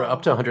there were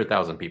up to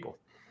 100,000 people.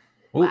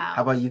 Wow.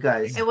 How about you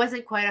guys? It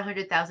wasn't quite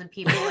 100,000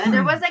 people, and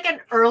there was like an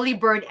early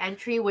bird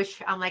entry,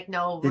 which I'm like,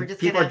 no, we're Did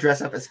just people gonna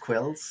dress up as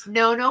quills?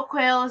 no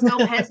quills, no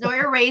pens, no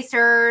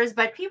erasers,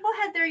 but people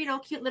had their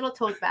cute little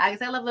tote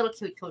bags. I love little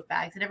cute tote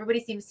bags, and everybody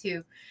seems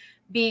to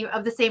be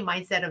of the same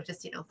mindset of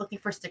just looking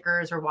for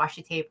stickers or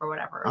washi tape or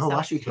whatever. Oh, So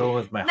washi tape. Go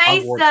with my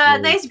nice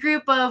Hogwarts nice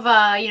group of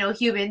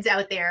humans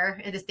out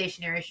there in the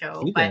stationery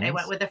show. But I Humans?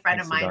 went with a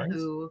friend of mine Cigars?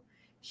 who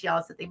she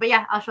also thinks. But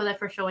yeah, I'll show that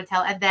for show and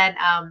tell. And then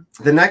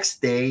The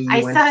next day, you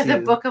I went saw to... the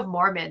Book of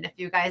Mormon. If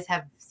you guys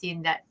have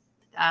seen that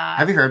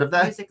Have you heard of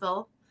that?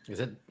 musical.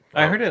 Is it?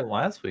 I heard it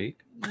last week.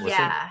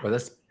 Yeah. Or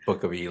that's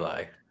Book of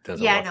Eli.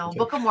 Yeah, no,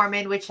 Book of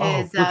Mormon, which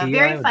is Book of Eli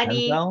very with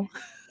funny. Denzel?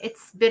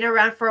 It's been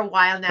around for a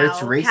while now. But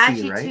it's racy,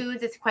 Catchy right?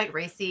 tunes. It's quite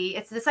racy.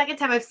 It's the second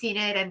time I've seen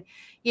it, and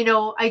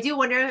I do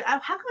wonder how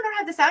come we don't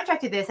have the soundtrack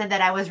to this. And then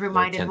I was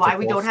reminded why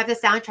we don't have the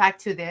soundtrack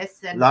to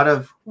this. A And lot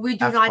of we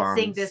do not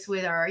sing this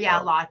with our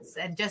lots,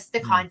 and just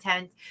the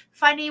content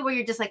funny where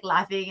you're just like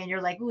laughing and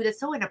you're like, ooh, that's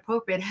so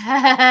inappropriate.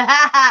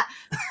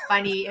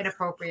 Funny,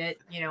 inappropriate.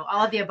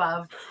 All of the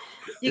above.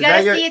 You Is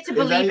gotta that see it to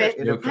believe it.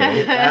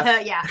 inappropriate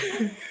laugh? Yeah.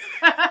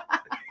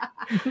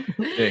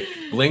 Nick,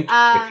 blink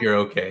if you're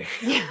okay.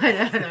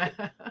 Yeah.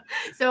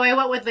 So I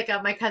went with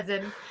my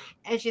cousin,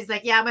 and she's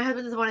like, "Yeah, my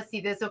husband doesn't want to see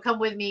this, so come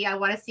with me. I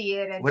want to see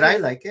it." And Would I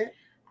like it?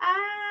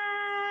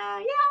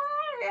 Yeah.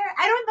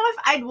 I don't know if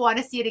I'd want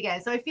to see it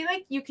again. So I feel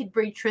like you could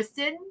bring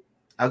Tristan.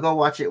 I'll go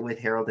watch it with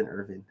Harold and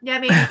Irvin. Yeah,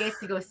 maybe you guys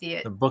could go see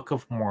it. The Book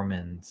of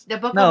Mormons. The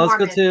Book No, of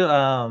let's Mormon. go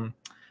to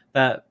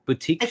that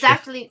boutique. It's shop.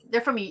 actually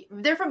they're from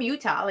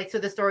Utah. So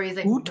the story is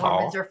like Utah?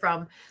 Mormons are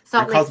from They're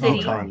Salt Lake called City.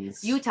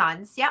 Utahns.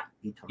 Utahns, yeah.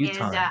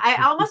 Utah. And I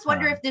almost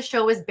wonder Utah. if this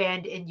show was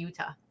banned in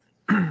Utah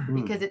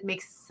because it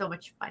makes so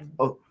much fun.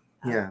 Oh,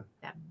 yeah.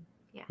 Them.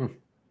 Yeah.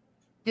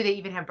 Do they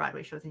even have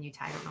Broadway shows in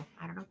Utah?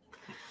 I don't know.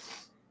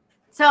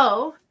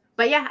 So,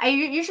 but yeah, I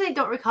usually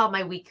don't recall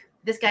my week.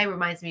 This guy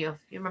reminds me of.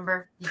 You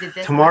remember you did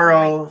this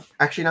Tomorrow,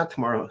 actually not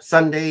tomorrow.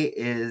 Sunday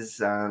is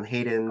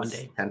Hayden's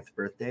Monday. 10th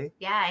birthday.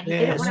 Yeah, and he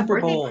didn't want a Super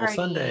birthday Bowl party.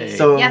 Sunday.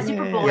 So- yeah,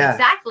 Super Bowl, Yeah.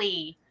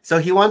 exactly. So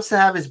he wants to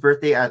have his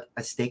birthday at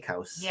a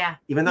steakhouse. Yeah.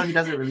 Even though he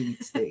doesn't really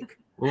eat steak.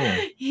 Ooh.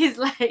 He's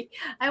like,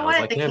 I was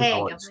wanted like the him. cake. I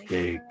I'm want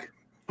like,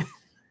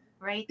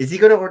 right? Is he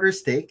going to order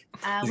steak?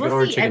 He's We'll gonna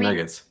order see. chicken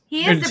nuggets.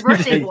 He is the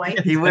birthday boy.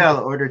 He will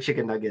order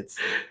chicken nuggets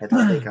at the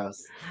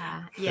steakhouse.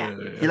 Yeah.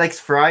 He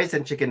likes fries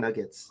and chicken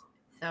nuggets.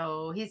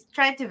 So he's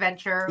trying to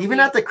venture. Even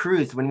at the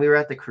cruise, when we were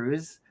at the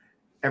cruise,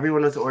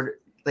 everyone was ordering.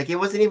 Like, it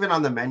wasn't even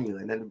on the menu.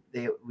 And then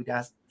we'd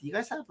ask, do you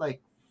guys have,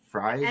 like,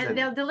 fries and and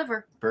they'll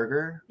deliver.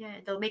 burger? Yeah,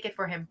 they'll make it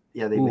for him.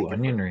 Yeah, they Ooh, make it.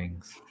 onion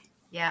rings.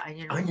 Yeah,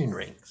 onion rings. Onion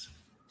rings.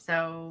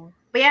 So,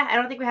 but yeah, I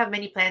don't think we have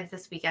many plans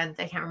this weekend.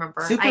 I can't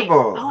remember. Super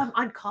Bowl. Oh, I'm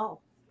on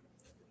call.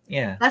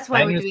 Yeah. That's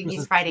why we're Onions doing these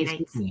versus Friday T.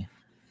 nights. Swifty.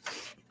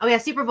 Oh yeah,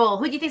 Super Bowl.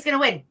 Who do you think's gonna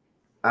win?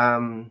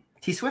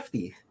 T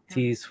Swifty.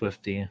 T.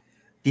 Swifty.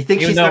 Do you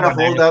think Even she's though gonna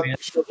we're hold Niners up? fans.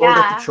 She'll hold up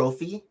Yeah. the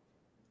trophy.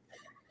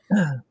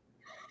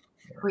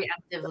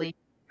 Preemptively.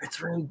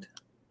 It's rigged.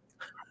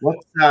 What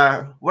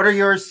are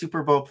your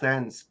Super Bowl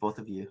plans, both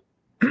of you?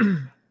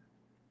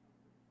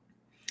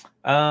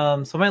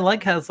 So my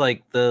leg has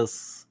like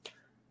this.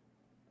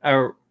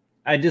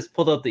 I just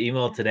pulled up the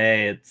email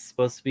today. It's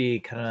supposed to be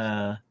kind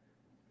of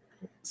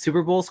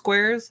Super Bowl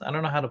squares. I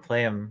don't know how to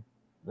play them.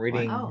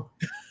 Reading Oh,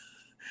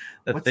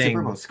 the What's thing,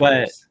 Super Bowl but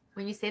squares?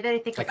 when you say that, I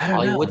think Like I don't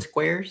know. Hollywood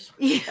squares.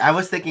 I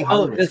was thinking oh,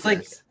 Hollywood it's like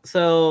squares.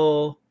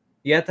 so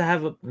you have to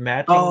have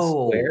matching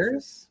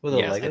squares with a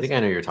Yes, Lego. I think I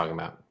know what you're talking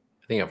about.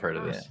 I think I've heard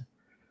of this.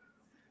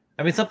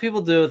 I mean, some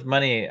people do it with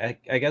money.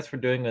 I guess we're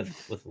doing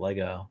with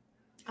Lego.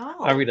 Oh,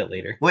 I'll read it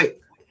later. Wait,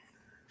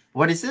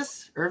 what is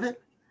this, Irvin?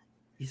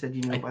 You said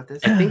you knew about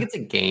this? I think it's a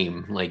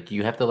game. Like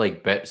you have to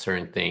like bet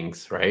certain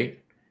things, right?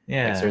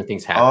 Yeah. Like certain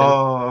things happen.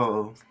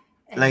 Oh,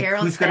 and like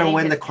Harold's who's gonna betting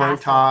win his the coin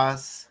castle.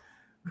 toss?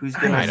 Who's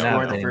I gonna know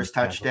score that the first is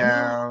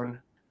touchdown?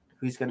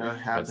 Who's gonna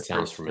have That the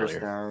sounds first familiar.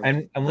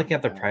 down? I'm looking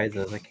at the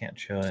prizes. I can't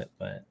show it,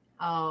 but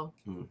Oh,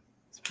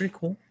 it's pretty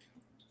cool.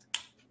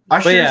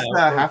 Usher's yeah, the we're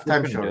halftime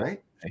gonna show, do it.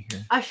 right? Right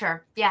here.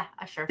 Usher. Yeah,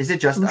 Usher. Is it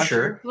just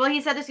Usher? Well,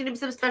 he said there's going to be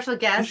some special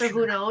guests, or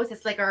who knows?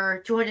 It's like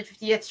our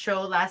 250th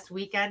show last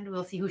weekend.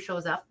 We'll see who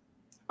shows up.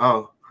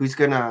 Oh, who's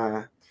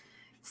gonna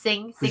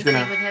Sing Who's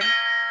gonna- with him.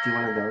 do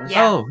one of those?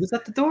 Yeah. Oh, who's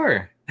at the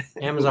door?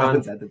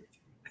 Amazon.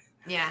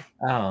 Yeah.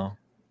 Oh,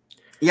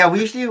 Yeah, we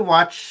usually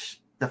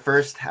watch the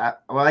first half.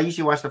 Well, I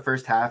usually watch the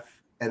first half,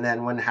 and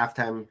then when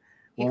halftime,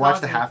 He we'll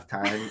watch calls the me.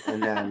 halftime,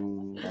 and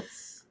then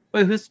that's.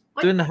 Wait, who's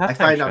What? doing the I halftime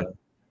find show? out.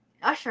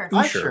 Usher.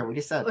 Usher, what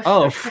you said. Usher.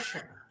 Oh.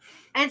 Usher.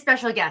 And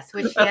special guest,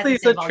 which he I thought you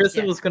hasn't said divulged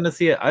Tristan yet. was going to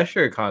see an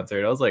Usher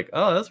concert. I was like,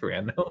 oh, that's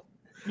random.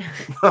 With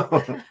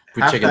chicken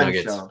Halftime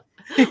nuggets. show.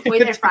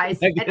 With and fries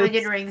and Nuggets.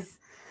 onion rings.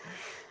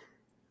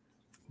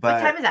 But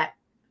What time is that?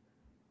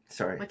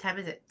 sorry, What time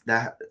is it?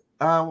 that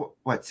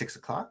what 6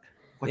 o'clock?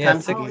 What Yeah, time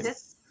is the 6. Oh, game?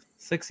 that's.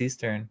 6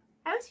 Eastern.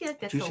 I always feel like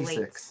that's so Usually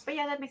late. 6. But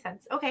yeah, that makes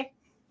sense. Okay.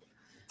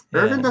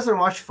 Irvin Yeah. doesn't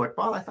watch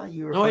football. I thought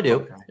you were. a No, I do.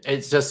 football guy.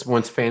 It's just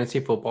once fantasy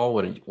football,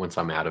 once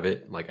I'm out of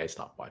it, like I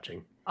stop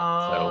watching.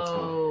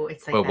 Oh,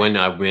 it's like But that. when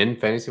I win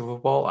fantasy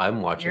football,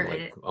 I'm watching You're in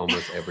like it.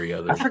 almost every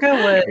other I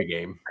forgot what every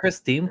game.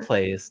 Christine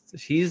plays.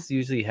 She's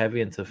usually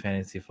heavy into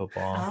fantasy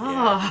football.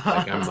 Oh. Yeah,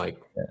 like I'm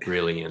like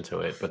really into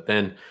it. But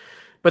then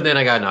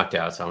I got knocked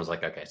out, so I was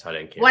like, okay, so I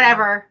didn't care.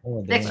 Whatever.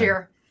 Oh, Next damn.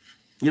 year.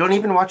 You don't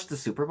even watch the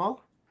Super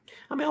Bowl?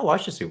 I mean, I'll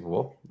watch the Super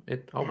Bowl.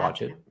 I'll I watch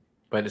have it,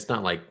 but it's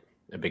not like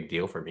a big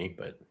deal for me.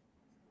 But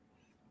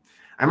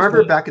I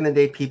remember back in the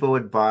day, people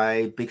would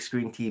buy big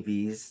screen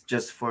TVs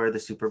just for the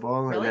Super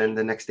Bowl, Really? and then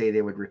the next day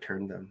they would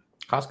return them.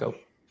 Costco.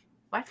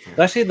 What? It's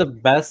actually the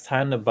best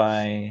time to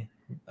buy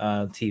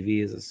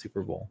TV is a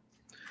Super Bowl.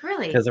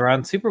 Really? Because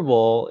around Super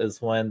Bowl is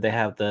when they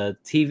have the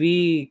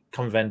TV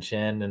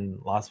convention in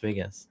Las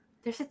Vegas.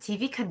 There's a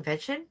TV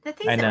convention? The I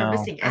things that we're know.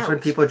 missing That's out. when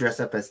people dress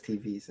up as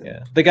TVs. and-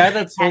 Yeah, the guy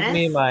that sold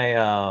me Tennis?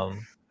 my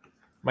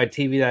my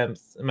TV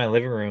that's in my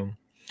living room,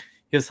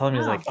 he was telling me, he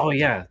was like, Oh. "Oh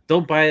yeah,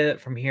 don't buy it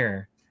from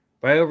here,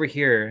 buy over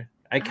here.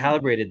 I Oh.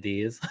 calibrated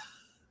these.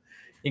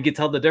 You can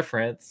tell the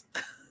difference."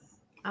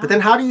 But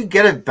then, how do you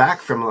get it back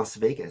from Las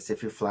Vegas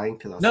if you're flying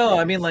to Las Vegas? No,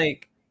 I mean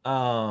like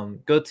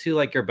go to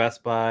like your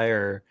Best Buy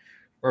or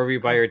wherever you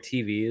buy your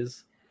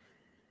TVs,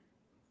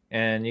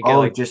 and you get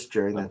like just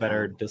during a that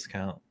better time.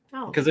 discount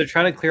Oh, because they're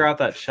trying to clear out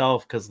that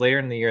shelf because later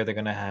in the year they're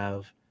gonna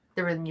have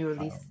the new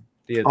release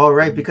the Oh,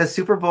 right, because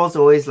Super Bowl's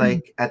always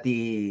like at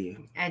the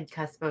and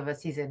cusp of a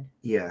season,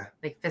 yeah,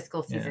 like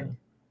fiscal Yeah. season.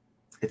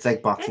 it's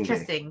like Boxing Day.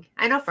 Interesting.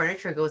 I know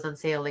furniture goes on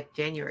sale like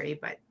January,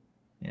 but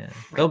yeah,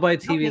 they'll buy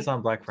TVs Okay.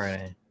 on Black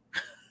Friday.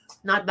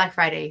 not Black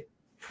Friday,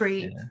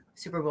 pre Yeah.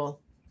 Super Bowl.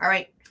 All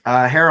right.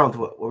 Harold,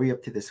 what were you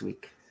up to this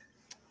week?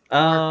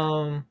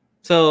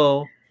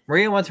 So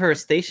Maria went to her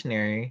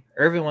stationery.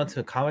 Irvin went to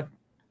a comic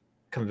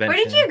convention.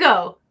 Where did you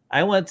go?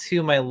 I went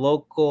to my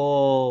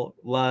local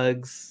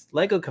Lugs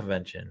Lego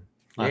convention.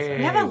 last Yay. night.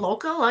 You have a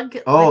local Oh, Lego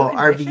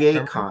convention?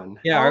 RVA Con.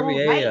 Yeah, Oh,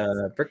 RVA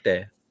right. Brick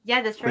Day.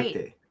 Yeah, that's right.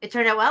 Birthday. It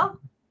turned out well.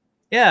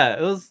 Yeah,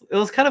 it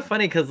was kind of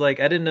funny because like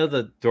I didn't know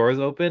the doors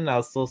open. I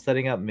was still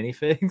setting up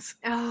minifigs,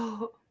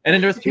 Oh, and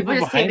then there was People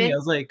people just behind came me. in? I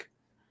was like,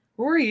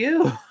 "Who are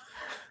you?"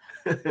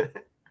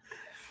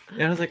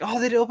 And I was like, "Oh,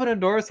 they did open a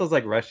door," so I was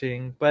like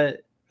rushing.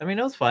 But I mean,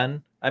 it was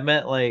fun. I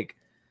met like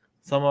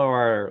some of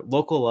our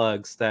local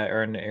lugs that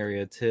are in the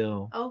area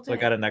too. Oh, So I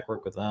good. got to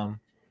network with them.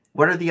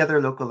 What are the other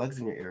local lugs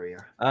in your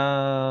area?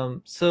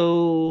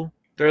 So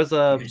there's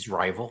His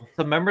rival.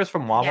 some members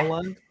from Mama Yeah.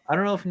 Lug. I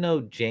don't know if you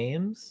know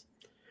James.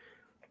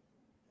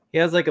 He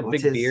has like a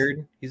What's big his-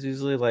 beard. He's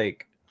usually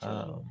like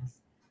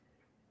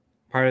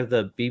part of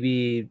the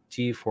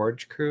BBG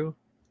Forge crew.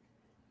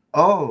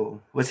 Oh,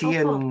 was he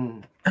Oh,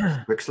 in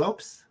Brick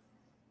Slopes?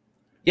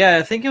 Yeah,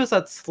 I think he was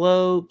at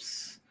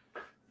Slopes.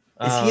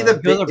 Is he the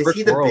was big? at Is Brick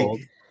he the World.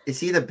 big? Is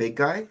he the big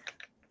guy?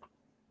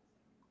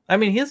 I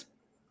mean, he's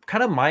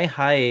kind of my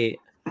height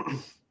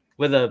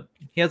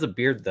he has a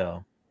beard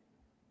though.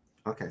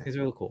 Okay. He's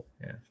really cool.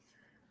 Yeah.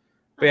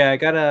 But yeah, I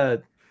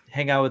gotta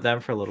hang out with them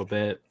for a little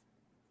bit.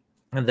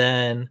 And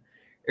then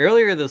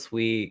earlier this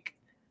week,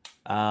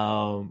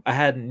 I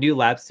had new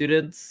lab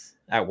students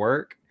at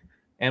work,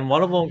 and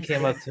one of them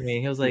came up to me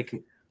and he was like,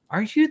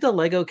 "Aren't you the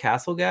Lego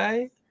Castle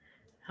guy?"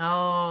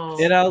 Oh.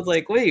 And I was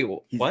like, "Wait,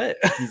 He's- what?"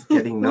 He's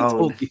getting Who known.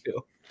 told you?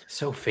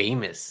 So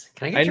famous.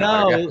 Can I I get your know,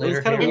 autograph it was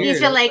later kinda here? And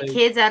these weird. are like Like-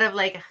 kids out of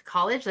like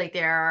college, like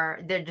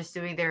they're just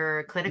doing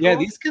their clinical. Yeah,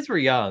 these kids were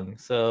young,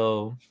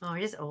 so Oh,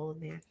 you're just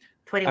old, man.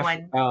 I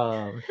 21.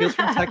 he was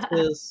from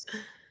Texas.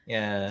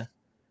 Yeah,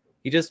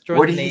 he just joined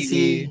Where the did he Navy.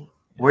 see?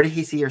 Where did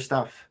he see your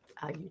stuff?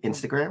 YouTube.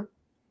 Instagram.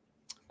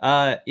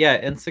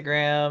 Yeah,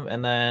 Instagram,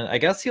 and then I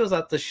guess he was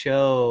at the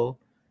show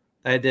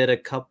I did a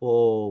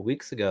couple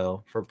weeks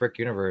ago for Brick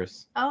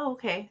Universe. Oh,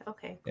 okay.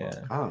 Okay. Cool.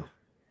 Yeah, Oh,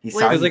 he Was-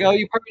 saw he was like, you. "Oh,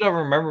 you probably don't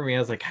remember me." I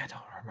was like, "I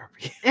don't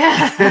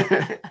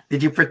remember you."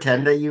 Did you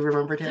pretend that you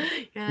remembered him?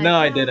 You're No,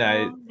 I "Oh, did.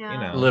 no." You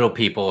know. Little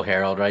people,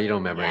 Harold, right? You don't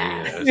remember any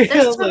Yeah. of those. Yeah, I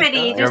There's was too like,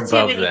 many. "Oh." There's too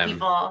above many them.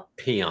 people.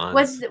 Peons.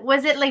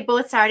 Was it like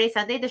both Saturday,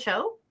 Sunday the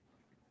show?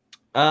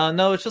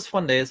 No, it's just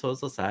one day, so it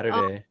was a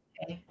Saturday.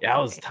 Okay. Yeah, I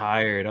was Okay.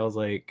 tired. I was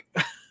like,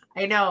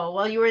 I know.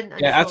 Well, you were in.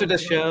 yeah. After the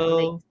you were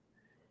late.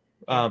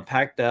 show,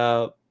 packed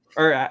up,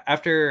 or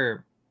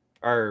after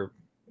our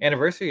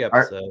anniversary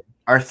episode,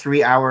 Our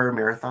 3-hour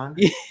marathon.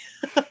 Yeah.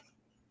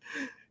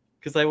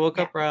 because I woke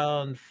Yeah. up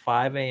around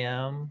 5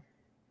 a.m.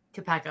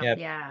 To pack up. Yeah,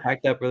 Yeah.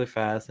 packed up really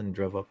fast and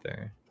drove up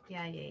there.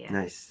 Yeah.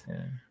 Nice. Yeah,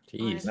 Oh,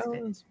 Jeez. that's no, good.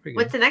 it was pretty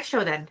What's good. the next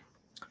show then?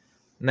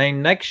 My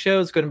next show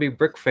is going to be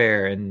Brick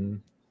Fair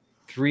in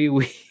 3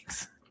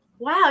 weeks.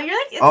 Wow, you're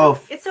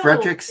like it's so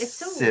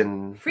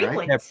Frederickson, frequent.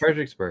 right? Yeah,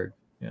 Fredericksburg.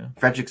 Yeah.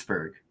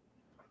 Fredericksburg.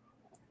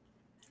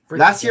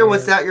 Last year,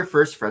 was that your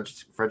first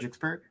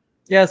Fredericksburg?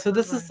 Yeah, so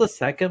this is the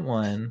second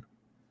one.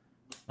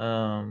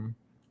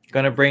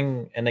 Gonna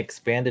bring an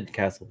expanded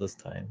castle this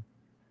time.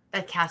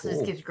 That castle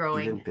just keeps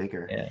growing. Even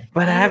bigger. Yeah,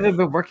 but I haven't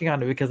been working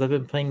on it because I've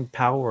been playing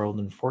Power World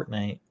and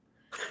Fortnite.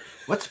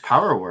 What's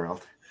Power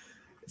World?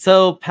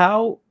 So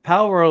Power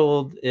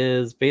World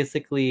is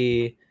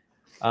basically,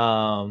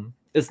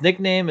 its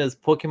nickname is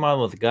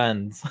Pokemon with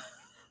guns.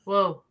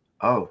 Whoa.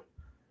 Oh.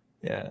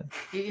 Yeah.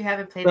 You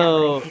haven't played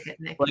So, that, but I think it,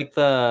 Nick. like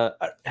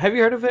have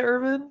you heard of it,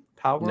 Irvin?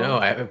 Power World? No,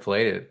 I haven't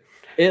played it.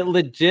 It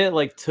legit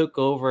like took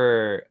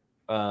over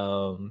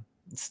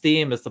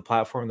Steam as the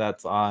platform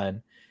that's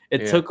on.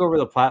 It took over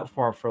the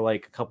platform for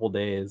like a couple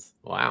days.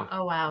 Wow.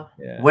 Oh wow.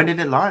 Yeah. When did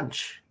it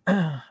launch?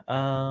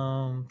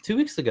 2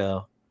 weeks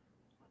ago.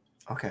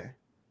 Okay.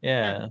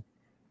 Yeah.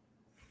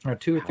 Or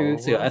 2 or 3 Power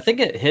weeks ago. I World? think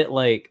it hit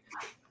like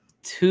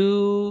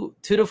 2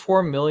 to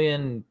 4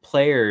 million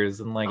players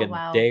in like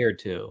a day or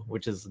two,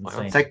 which is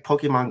insane. It's like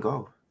Pokemon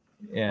Go.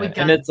 Yeah, With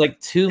and it's guns. like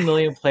 2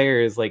 million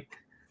players like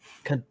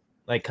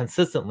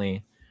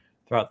consistently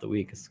throughout the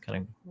week. It's kind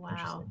of Wow.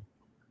 interesting.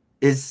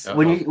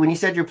 When you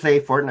said you play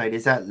Fortnite,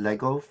 is that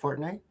Lego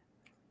Fortnite?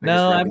 Or No,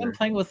 just I've regular? been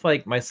playing with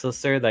like my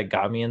sister that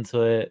got me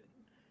into it.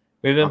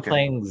 We've been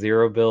playing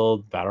Zero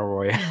Build Battle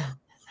Royale.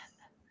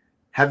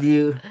 Have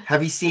you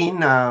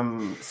seen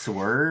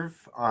Swerve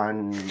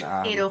on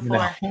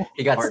 804. No.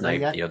 He got Fortnite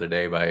sniped yet? the other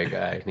day by a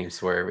guy named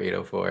Swerve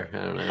 804. I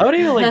don't know. How do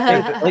you like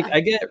I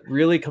get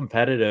really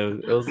competitive.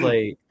 It was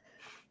like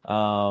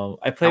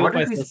I play with wonder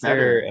my who's sister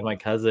better. and my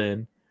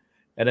cousin,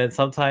 and then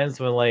sometimes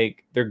when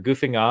like they're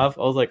goofing off,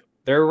 I was like,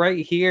 they're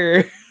right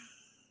here.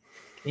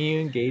 Can you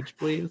engage,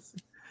 please?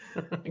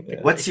 Yeah.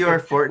 What's your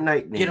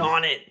Fortnite name? Get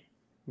on it?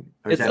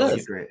 Or is It's that this.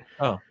 secret?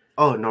 Oh.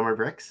 Oh, No More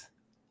Bricks?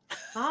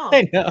 Oh,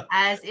 I know.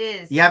 as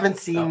is. You haven't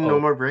seen No Uh-oh.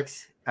 More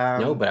Bricks?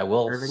 No, but I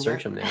will Irvin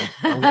search yet? him now.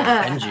 I'm gonna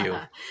avenge you.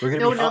 We're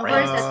gonna No be numbers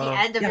friends. at the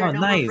end of Yeah, your no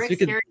nice. bricks. We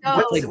could Here it what,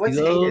 goes. like What's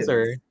do those Hayden's?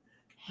 or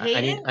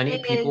I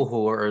need people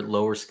who are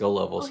lower skill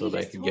level Oh, so he that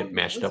I just can told get me.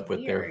 matched It was up with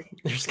weird.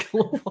 their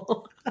skill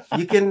level.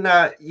 You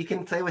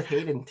can play with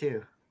Hayden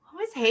too. Who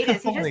is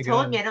Hades? He Oh my just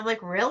told God. me, and I'm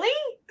like, really?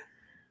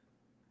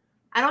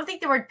 I don't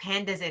think the word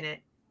panda's in it,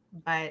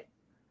 but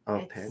Oh,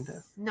 it's-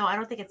 Panda. No, I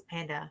don't think it's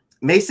panda.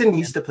 Mason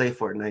used to play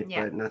Fortnite,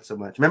 Yeah. but not so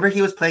much. Remember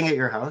he was playing at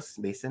your house,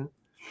 Mason?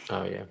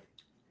 Oh yeah.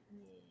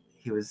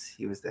 He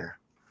was there.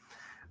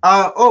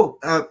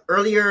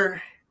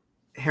 Earlier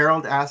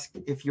Harold asked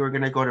if you were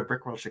gonna go to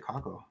Brickworld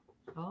Chicago.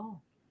 Oh,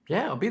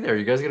 Yeah, I'll be there.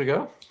 You guys gonna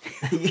go?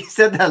 You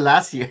said that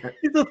last year.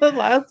 he did that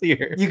last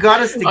year. You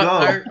got us to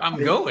go. I'm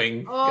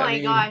going. oh my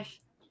gosh.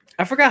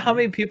 I forgot how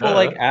many people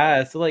like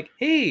asked. They're like,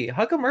 hey,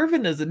 how come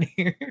Irvin isn't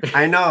here?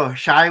 I know.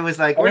 Shy was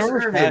like, I "Where's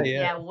remember Irvin?" Shy,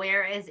 Yeah,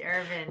 where is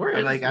Irvin? Where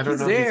I'm like, I don't he's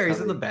know if he's there. He's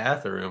in the coming.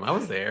 bathroom. I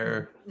was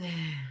there.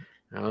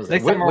 I was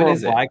Next there. time I When wear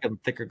is it? black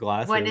and thicker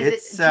glasses. When is it?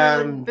 It's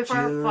June, before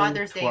June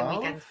Father's Day 12th?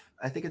 weekend.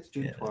 I think it's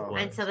June Yeah, 12th.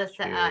 it's Until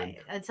the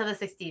until the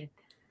 16th.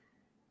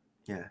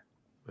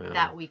 Well,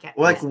 That weekend.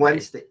 Well, like Yeah.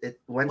 Wednesday Wednesday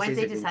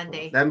Wednesday to to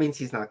Sunday. That means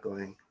he's not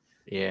going.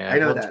 Yeah, I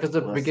know well, that. because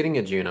the We'll beginning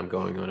of June, I'm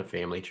going on a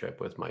family trip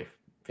with my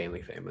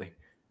family.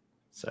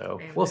 So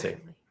we'll see.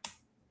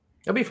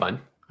 It'll be fun.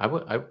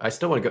 I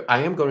still want to go. I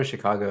am going to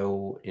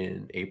Chicago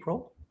in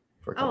April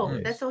for a couple Oh,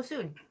 days. that's so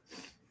soon.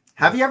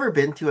 Have you ever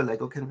been to a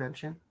Lego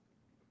convention?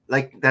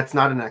 Like that's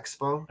not an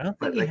expo, I don't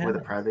but think like he with a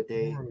has. private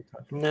day.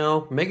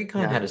 No, MegaCon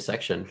Yeah. had a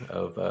section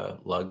of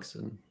lugs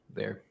and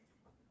there.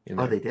 in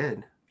Oh, there. they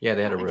did. Yeah,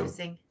 they had a Oh, room.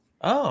 interesting.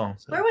 Oh,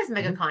 So, Where was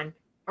MegaCon?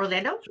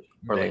 Orlando?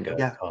 Orlando.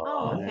 Yeah.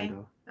 Oh, okay.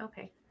 Orlando.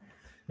 Okay.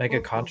 Mega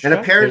Cool. contract. And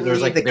apparently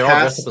There's like the they're all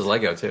dressed cast. up as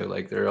Lego too.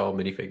 Like they're all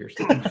minifigures.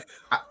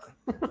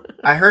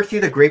 I heard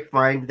through the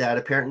grapevine that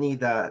apparently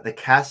the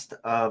cast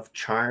of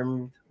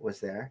Charmed was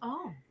there,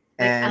 Oh. Like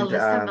and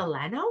Alyssa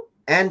Milano?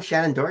 and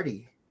Shannon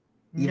Doherty,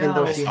 even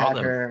though No. she I saw had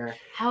them. her.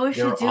 How is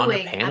They she were on a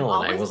doing? I'm panel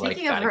and I always was like,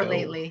 thinking of gotta her go.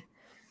 lately.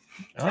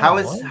 Oh, how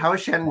what?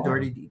 is Shannon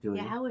Doherty doing?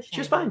 Yeah, how was She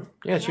was Shannon? fine.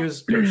 Yeah, she Yeah.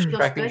 was She was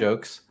cracking good?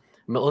 jokes.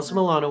 Melissa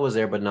Milano was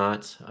there, but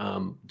not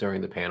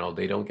during the panel.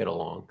 They don't get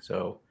along,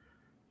 so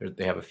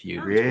they have a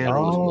feud between Really?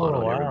 Melissa Milano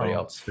Oh, and everybody wow.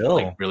 else. Still.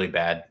 Like really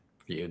bad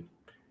feud.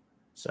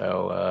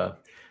 So,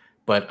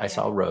 but I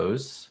saw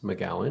Rose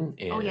McGowan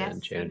and Oh,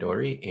 yes. Shannon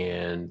Doherty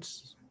and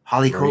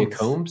Holly Maria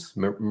Combs. Combs.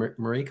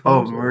 Marie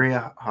Oh,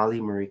 Combs.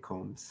 Holly Marie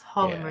Combs.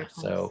 Holy Yeah, Mary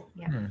so- Combs.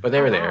 Yeah. Hmm. But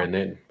they were Oh, there, wow. and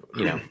then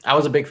I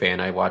was a big fan.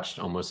 I watched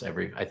almost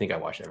every. I think I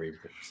watched every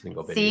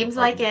single video. Seems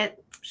like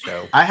it.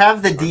 Show. I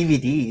have the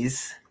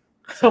DVDs.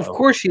 Of So-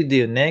 course you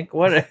do, Nick.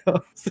 What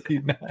else do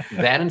you not?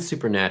 That and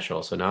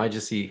Supernatural. So now I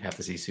just have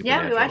to see Yeah,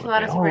 Supernatural. we watched a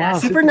lot of Oh, wow.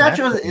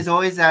 Supernatural. Supernatural is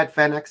always at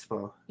Fan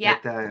Expo. Yeah,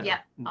 like the, yeah.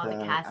 All the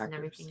cast and actors.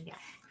 everything. Yeah.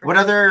 What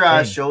other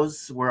Dang.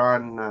 shows were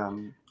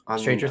on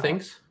Stranger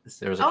Things.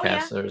 There was a Oh,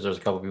 cast. There was a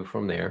couple people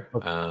from there.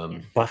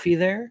 Buffy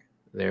there?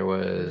 There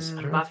was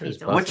I don't know if there was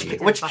Buffy's always Which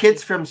Buffy. which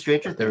kids from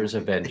Stranger Things? There was The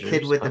Avengers.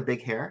 kid with huh? the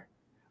big hair.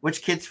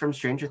 Which kids from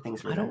Stranger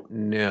Things were I there? don't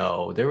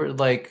know. They were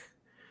like,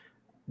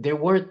 they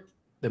weren't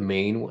the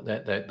main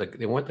that like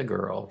they weren't the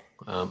girl,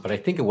 but I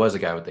think it was a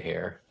guy with the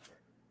hair.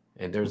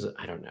 And there's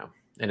I don't know.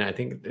 And I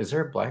think is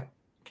there a black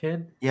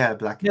kid? Yeah,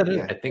 black Yeah, kid.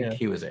 Yeah. I think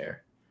he was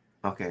there.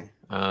 Okay.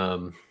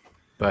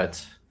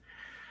 But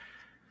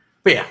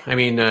yeah, I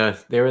mean,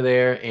 they were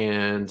there,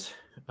 and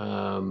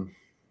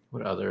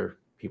what other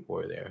people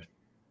were there?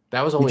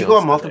 That was only. Did you go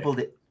on Sunday. multiple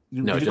days?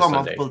 No, Did you just go on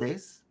Sunday. multiple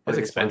days? It was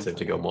Or just one expensive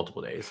to go Sunday?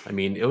 multiple days. I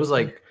mean, it was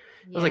like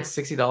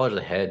 $60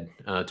 a head,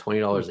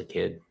 $20 a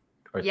kid.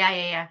 Or,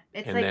 Yeah.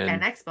 It's and like then- an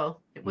expo.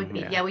 It would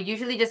be. Mhm. Yeah, we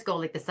usually just go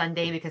like the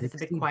Sunday because it's a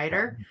bit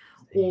quieter,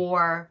 $60.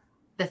 or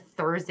the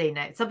Thursday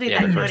night. Something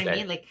Yeah, that the you know what first I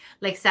day. mean?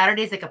 Like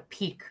Saturday's like a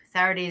peak.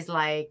 Saturday's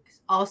like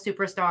all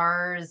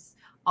superstars,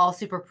 all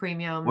super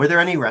premium. Were there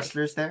any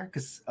wrestlers there?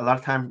 Because a lot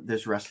of time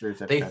there's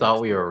wrestlers. At They that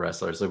thought we expo. were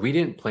wrestlers. So we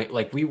didn't play.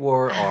 Like we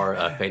wore our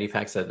fanny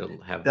packs that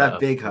have That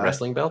big, huh?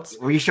 wrestling belts.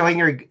 Were you showing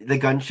the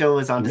gun show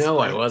was on display? No,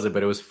 I wasn't.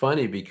 But it was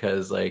funny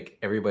because like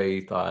everybody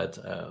thought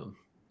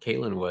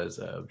Caitlin was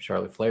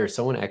Charlotte Flair.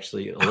 Someone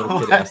actually, a little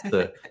kid asked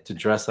to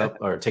dress up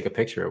or take a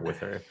picture with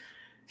her,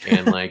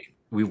 and like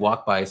we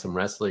walked by some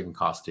wrestling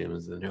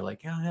costumes, and they're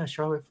like, "Oh yeah,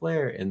 Charlotte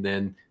Flair." And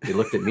then they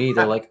looked at me.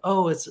 They're like,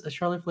 "Oh, it's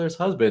Charlotte Flair's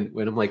husband."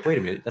 When I'm like, "Wait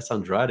a minute, that's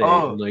Andrade."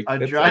 Oh, I'm like,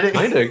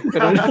 Andrade.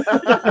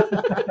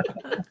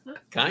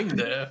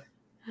 Kinda.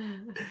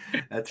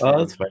 That's Oh, funny.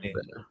 that's funny.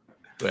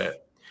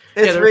 But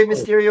It's Yeah, Rey they're-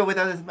 Mysterio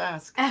without his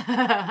mask.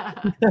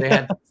 they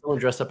had someone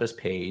dressed up as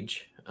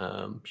Paige.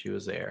 She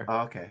was there.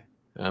 Oh, okay.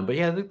 But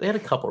yeah, they had a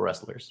couple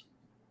wrestlers.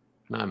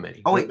 Not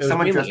many. Oh It wait, was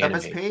someone mainly dressed up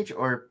as anime. Paige,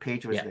 or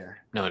Paige was Yeah. there?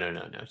 No.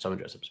 Someone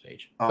dressed up as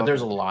Paige. Oh, But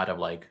there's a okay. lot of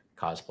like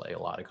cosplay,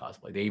 a lot of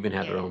cosplay. They even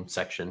had their Yeah. own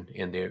section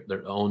and their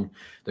own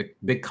the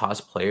big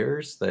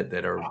cosplayers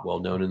that are well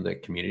known in the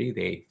community.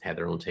 They had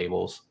their own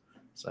tables.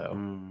 So,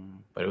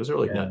 but it was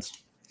really Yeah.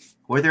 nuts.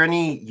 Were there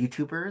any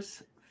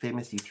YouTubers,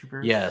 famous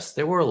YouTubers? Yes,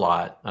 there were a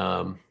lot.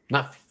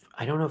 Not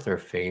I don't know if they're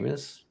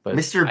famous, but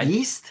Mr. I-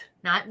 Beast.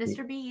 Not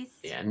Mr. Beast.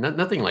 Yeah,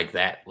 nothing like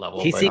that level.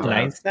 PC but,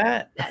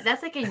 Neistat?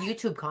 That's like a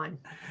YouTube con.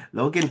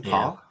 Logan Yeah.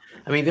 Paul.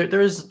 I mean,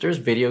 there's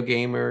video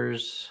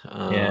gamers.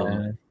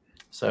 Yeah.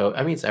 So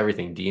I mean, it's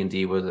everything.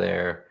 D&D was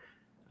there,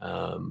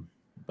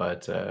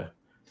 but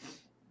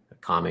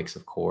comics,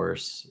 of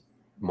course,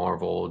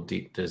 Marvel,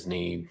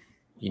 Disney,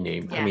 you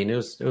name. I Yeah. mean, it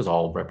was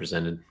all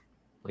represented,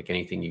 like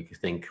anything you could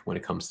think when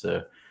it comes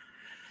to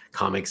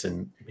comics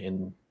and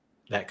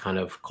that kind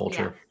of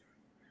culture.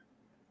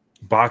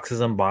 Boxes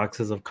and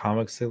boxes of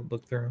comics to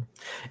look through.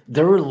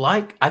 There were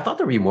like I thought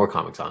there'd be more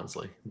comics,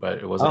 honestly, but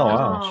it wasn't. Oh, as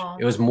wow.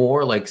 much. It was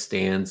more like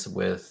stands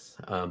with.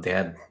 They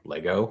had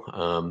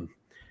Lego.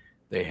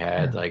 They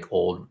had like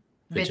old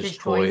vintage Vintage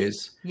toys.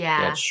 toys. They Yeah.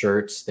 had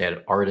shirts. They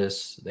had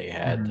artists. They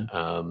had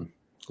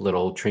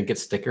little trinket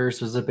stickers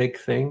was a big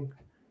thing.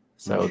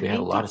 So they had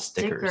a lot of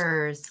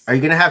stickers. Are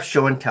you gonna have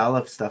show and tell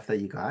of stuff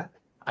that you got?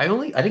 I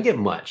didn't get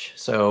much.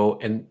 So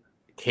and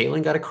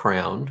Caitlin got a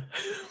crown.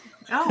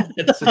 Oh.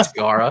 It's a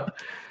tiara.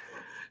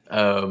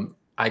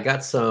 I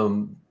got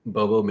some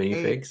Bobo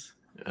minifigs.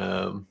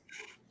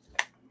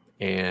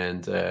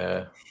 And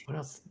what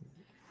else?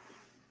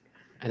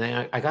 And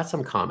then I got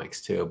some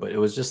comics too, but it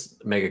was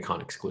just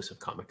MegaCon exclusive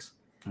comics.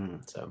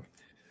 So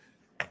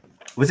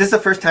Was this the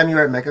first time you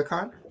were at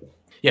MegaCon?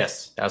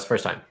 yes, that was the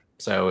first time.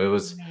 So it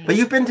was But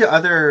you've been to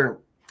other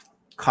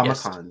Comic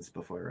Cons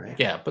before, right?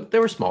 yeah, but they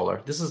were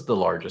smaller. This is the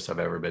largest I've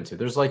ever been to.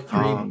 There's like three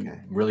okay.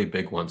 really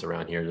big ones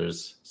around here.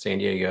 There's San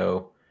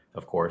Diego,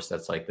 of course,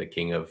 that's like the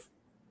king of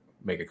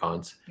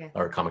MegaCons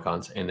or Comic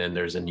Cons, and then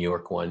there's a New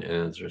York one, and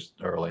then there's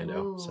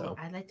Orlando. Ooh, So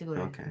I'd like to go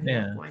to Okay. the New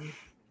York Yeah. one.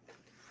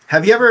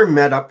 Have you ever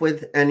met up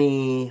with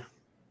any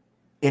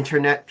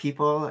internet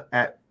people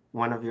at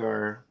one of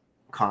your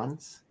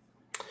cons?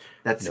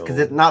 That's because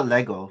No. it's not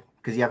Lego,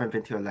 because you haven't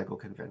been to a Lego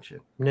convention.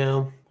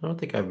 no, I don't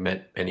think I've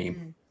met any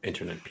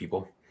internet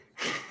people.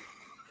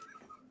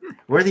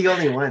 We're the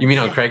only ones. You mean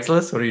on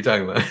Craigslist? What are you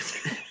talking about?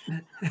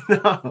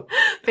 No.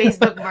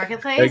 Facebook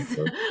Marketplace.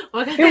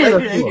 What kind Yeah,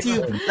 of that's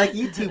YouTube, like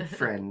YouTube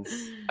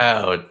friends.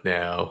 Oh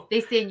no.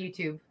 They stay in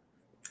YouTube.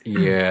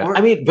 Yeah, Or-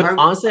 I mean, but or-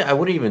 honestly, I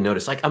wouldn't even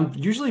notice. Like, I'm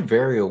usually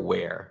very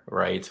aware,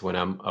 right, when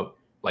I'm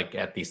like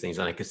at these things,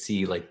 and I could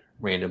see like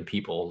random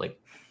people like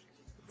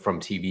from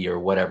TV or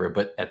whatever.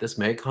 But at this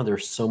MegaCon,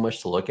 there's so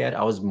much to look at.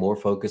 I was more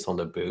focused on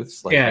the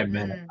booths. Like, Yeah, I,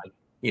 man.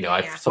 you know, I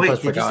Yeah. sometimes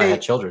Wait, did you forgot I say-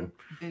 had children.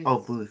 Oh,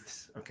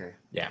 booths. Okay.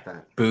 Yeah,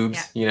 That.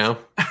 boobs. You know,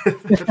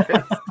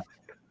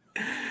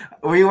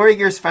 Were you wearing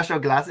your special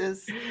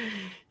glasses?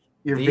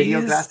 Your video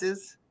These-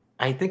 glasses?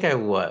 I think I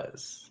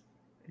was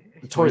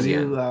towards the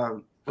end.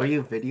 Were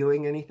you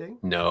videoing anything?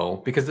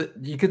 No, because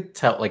you could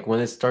tell, like when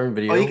it's starting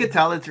video. Oh, you could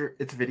tell it's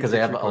video because they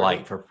have a recording.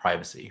 light for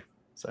privacy,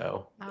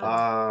 so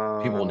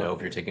people will know if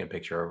you're okay. taking a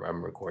picture or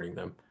I'm recording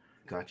them.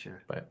 Gotcha.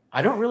 But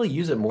I don't really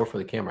use it more for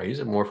the camera. I use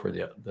it more for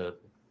the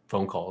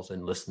phone calls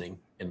and listening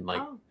and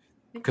like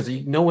because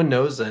no one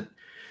knows that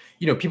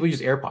people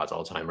use AirPods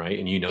all the time, right?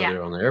 And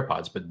they're on their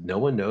AirPods, but no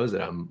one knows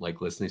that I'm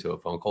like listening to a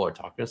phone call or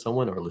talking to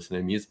someone or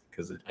listening to music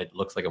because it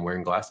looks like I'm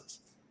wearing glasses.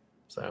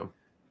 So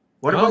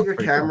What Oh, about your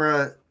pretty cool.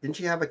 camera? Didn't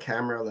you have a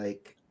camera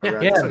like? Yeah,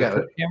 around yeah, the I got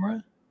side? it.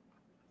 Camera?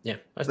 Yeah, I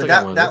But still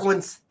got one of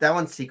those. that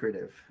one's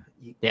secretive.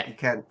 Yeah.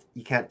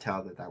 You can't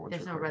tell that one's.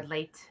 There's no recording. red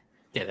light.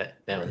 Yeah,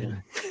 that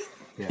one.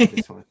 Yeah,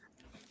 this one.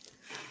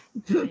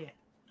 So, yeah.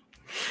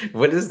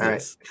 What is All right.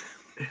 this?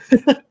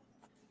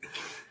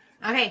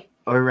 Okay,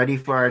 Are we ready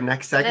for our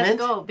next segment? let's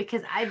go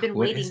because I've been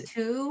What waiting is it?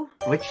 to.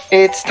 Which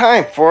It's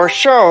time for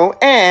show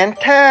and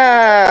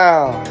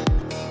tell.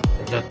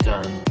 Dun, dun,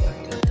 dun,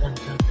 dun, dun,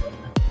 dun.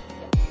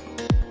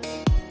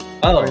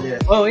 Oh, Or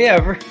the- oh yeah.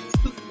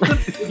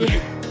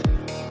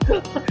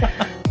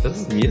 This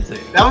is music.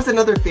 that was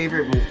another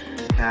favorite movie.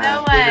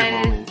 That favorite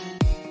was- moment.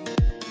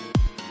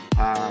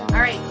 All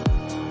right,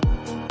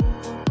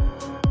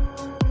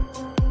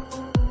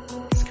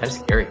 It's kind of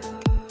scary.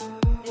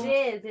 it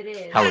is. It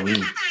is.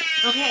 Halloween.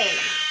 Okay.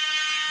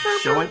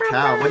 Show and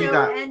tell. What do you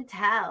got? Show and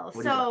tell. What do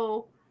you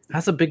So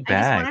That's a big I just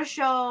bag. want to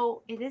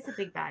show. It is a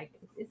big bag.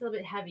 It's a little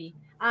bit heavy.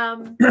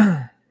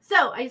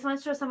 So I just want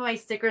to show some of my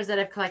stickers that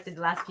I've collected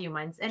the last few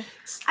months. And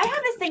I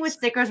have this thing with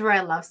stickers where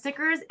I love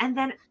stickers, and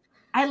then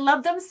I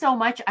love them so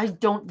much I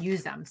don't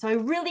use them. So I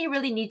really,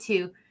 really need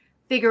to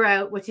figure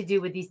out what to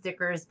do with these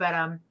stickers. But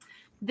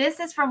this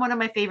is from one of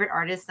my favorite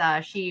artists.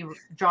 She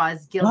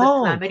draws gilded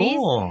calamities,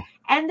 cool.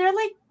 and they're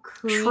like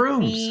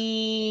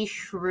creepy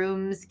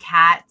shrooms,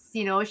 cats.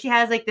 You know, she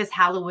has like this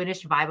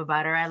Halloweenish vibe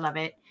about her. I love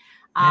it.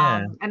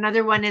 Yeah.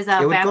 Another one is It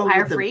would go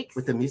Vampire with Freaks.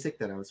 with the music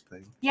that I was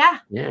playing. Yeah,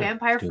 Yeah.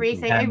 Vampire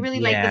Freaks. I really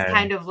like Yeah. this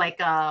kind of like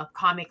a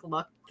comic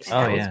look. And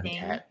Oh, yeah. everything.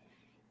 Cat.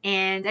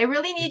 And I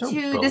really need There's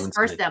no to bones in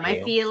disperse the them. I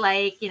tail. feel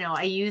like,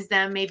 I use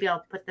them. Maybe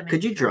I'll put them in.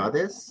 Could you draw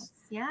this?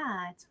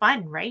 Yeah, it's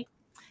fun, right?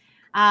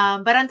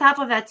 But on top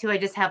of that, too, I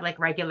just have like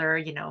regular,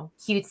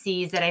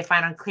 cutesies that I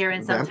find on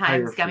clearance Vampire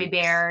sometimes, gummy Freaks.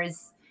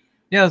 bears.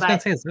 Yeah, I was gonna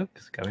But- say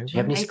it's coming. Do you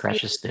have any I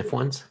scratch feel- and sniff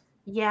ones?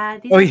 Yeah,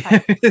 these Oh are yeah.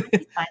 fun.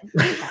 It's fun.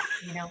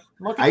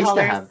 Multicolors. I used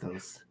to have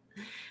those.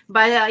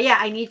 But yeah,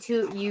 I need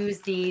to use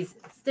these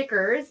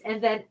stickers.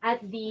 And then at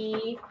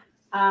the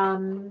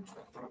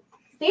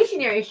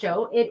stationery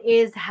show, it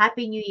is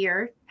Happy New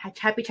Year,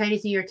 Happy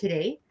Chinese New Year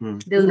today. Hmm.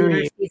 The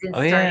lunar season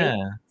Oh started.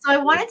 yeah. So I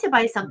wanted to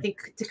buy something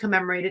to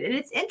commemorate it. And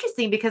it's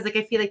interesting because I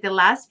feel like the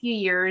last few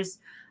years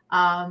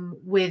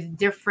with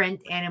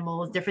different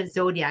animals, different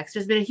zodiacs,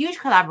 there's been a huge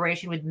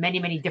collaboration with many,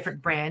 many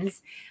different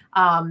brands.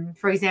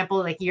 For example,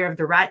 like Year of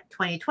the Rat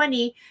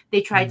 2020,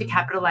 they tried to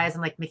capitalize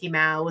on like Mickey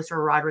Mouse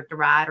or Roderick the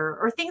Rat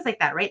or things like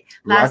that, right?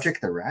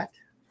 Roderick the Rat?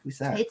 Who's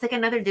that? It's like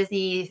another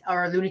Disney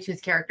or Looney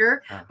Tunes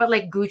character, Oh. but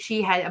like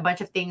Gucci had a bunch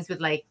of things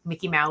with like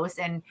Mickey Mouse,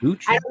 and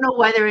Gucci. I don't know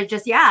whether it's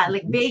just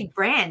like big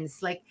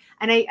brands, like,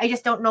 and I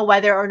just don't know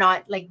whether or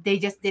not like they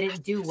just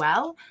didn't do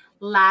well.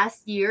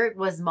 Last year it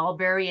was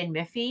Mulberry and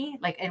Miffy,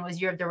 and it was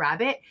Year of the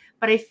Rabbit,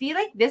 but I feel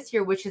like this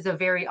year, which is a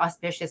very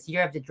auspicious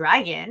Year of the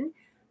Dragon,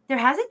 there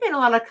hasn't been a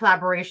lot of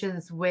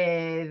collaborations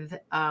with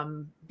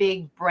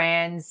big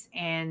brands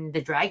and the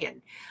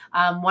dragon.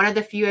 One of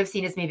the few I've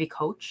seen is maybe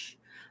Coach.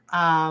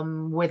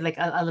 With like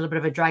a little bit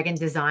of a dragon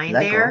design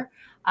Lego. there.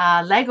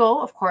 Lego,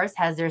 of course,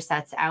 has their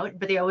sets out,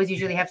 but they always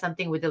usually have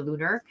something with the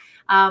lunar.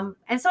 And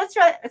so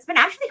it's been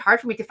actually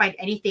hard for me to find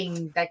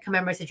anything that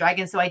commemorates the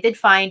dragon. So I did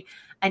find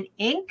an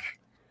ink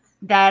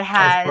that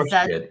has course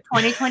you did.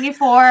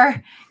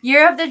 2024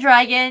 Year of the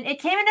Dragon. It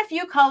came in a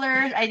few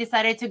colors. I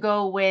decided to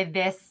go with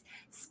this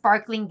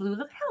sparkling blue.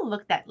 Look how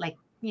that like,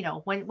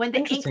 when the ink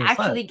Interesting. It's not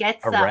actually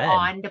gets a red.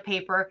 on the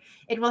paper,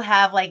 it will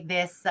have like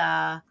this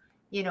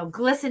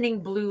glistening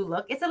blue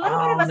look. It's a little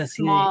Oh, I bit of wanna a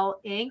see it. small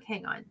ink.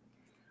 Hang on.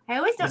 I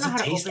always don't What's know it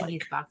how to taste open like?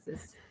 these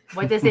boxes.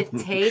 What does it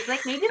taste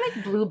like? Maybe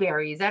like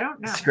blueberries. I don't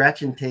know.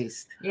 Scratch and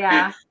taste.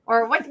 Yeah.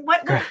 Or what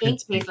Scratch ink and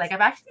tastes like? I've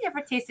actually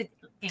never tasted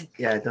ink.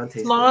 Yeah, don't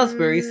taste it.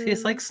 Snosberries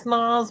taste like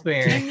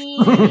snosberries. Jimmy,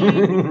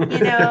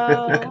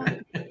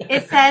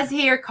 it says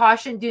here,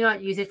 caution, do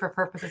not use it for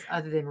purposes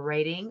other than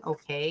writing.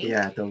 Okay.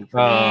 Yeah, don't. Oh,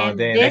 And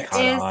damn, this that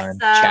caught is on.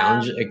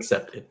 Challenge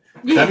accepted.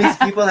 That means yeah,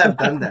 people have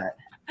done that.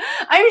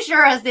 I'm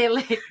sure as they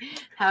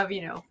have,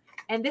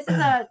 and this is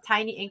a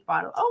tiny ink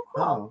bottle. Oh,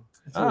 cool. Oh.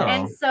 That's Oh. weird.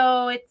 And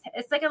so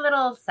it's like a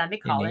little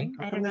semicolon.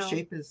 How I come don't the know.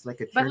 shape is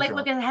like a But like,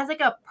 teardrop? look, it has like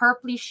a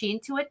purpley sheen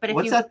to it. But if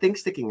What's you that thing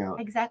sticking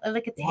out? exactly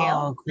like a tail,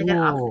 Wow, like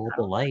an cool.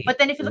 The oxycodone. light. But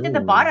then if you look at the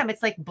Ooh. bottom,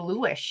 it's like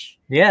bluish.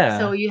 Yeah.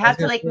 So you I was have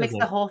to gonna like say, mix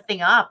the whole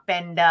thing up,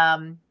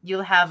 and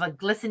you'll have a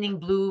glistening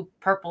blue,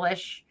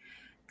 purplish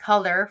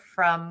color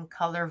from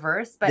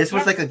Colorverse. But This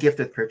was yeah, like a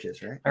gifted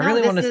purchase, right? I No,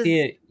 really this want to see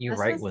is- it. You this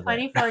write was with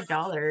it.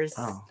 $24.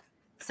 Oh.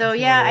 So That's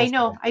yeah, what I else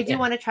know there. I do Yeah,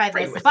 want to try write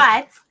this, with it.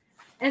 but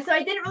and so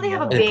I didn't really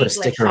have a And put a big like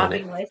sticker on it.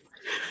 shopping list.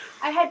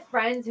 I had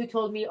friends who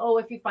told me, "Oh,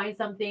 if you find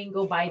something,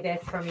 go buy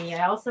this for me."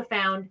 I also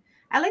found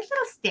I like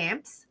little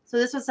stamps. So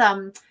this was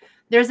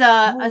there's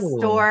a Ooh.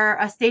 store,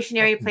 a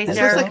stationery place This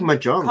there looks like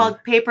mahjong.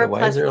 called Paper Why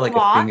Plus is there like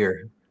Cloth. a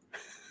finger?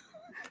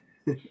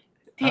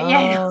 Yeah,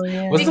 I know. Oh,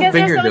 yeah. What's the Because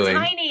they're finger so doing?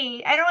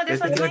 tiny. I don't know, they're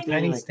so They're They're like tiny.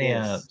 tiny like this.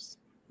 stamps.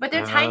 But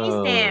they're tiny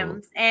Oh.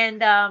 stamps,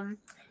 and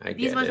I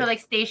these get ones it. are like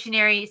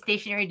stationary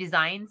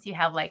designs. You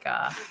have like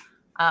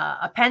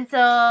a pencil,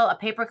 a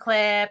paper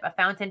clip, a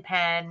fountain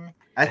pen.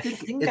 I I think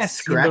think it's I've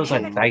seen those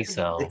scratching. on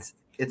Daiso.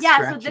 It's yeah,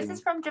 so scratching. this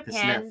is from The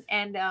Japan, sniff.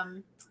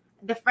 and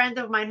the friend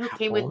of mine who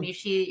came with Japon? me,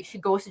 she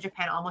goes to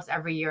Japan almost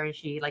every year, and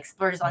she like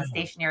splurges on Oh.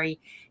 stationery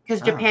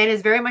because Oh. Japan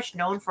is very much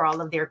known for all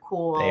of their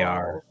cool They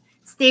are.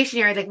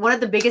 stationery. Like one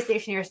of the biggest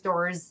stationery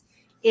stores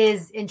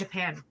is in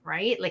Japan,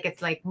 right? Like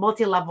it's like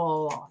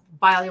multi-level,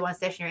 buy all you want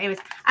stationery. Anyways,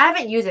 I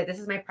haven't used it. This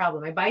is my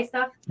problem. I buy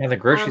stuff, Yeah, the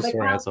grocery but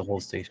store now- has a whole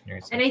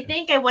stationery section. and I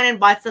think I went and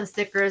bought some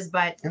stickers,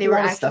 but There's they a were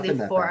lot of stuff actually in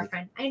that for a bag.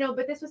 friend. I know,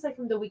 but this was like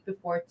from the week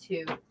before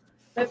too.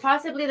 But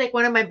possibly like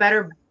one of my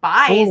better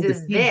buys the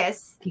is tea-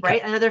 this, tea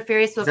right? Another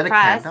Fairy Is Swift that a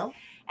press. candle?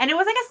 And it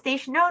was like a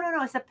station. No,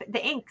 it's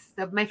the inks,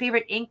 my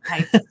favorite ink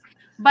type.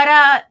 But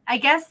I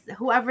guess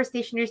whoever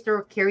stationery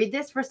store carried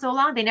this for so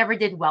long, they never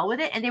did well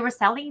with it, and they were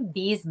selling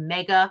these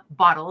mega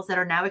bottles that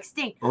are now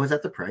extinct Oh, is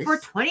that the price? for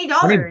 $20.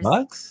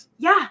 $20?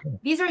 Yeah,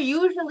 these are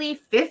usually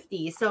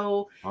 50.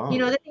 So Oh. you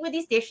know the thing with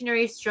these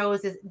stationery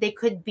shows is they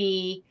could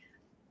be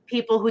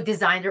people who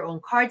design their own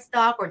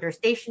cardstock or their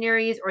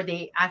stationaries, or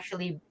they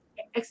actually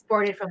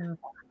export it from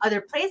other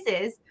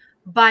places.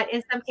 But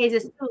in some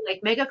cases too,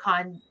 like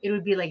MegaCon, it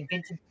would be like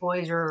vintage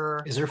toys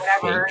or Is there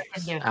whatever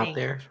fakes in their out thing.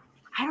 there?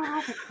 I don't know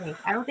if it's fake.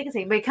 I don't think it's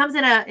fake, but it comes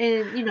in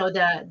you know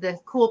the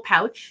cool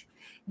pouch.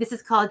 This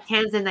is called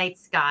Tanzanite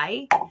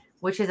Sky,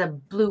 which is a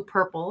blue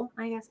purple.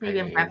 I guess maybe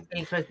I'm Hey,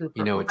 gravitating towards blue purple.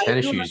 You know, with but I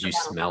tennis do shoes, like you the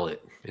bottle. smell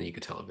it, and you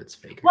can tell if it's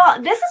fake. or Well,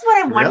 not. this is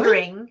what I'm Really?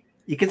 wondering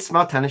You can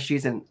smell tennis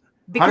shoes and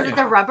because How- of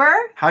the rubber.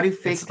 how do you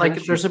fake it's like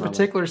tennis there's shoes a smell like?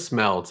 particular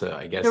smell to,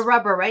 I guess, The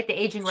rubber, right? The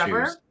aging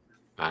rubber. shoes.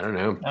 I don't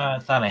know.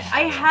 It's not a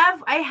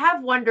I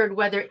have wondered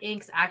whether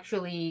inks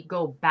actually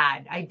go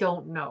bad. I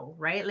don't know,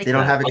 right? Like They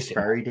don't have Okay.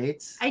 expiry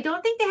dates. I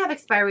don't think they have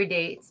expiry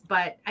dates,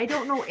 but I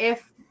don't know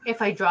if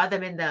I draw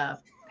them in the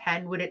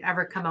pen, would it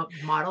ever come out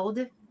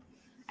mottled?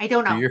 I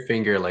don't Do know. your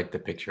finger like the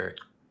picture.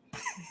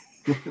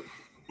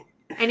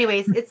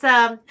 Anyways, it's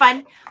fun,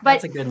 but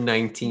That's a good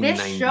 1994.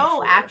 this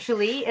show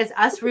actually is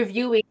us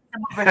reviewing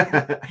some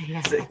of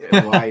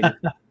our. Wine.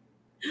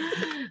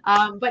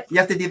 But You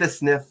have to do the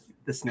sniff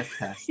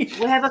test. we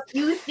have a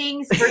few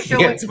things for show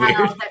Yeah, and it's tell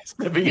weird. that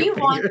Sniffing we your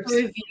want to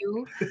fingers.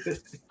 review.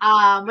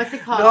 What's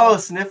it called? No,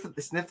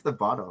 sniff the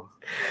bottle.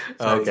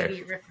 Okay.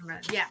 Maybe rip from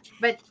it. Yeah,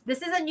 but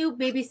this is a new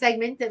baby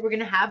segment that we're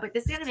gonna have. But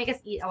this is gonna make us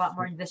eat a lot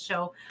more in this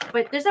show.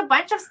 But there's a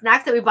bunch of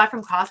snacks that we bought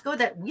from Costco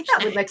that we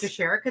thought we'd like to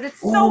share because it's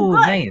so Ooh,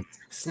 good. nice.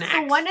 Snacks.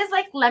 So one is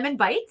like lemon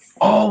bites.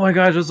 Oh my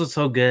gosh, those are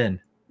so good.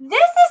 This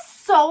is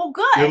so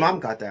good. Your mom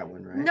got that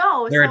one, right?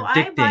 No, They're so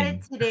I bought it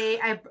addicting. today.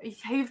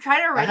 You've tried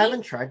it I already?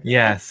 haven't tried. That.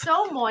 Yes. It's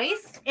so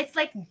moist. It's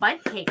like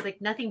bunt cakes,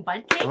 like nothing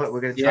bunt cakes. What, we're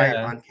gonna try it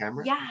Yeah. on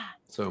camera. Yeah,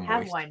 So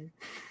have moist. one.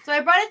 So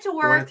I brought it to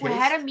wanna work. We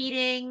had a taste?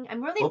 meeting.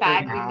 I'm really Open-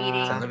 bad with Ah.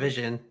 meetings.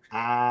 Television.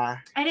 And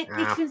you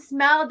Ah. can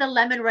smell the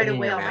lemon right Put it in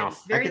away your already. mouth.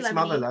 It's I very can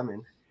smell the lemony.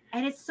 lemon.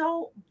 And it's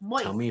so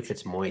moist. Tell me if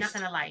it's You're moist. not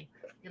gonna lie.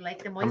 You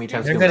like the How many moist?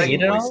 times You're can we gonna say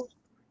eat it moist? all?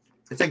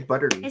 It's like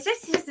buttery. It's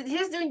just he's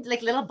just doing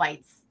like little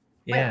bites.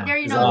 Yeah. But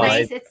they're Oh,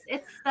 nice. It's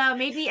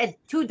maybe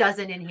 2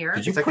 dozen in here.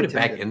 Did you It's like put a it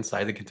back Tinder.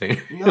 inside the container?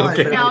 No, I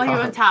put it No, on here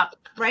top. on top,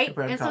 right?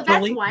 Put it on And so top. that's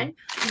Totally. one.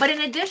 But in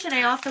addition,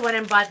 I also went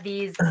and bought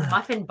these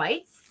muffin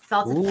bites,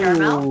 salted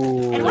caramel.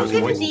 And Those what's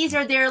good moist. with these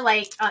are they're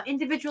like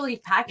individually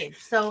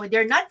packaged, so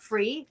they're nut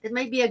free. It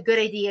might be a good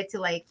idea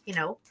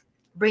to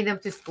bring them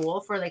to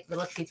school for like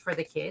little treats for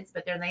the kids,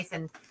 but they're nice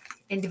and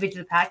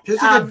individually packed.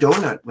 Tastes like a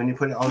donut when you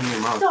put it all in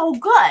your mouth. So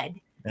good.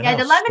 Yeah,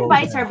 the lemon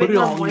bites are a Put bit it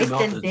more all in your moist mouth.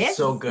 than It's this.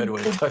 so good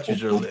when it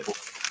touches your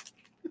lips.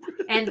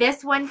 And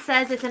this one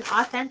says it's an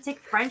authentic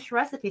French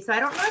recipe. So I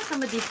don't know if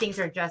some of these things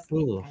are just.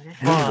 Ooh.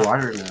 I need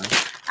water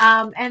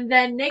now. And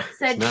then Nick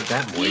said It's not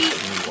that moist. he, you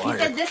need he water.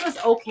 said this was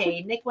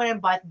okay. Nick went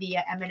and bought the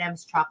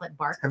M&M's chocolate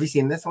bar. Have you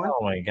seen this one?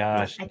 Oh my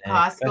gosh. At Nick.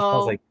 That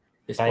smells Costco. like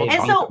It's And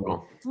called so-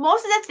 Costco.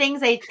 Most of the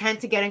things I tend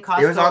to get in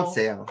Costco It was on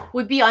sale.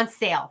 would be on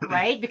sale,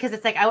 right? Because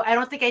it's like I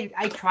don't think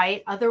I try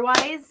it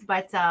otherwise.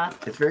 But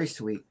It's very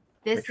sweet.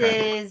 this tried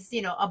it. is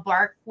a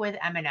bark with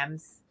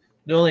M&M's.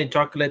 the only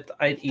chocolate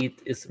I'd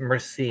eat is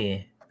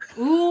Mercy.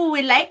 Ooh,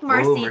 we like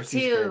Mercy Mercy's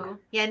too. good.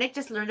 Yeah, Nick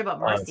just learned about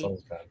Oh, that Mercy.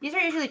 sounds good. These are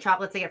usually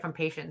chocolates I get from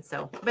patients.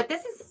 So, but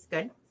this is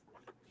good.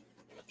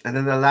 And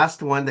then the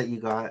last one that you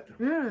got.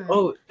 Mm.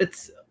 Oh,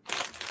 it's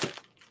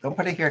Don't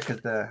put it here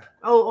because the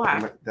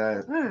Okay.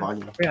 the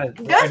volume. yeah.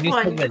 This our new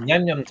one- segment,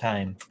 Yum Yum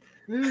Time.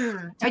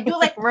 I do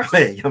like Mercy.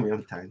 Wait,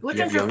 yum time. Which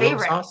You is have your yum-yum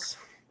favorite? sauce?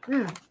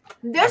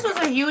 This was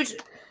a huge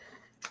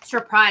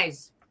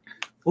surprise.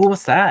 Oh,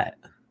 what's that?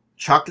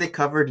 Chocolate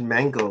covered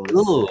mangoes.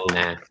 Ooh.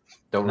 Nah.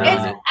 Don't No.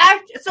 ruin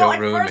It's it. so Don't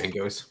at ruin first,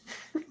 mangoes.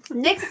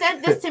 Nick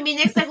sent this to me.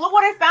 Nick's like, look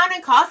what I found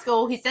in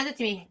Costco. He sent it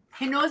to me.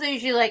 He knows I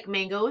usually like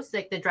mangoes,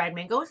 like the dried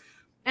mangoes.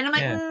 And I'm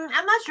like, Yeah.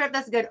 I'm not sure if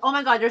that's good. Oh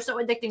my God, they're so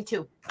addicting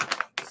too.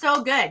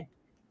 So good.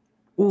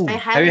 Ooh. I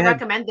Have highly you had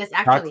recommend this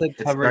actually. chocolate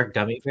covered dark.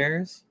 gummy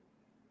bears?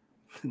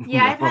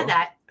 Yeah, I've had No.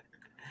 that.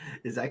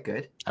 Is that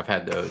good? I've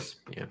had those.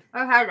 Yeah.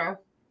 I've had those.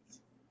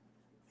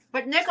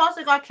 But Nick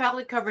also got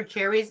chocolate covered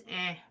cherries.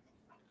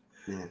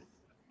 Yeah.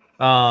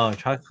 Oh,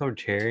 chocolate covered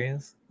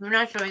cherries. I'm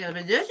not showing them,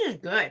 but this is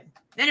good.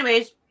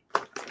 Anyways,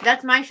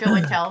 that's my show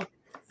and tell.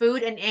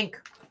 Food and ink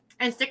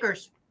and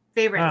stickers. Oh,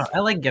 Favorites. I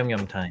like Yum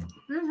Yum Time.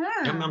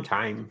 Mhm. Yum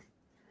time.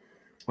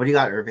 What do you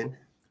got, Irvin?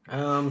 I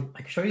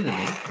can show you the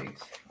main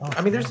things. Oh,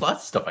 I mean, there's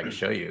lots of stuff I can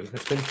show you.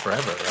 It's been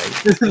forever,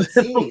 right? Let's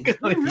see.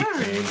 I mean,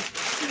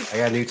 I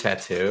got a new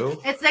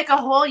tattoo. It's like a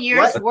whole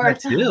year's What?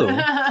 worth. Tattoo?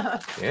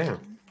 Yeah.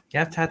 You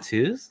have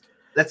tattoos?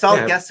 Let's all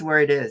Yeah. guess where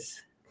it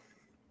is.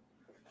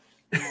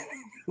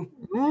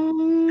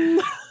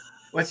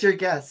 What's your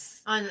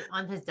guess? on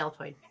his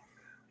deltoid.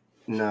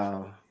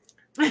 No.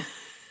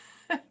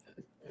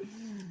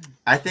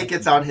 I think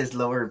it's on his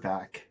lower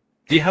back.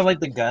 Do you have like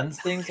the guns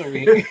things? Or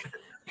we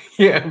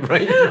Yeah,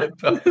 right. in my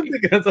belly.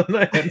 the guns on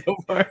the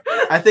handlebar?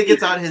 I think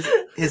it's on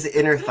his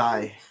inner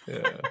thigh.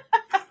 Yeah.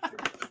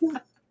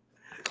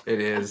 It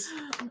is.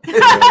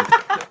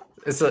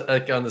 It's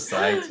like on the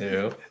side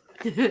too.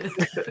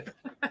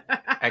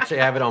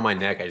 Actually, I have it on my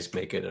neck. I just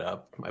make it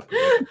up. I put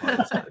it on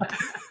the side.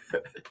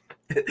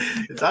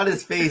 It's on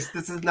his face.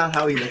 This is not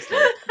how he looks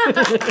like.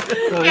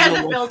 He has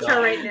a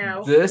filter right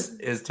now. This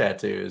is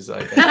tattoos.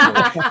 Like,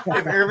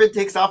 If Irvin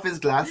takes off his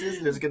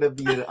glasses, there's gonna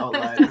be an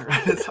outline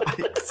around his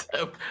eyes.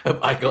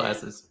 of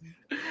eyeglasses.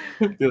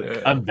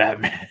 I'm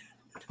Batman.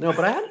 No,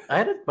 but I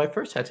had my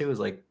first tattoo was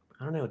like,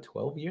 I don't know,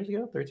 12 years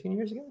ago, 13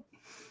 years ago.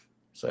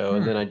 So,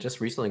 and then I just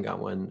recently got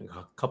one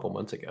a couple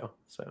months ago.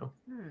 So,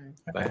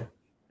 but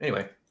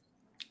anyway.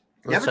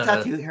 You have a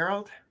tattoo,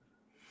 Harold?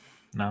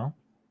 No.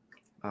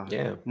 Oh,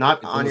 Yeah. not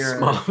It's on the your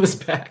small of his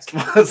back.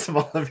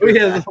 small of Oh your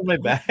yeah, back. this on my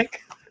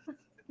back.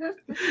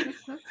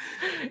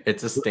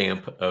 It's a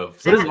stamp of.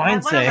 What does I mine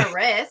have one on say? my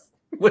wrist.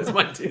 What's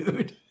my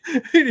dude?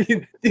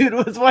 Dude,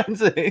 what's mine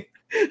say?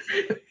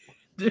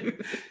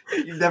 Dude.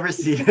 You've never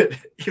seen it.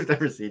 You've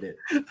never seen it.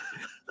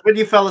 When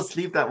you fell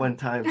asleep that one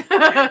time.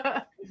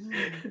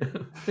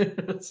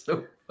 That's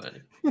so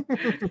funny.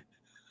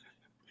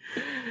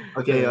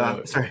 Okay,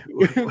 sorry.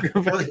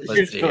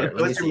 Let's see here. Let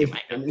me What's see your if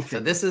I movie? can- So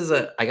this is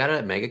I got it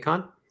at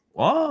MegaCon.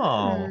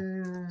 Wow.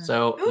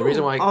 So the Ooh.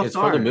 reason why Oh, it's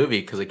from the Thor.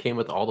 movie because it came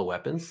with all the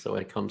weapons. So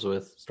it comes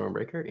with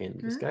Stormbreaker and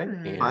this guy,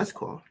 Mm. and Oh, that's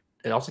cool.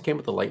 it also came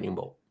with the lightning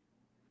bolt.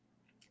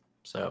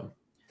 So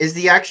Is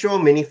the actual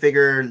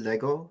minifigure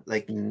Lego?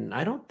 Like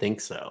I don't think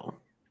so.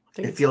 I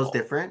think it it's feels all-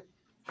 different?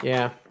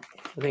 Yeah,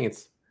 I think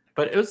it's.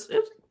 But it was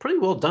pretty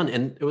well done,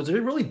 and it was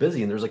really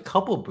busy. And there's a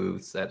couple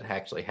booths that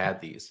actually had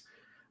these,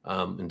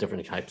 in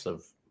different types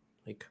of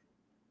like.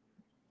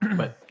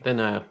 But then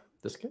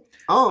this guy,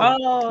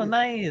 Oh,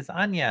 nice.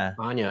 Anya.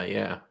 Anya,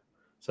 yeah.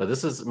 So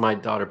this is my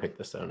daughter picked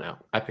this one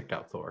out. I picked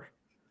out Thor.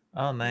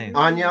 Oh, nice.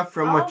 Anya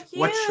from Oh,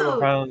 what show? cute.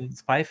 From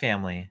Spy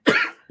Family.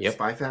 Yep.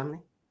 Spy Family?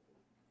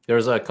 There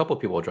was a couple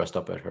people dressed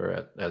up at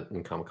her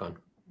in Comic Con.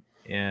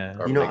 Yeah.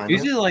 Or You know like- Anya?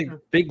 Usually like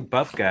big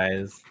buff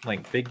guys,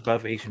 like big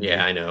buff Asian. Yeah,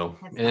 dudes. I know.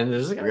 And then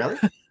there's a guy. Really?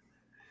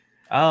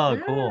 Oh,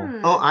 cool.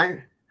 Oh,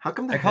 how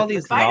come the I call head these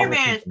looks-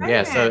 Spider-Man. novel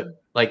Yeah, so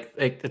like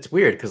it's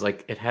weird because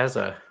like it has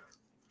a.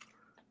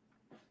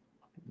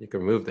 You can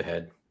remove the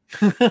head.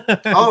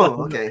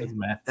 Oh, okay. It's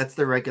math. That's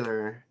the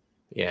regular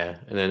Yeah,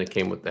 and then it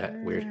came with that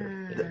weird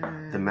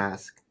hair. the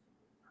mask.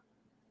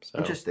 So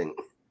Interesting.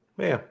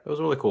 yeah, it was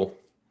really cool.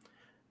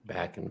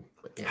 Back and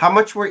but yeah. How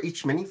much were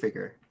each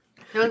minifigure?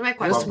 That was my This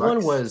question. $12.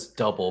 one was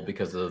double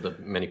because of the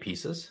many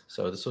pieces.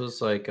 So this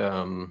was like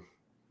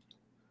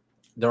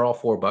they're all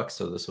 $4,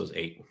 so this was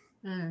 $8.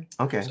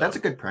 Okay, So- that's a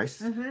good price.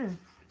 Mm-hmm.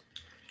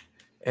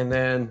 And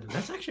then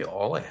that's actually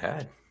all I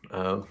had.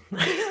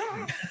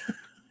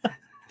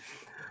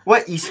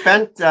 What you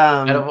spent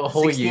Out of a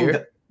whole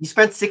year? You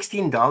spent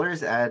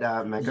 $16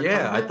 at Mega.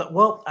 Yeah, I thought.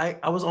 Well,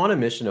 I was on a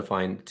mission to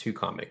find two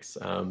comics.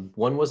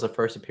 One was the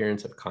first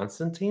appearance of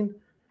Constantine,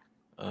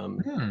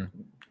 Keanu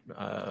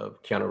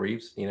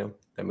Reeves. You know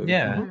that movie.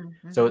 Yeah.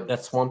 Mm-hmm. So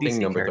that's Swamp Thing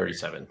DC number character.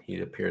 37.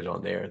 He appears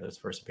on there. That's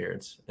first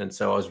appearance, and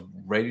so I was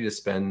ready to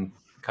spend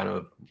kind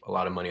of a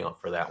lot of money on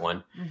for that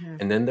one. Mm-hmm.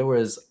 And then there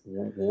was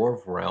War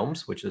of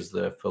Realms, which is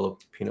the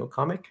Filipino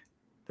comic,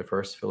 the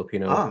first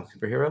Filipino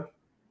superhero.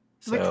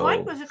 So Which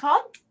one was it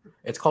called?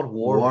 it's called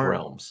War of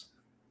Realms.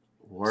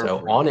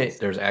 So on it,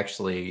 there's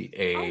actually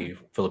a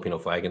Filipino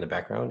flag in the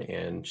background,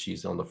 and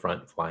she's on the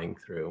front flying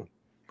through.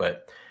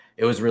 But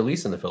it was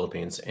released in the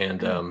Philippines, and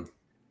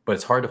but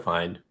it's hard to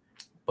find.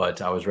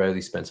 But I was ready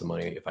to spend some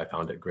money if I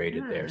found it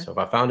graded there. So if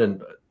I found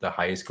in the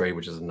highest grade,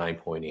 which is a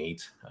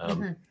 9.8,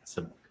 it's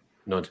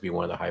known to be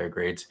one of the higher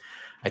grades.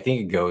 I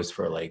think it goes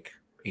for like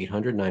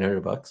 $800,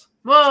 $900.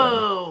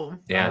 Whoa.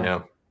 Yeah, I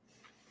know.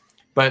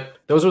 But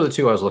those are the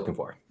two I was looking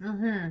for.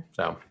 Mm-hmm.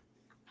 So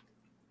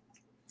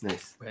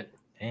nice. but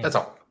that's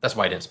all. That's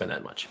why I didn't spend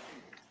that much.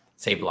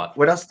 Saved a lot.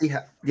 What else do you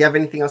have? Do you have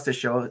anything else to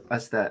show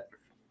us that's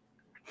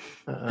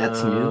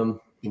new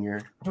in your?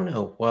 I don't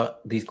know. Well,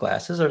 these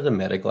glasses are the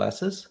Meta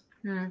glasses.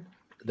 Hmm.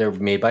 They're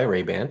made by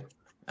Ray-Ban.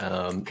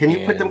 Can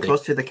you put them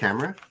close to the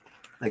camera,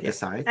 like the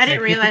sides? I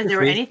didn't realize they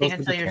were Please anything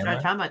close to until the you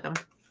started camera. talking about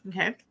them.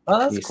 Okay. Oh, You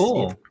that's see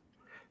cool. it?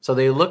 So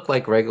they look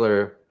like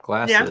regular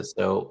glasses.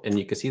 So and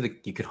you can see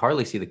you could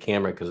hardly see the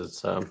camera because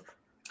it's Look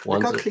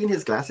one's how clean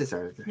his glasses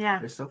are. Yeah.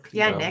 They're so clean.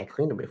 Yeah, I Nick.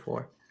 cleaned them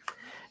before.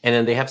 And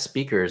then they have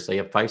speakers. They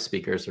have 5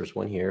 speakers. There's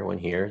one here, one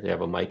here. They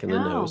have a mic in the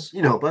Oh. nose.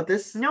 You know about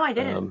this? No, I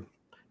didn't.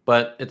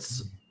 But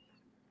it's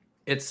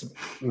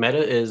Meta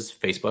is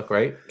Facebook,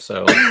 right?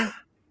 So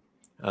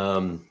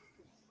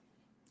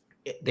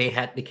They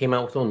came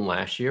out with one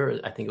last year.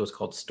 I think it was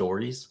called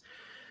Stories,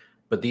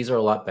 but these are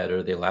a lot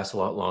better. They last a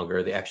lot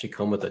longer. They actually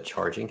come with a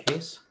charging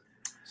case.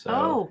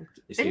 So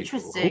you see,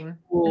 interesting.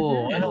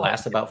 Cool. Mhm. it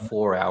lasts about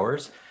 4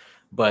 hours,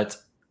 but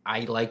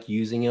I like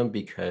using them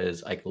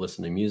because I can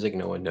listen to music.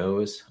 No one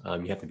knows.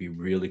 You have to be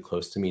really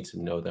close to me to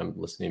know that I'm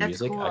listening to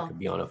That's music. I cool. could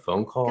be on a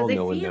phone call. Because I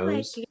No one feel like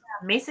knows.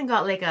 Mason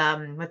got like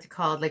what's it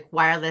called, like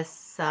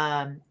wireless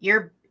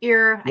ear I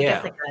guess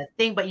Yeah. like a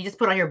thing, but you just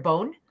put on your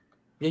bone.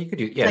 Yeah, you could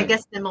do. So Yeah. I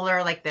guess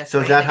similar like this. So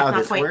is right? that Like, how it's not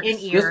this quite works? in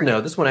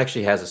ear. This one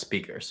actually has a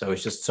speaker, so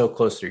it's just so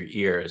close to your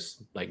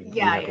ears. Like you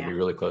Yeah, have to be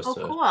really close Oh,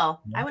 to. cool.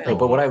 I would So, like.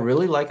 but what to I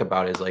really like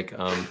about it is like,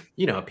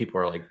 people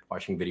are like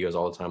watching videos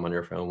all the time on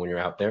your phone when you're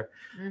out there.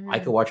 I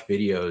Mhm. could watch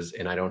videos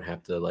and I don't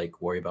have to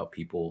like worry about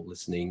people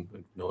listening,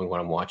 knowing what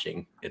I'm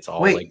watching. It's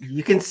all Wait, like,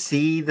 you can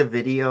see the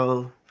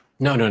video.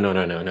 no.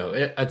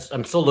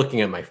 I'm still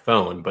looking at my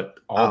phone, but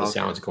all the okay.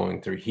 sounds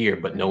going through here,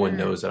 but no one Mhm.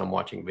 knows that I'm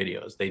watching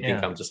videos. They think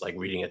Yeah. I'm just like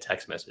reading a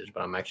text message,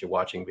 but I'm actually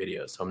watching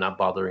videos. So I'm not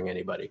bothering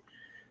anybody.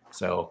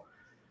 So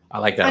I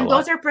like that a And lot.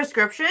 those are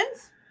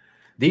prescriptions?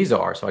 These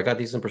are. So I got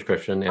these in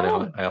prescription, and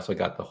Oh. I also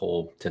got the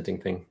whole tinting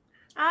thing.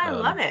 I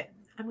love it.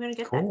 I'm gonna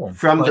get that. Cool.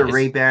 From But the it's-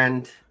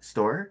 Ray-Ban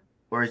store?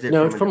 Or is it No,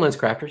 from it's from Lens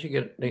Crafters. You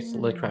get Lens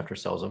Crafter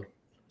sells them.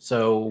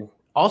 So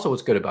also,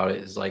 what's good about it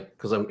is like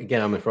because I'm in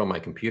front of my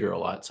computer a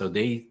lot, so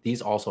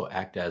these also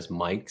act as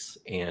mics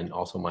and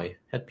also my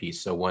headpiece.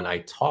 So when I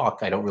talk,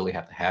 I don't really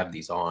have to have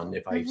these on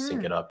if I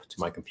sync it up to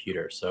my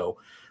computer. So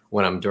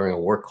when I'm during a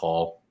work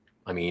call,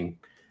 I mean,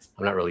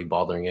 I'm not really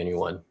bothering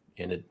anyone,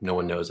 and no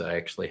one knows that I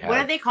actually have. What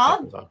are they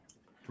called? headphones on.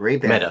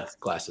 Ray-Ban? Meta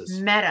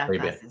glasses. Meta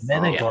Ray-Ban. glasses.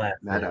 Meta Oh, glasses.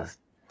 Meta.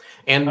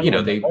 And I you know,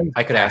 love the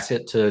I could ask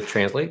it to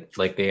translate.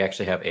 Like they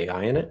actually have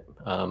AI in it.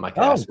 I could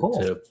Oh, ask cool.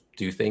 it to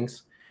do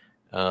things,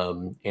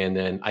 and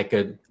then I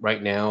could.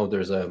 Right now,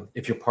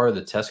 if you're part of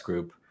the test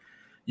group,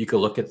 you could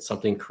look at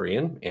something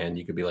Korean and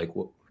you could be like,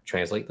 well,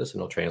 translate this, and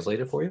it'll translate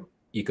it for you.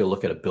 You could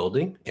look at a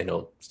building and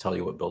it'll tell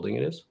you what building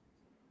it is.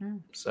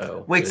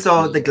 So Wait, it's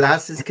so really- the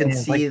glasses can Yeah,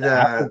 it's see like the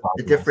Apple the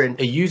goggles. different.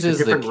 it uses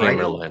the different camera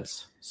writing?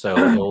 lens, so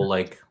it'll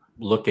like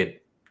look at.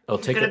 It'll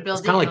You take go to it. It's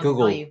building, kind of like it'll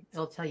Google. tell you.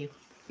 It'll tell you.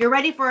 You're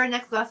ready for our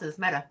next glasses,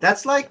 Meta.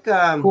 That's like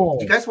Cool.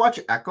 do you guys watch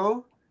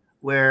Echo,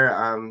 where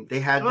they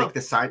had Oh.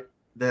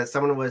 like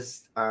someone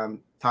was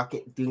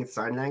doing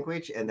sign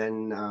language, and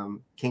then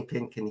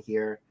Kingpin can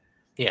hear.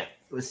 Yeah.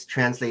 It was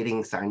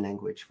translating sign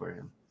language for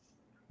him.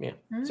 Yeah.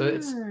 So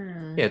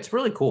it's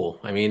really cool.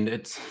 I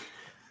mean,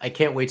 I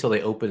can't wait till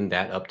they open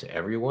that up to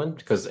everyone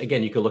because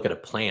again, you could look at a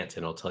plant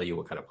and it'll tell you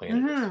what kind of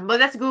plant it is. But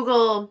that's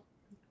Google.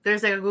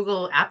 There's like a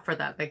Google app for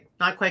that. Like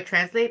not quite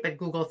translate, but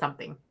Google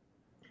something.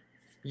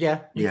 Yeah,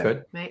 you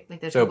could. Right? Like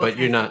there's So, Google but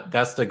you're Translate. not.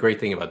 That's the great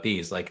thing about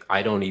these. Like,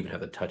 I don't even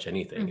have to touch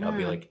anything. I'll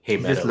be like, "Hey,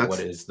 It just Meta, looks- what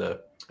is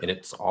the?" And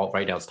it's all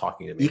right now. It's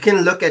talking to me. You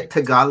can look at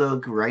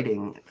Tagalog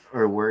writing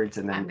or words,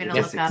 and then I'm gonna it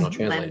gets look up. I'll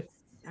translate Lens. it.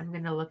 I'm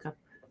gonna look up.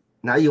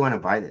 Now you want to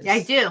buy this? Yeah,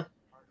 I do.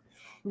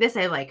 This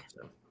I like.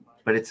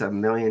 But it's $1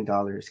 million.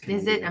 Is it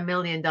Canadian. $1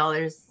 million?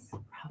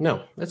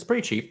 No, that's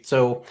pretty cheap.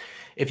 So,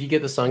 if you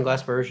get the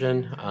sunglass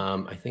version,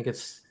 I think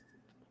it's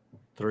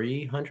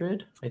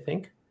 300. I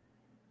think.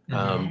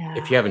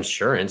 If you have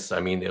insurance, I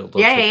mean, they'll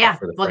Yeah, take yeah, off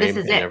for the well, this frame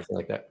is and it. everything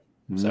like that.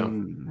 So,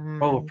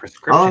 Oh,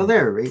 prescription. Oh,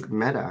 there, right?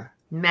 Meta.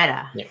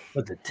 Meta. yeah,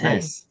 With the 10.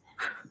 Nice.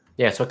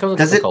 yeah. So it comes in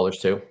Does different it- colors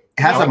too.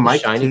 It has I a like the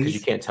mic shiny too. because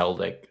you can't tell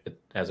like it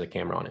has a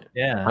camera on it.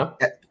 Yeah. Huh?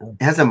 It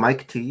has a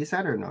mic too. You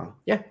said or no?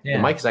 Yeah, Yeah.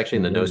 the mic is actually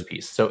in the nose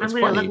piece. So I'm it's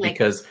gonna funny look like-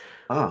 because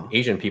Oh,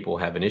 Asian people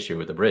have an issue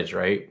with the bridge,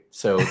 right?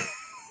 So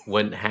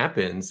what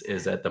happens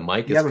is that the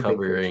mic You is have a big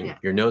bridge. covering Yeah.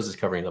 your nose is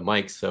covering the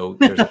mic. So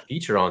there's a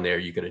feature on there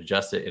you could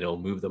adjust it and it'll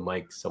move the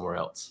mic somewhere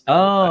else.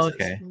 Oh, Glasses.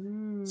 okay.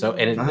 So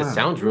and it Ah.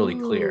 sounds really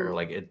clear. Ooh.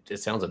 Like it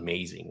sounds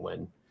amazing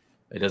when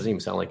it doesn't even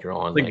sound like you're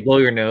on Like blow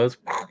your nose.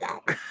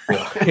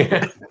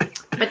 yeah.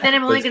 But then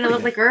I'm But only it's gonna pretty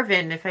look like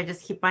Irvin if I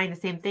just keep buying the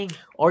same thing.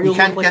 Or You you'll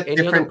can't look like get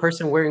any other different-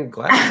 person wearing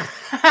glasses.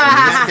 you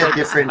just get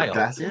different Style.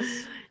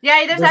 glasses.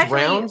 Yeah, there's actually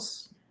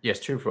rounds. Yes,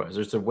 true for us.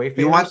 There's the Wayfarers.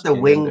 You want the and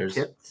then wing there's-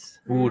 tips?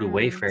 Ooh, the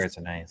Wayfarers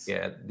are nice.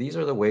 Yeah, these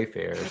are the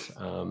Wayfarers.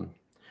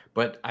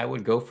 But I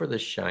would go for the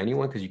shiny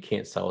one because you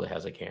can't tell it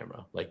has a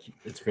camera. Like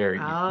it's very,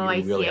 Oh, you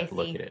I really see, have I to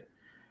look see. at it.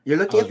 You're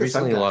I looking was at the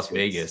recently in Las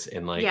sunglasses. Vegas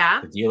and like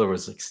Yeah. the dealer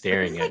was like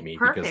staring is, at like, me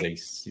perfect.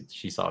 because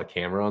she saw a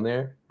camera on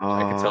there.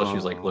 I could tell she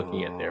was like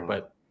looking at there, Oh.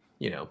 but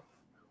you know,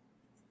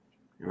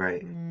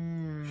 Right.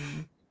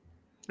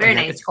 Very and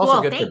nice. It's also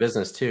Cool, good for thanks.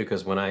 business too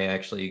because when I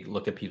actually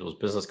look at people's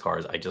business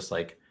cards, I just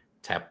like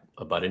tap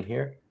a button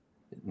here.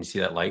 And you see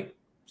that light?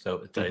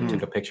 So I Mhm.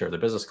 took a picture of the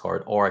business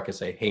card, or I could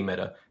say, "Hey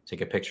Meta,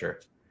 take a picture,"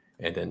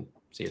 and then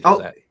see if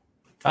does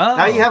Oh,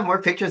 Now you have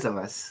more pictures of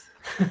us.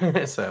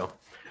 that. So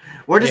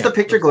Where does Yeah, the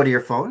picture go to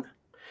your phone?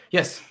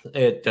 yes,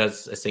 it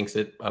does. It syncs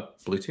it up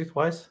Bluetooth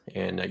wise,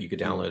 and you could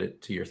Mm. download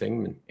it to your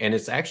thing. And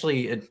it's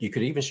actually you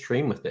could even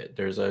stream with it.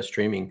 There's a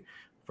streaming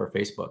for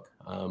Facebook.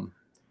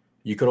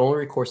 You could only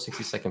record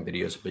 60-second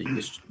videos, but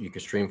you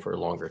could stream for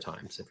longer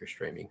times if you're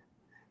streaming.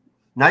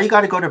 Now you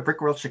got to go to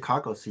Brick World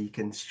Chicago so you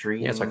can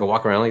stream. Yeah, so I can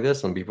walk around like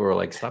this, and people are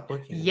like, "Stop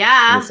looking."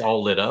 Yeah. And it's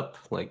all lit up,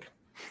 like.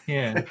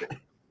 Yeah.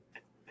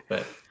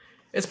 But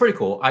it's pretty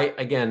cool. I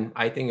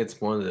think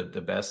it's one of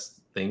the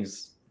best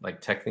things,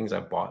 like tech things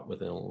I've bought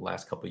within the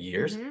last couple of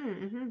years.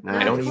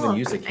 I don't even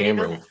use the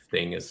camera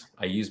thing.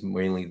 I use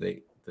mainly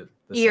the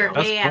Ear. sound.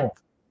 That's Yeah. cool.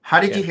 How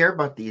did you hear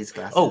about these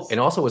glasses? Oh, and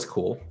also what's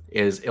cool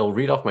is it'll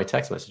read off my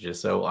text messages.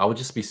 So I would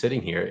just be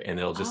sitting here and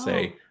it'll just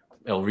say,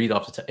 it'll read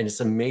off and it's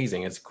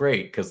amazing. It's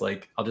great because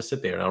like I'll just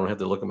sit there and I don't have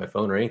to look at my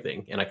phone or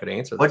anything, and I could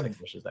answer the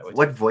text messages that way.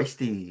 What voice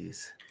do you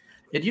use?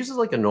 It uses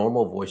like a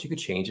normal voice. You could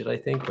change it, I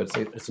think, but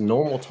it's a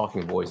normal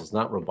talking voice. It's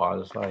not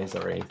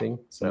roboticized or anything.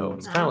 So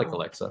it's kind of like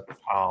Alexa.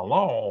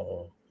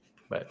 Hello.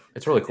 But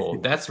it's really cool.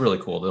 That's really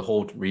cool. The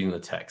whole reading the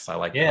text. I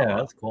like that. Yeah,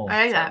 that's cool.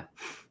 I like that.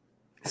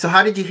 So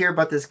how did you hear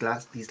about these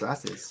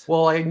glasses?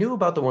 Well, I knew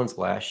about the ones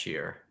last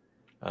year,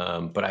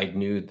 but I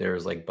knew there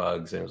was like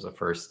bugs and it was the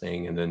first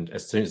thing. And then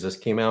as soon as this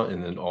came out,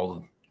 and then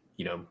all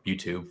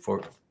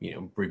YouTube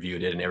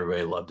reviewed it and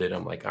everybody loved it,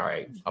 I'm like, all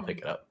right, I'll pick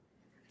it up.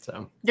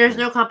 So there's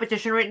no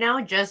competition right now,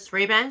 just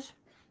Ray-Bans.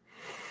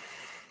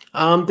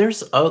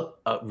 There's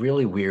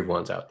really weird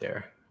ones out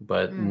there,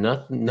 but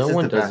no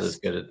one does as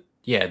good at.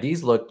 Yeah,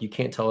 these look. You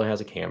can't tell it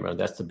has a camera.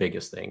 That's the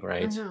biggest thing,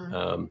 right?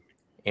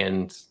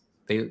 And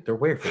they're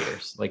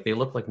Wayfarers. Like they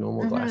look like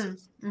normal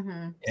glasses.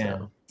 Yeah.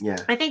 So, Yeah.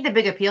 I think the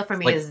big appeal for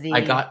me is the.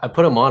 I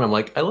put them on. I'm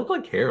like, I look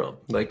like Harold.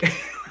 Like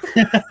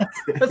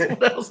that's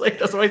what I was like.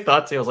 That's what I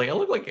thought too. I was like, I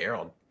look like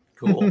Harold.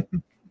 Cool.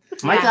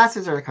 My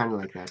glasses are kind of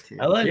like that too.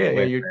 I like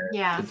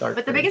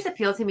but the biggest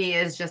appeal to me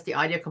is just the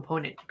audio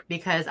component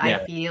because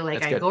I feel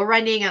like I go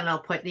running and I'll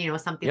put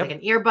something like an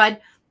earbud.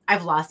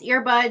 I've lost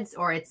earbuds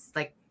or it's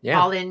like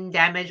fallen,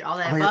 damage, all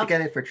that. You have to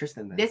get it for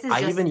Tristan then. This is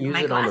I just even use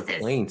my it glasses. on the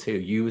plane too.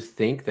 You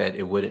think that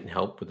it wouldn't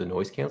help with the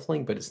noise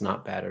canceling, but it's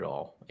not bad at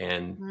all.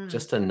 And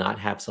just to not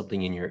have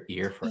something in your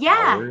ear for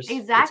hours.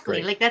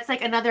 Exactly. Like that's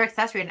like another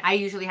accessory. And I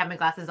usually have my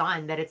glasses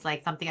on. That it's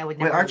like something I would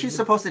never. Wait, aren't you use.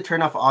 supposed to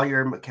turn off all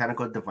your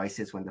mechanical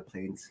devices when the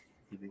plane's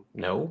leaving?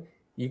 No,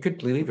 you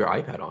could leave your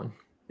iPad on.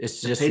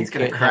 It's just you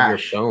gonna can't have your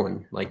crash.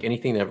 phone. Like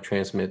anything that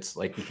transmits,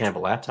 like you can't have a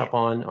laptop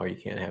on or you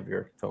can't have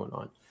your phone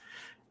on.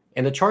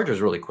 And the charger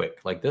is really quick.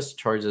 Like this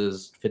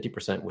charges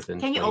 50% within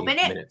 20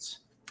 minutes.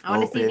 I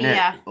want to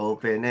see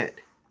Open it.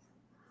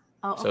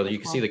 Oh, so that you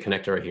can see the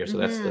connector right here. So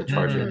that's the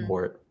charging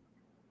port.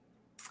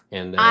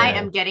 And then, I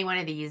am getting one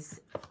of these.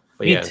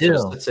 But Me too.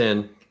 So it's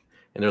in,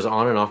 and there's an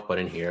on and off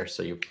button here.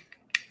 So you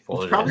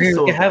fold it in.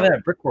 You can have it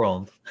at Brick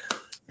World.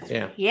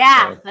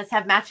 Yeah. Let's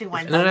have matching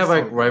ones. And then I have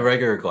like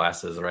regular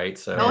glasses, right?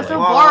 So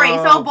boring.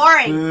 So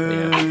boring.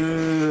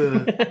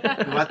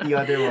 What the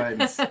other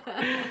ones?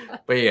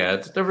 But yeah,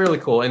 they're really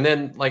cool. And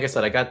then, like I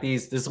said, I got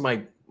these. This is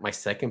my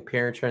second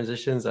pair of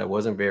transitions. I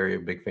wasn't very a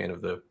big fan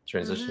of the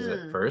transitions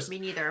at first. Me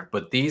neither.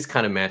 But these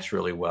kind of match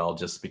really well,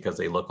 just because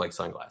they look like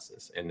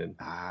sunglasses, and then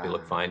they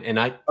look fine. And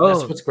that's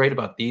what's great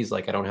about these.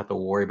 Like I don't have to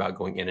worry about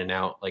going in and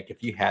out. Like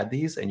if you had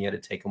these and you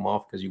had to take them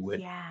off because you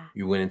went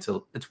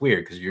into. It's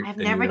weird because I've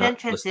never done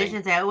transitions.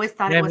 Listening. I always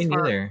thought it was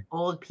for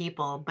old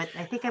people, but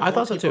I think I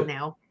thought so too.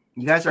 Now.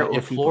 You guys are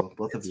old people,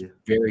 both of you.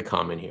 Very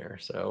common here,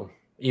 so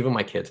even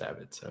my kids have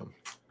it. So,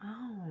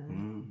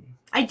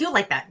 I do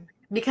like that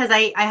because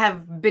I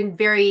have been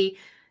very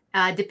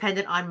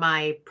dependent on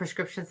my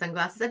prescription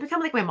sunglasses. I've become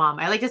like my mom.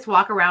 I like just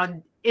walk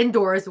around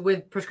indoors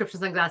with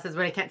prescription sunglasses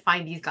when I can't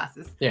find these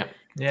glasses.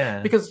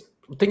 Yeah. Because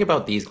think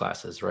about these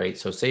glasses, right?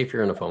 So, say if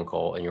you're in a phone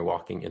call and you're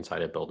walking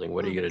inside a building,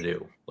 what are you going to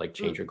do? Like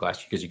change your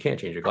glasses because you can't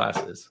change your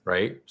glasses,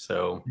 right?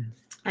 So.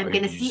 I'm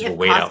going to see if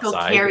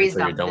Costco carries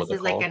them. This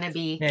is like going to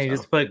be... Yeah, you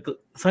just put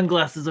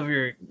sunglasses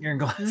over your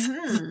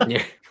glasses.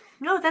 Yeah.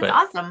 No, that's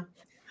awesome.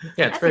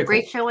 Yeah, it's that's a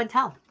great show and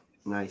tell.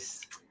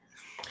 Nice.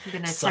 I'm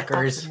gonna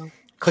suckers.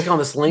 Click on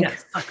this link.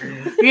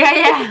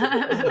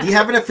 Yeah. Do you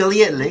have an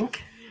affiliate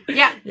link?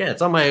 Yeah. Yeah,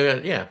 it's on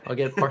my... I'll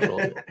get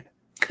partial.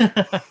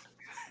 I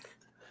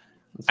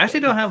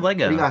actually don't have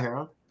Lego. What do you got,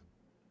 Harold?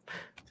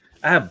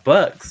 I have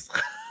books.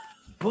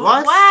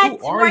 What?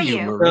 Who are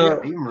you, Maria?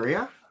 Are you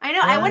Maria? I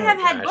know. I would have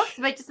had books,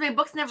 but just my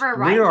books never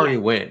arrived. Maria already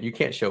went. You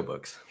can't show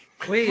books.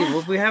 Wait,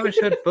 well, we haven't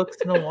showed books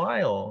in a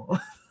while.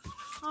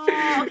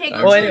 Oh, okay.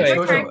 Well,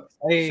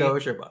 anyway, show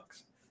us your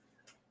books.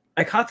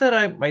 I caught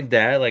that my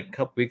dad like a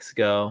couple weeks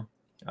ago.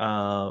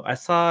 I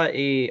saw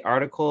a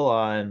article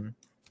on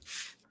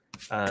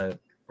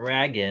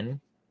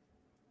Aragon.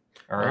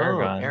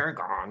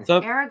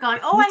 So Aragon.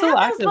 Oh, I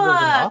have those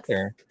books.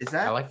 Author. Is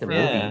that? I like the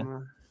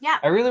movie. Yeah.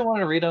 I really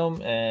want to read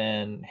them,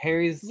 and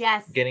Harry's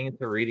getting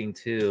into reading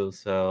too.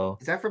 So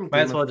is that from? Might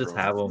as well just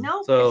have them.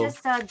 No, so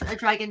it's just a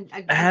dragon.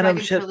 A dragon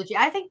trilogy.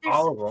 I think there's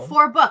all of them.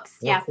 4 books.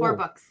 Yeah, cool. 4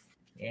 books.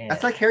 Yeah.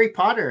 That's like Harry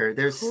Potter.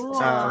 There's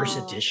first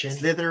edition.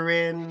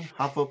 Slytherin,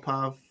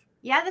 Hufflepuff.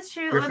 Yeah, that's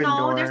true. Gryffindor.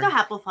 No, there's no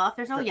Hufflepuff.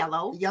 There's no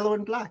yellow. Yellow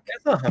and black.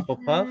 There's no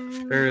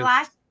Hufflepuff. There's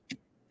black.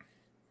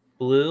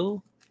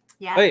 Blue.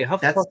 Yeah. Wait,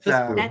 Hufflepuff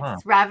is blue,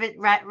 that's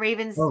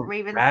Raven's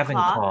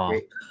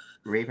Ravenclaw.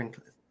 Raven.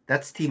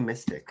 That's Team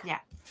Mystic. Yeah.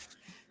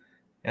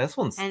 Yeah, this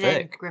one's And then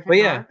thick. Gryffindor. But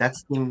yeah,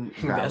 That's Team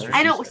That's Valor. what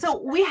I know. she says.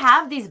 So we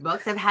have these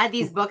books. I've had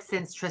these books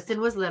since Tristan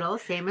was little,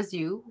 same as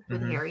you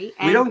with Mhm. Harry.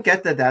 We don't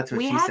get that. That's what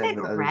we she said haven't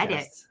with other read it.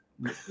 guests.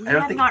 We I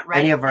don't have think not read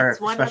any it. of our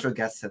That's one special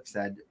guests have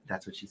said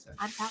that's what she said.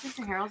 I'm talking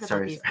to Harold about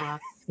Sorry, these sorry.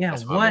 books. yeah.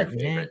 That's one of What, my man?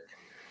 favorite.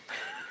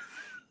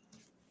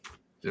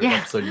 The Yeah.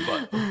 episode you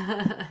bought.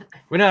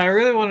 But no, I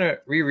really want to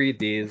reread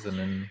these and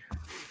then.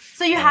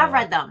 So you have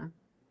read them.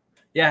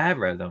 Yeah, I have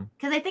read them.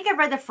 Because I think I've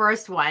read the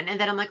first one,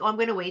 and then I'm like, oh, I'm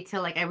going to wait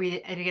till like I read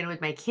it again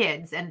with my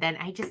kids, and then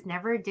I just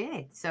never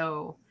did.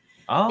 So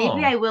Oh,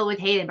 maybe I will with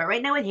Hayden, but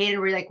right now with Hayden,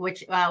 we're like,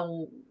 what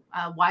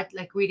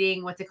like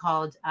reading? What's it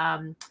called?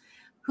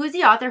 Who's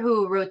the author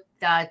who wrote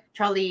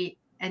Charlie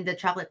and the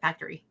Chocolate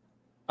Factory?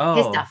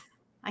 His stuff.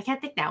 I can't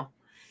think now.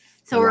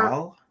 So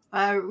Wow.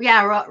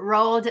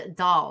 Roald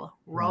Dahl.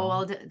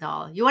 Roald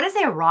Dahl. You want to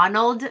say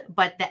Ronald,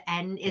 but the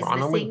N is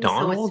Ronald missing,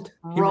 McDonald? so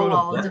it's He wrote a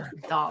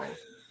Roald Dahl.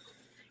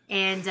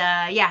 And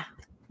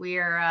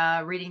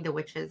we're reading The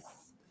Witches.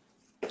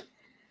 I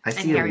And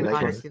see a Harry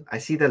Potter Lego. too. I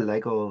see the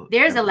Lego.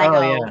 There's a Lego.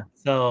 Oh yeah.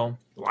 So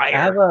I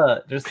have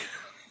there's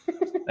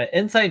an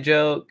inside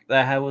joke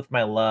that I have with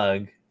my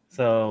lug.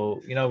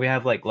 So we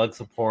have like lug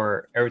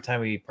support every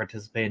time we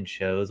participate in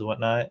shows and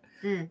whatnot.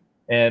 Mm.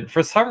 And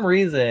for some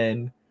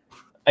reason,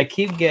 I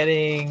keep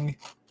getting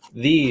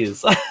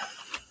these.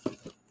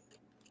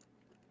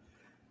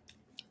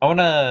 I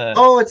wanna.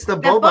 Oh, it's the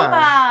The boba.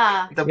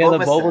 boba. The Yeah, the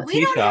boba. boba set. We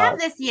tea don't shop. have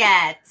this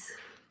yet.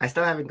 I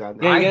still haven't gone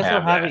there. Yeah, I you guys have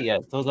don't have that. it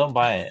yet, so don't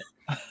buy it.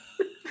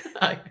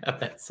 I have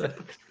that set.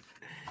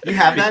 You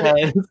have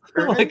that?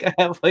 Because like I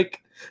have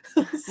like.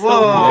 so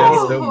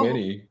Whoa. many. So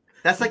many.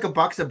 That's like a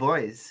box of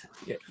boys.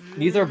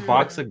 These are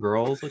box of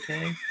girls,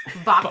 okay?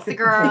 Box of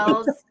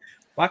girls.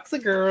 Box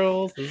of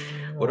girls.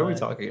 What are we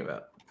talking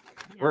about?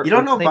 We're- You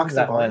don't we're know claiming Box of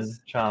that Boys? one,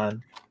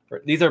 Sean.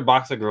 These are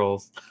box of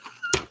girls.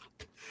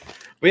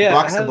 But yeah,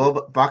 box I of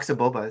have- box of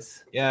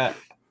bobas. yeah.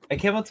 I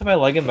came up to my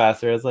leg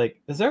ambassador. I was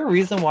like, "Is there a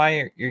reason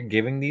why you're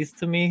giving these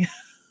to me?"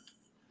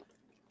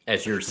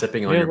 As you're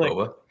sipping on Yeah, your like-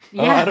 boba?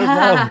 Oh, I don't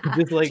know.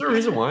 Just Is like there a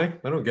reason why?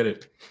 I don't get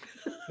it.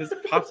 just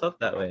pops up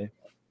that way.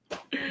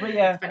 But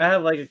yeah, I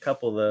have like a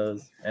couple of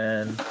those,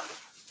 and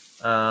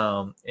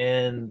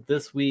in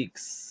this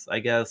week's I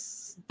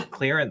guess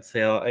clearance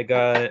sale, I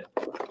got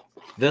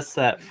this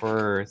set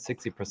for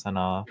 60%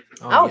 off.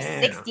 Oh, yeah.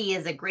 60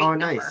 is a great Oh,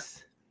 number.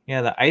 nice.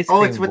 Yeah, the ice cream.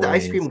 Oh, it's with the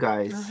ice boys. cream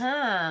guys.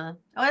 Uh-huh.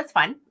 Oh, that's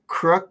fun.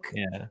 Crook.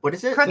 Yeah. What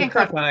is it? Crook and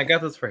Crook one. I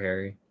got this for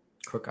Harry.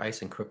 Crook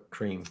ice and crook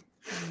cream.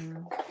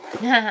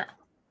 Mm.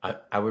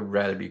 I would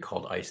rather be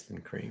called ice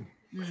than cream.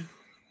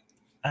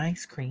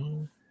 Ice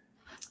cream.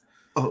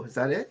 Oh, is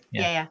that it?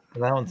 Yeah.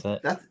 That one's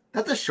it.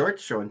 That's a short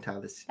show and tell.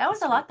 This. That was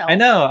this a lot, though. I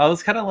know. I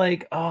was kind of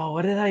like, oh,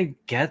 what did I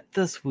get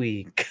this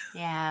week?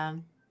 Yeah.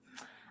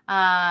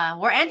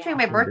 We're entering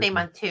my birthday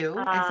month too,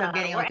 and so I'm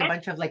getting like a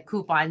bunch of like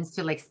coupons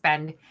to like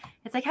spend.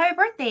 It's like happy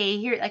birthday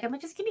here. Like I'm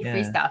like, just give me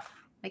free Yeah. stuff.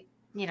 Like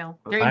they're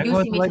I'm going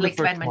inducing me to Lego like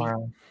store spend money.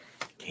 tomorrow.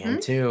 Cam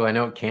 2. I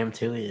know what Cam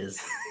 2 is.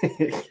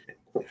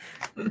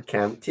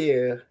 Camp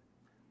 2.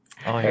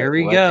 Oh, here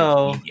we What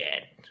go. did you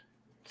get?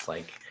 It's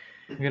like,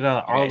 We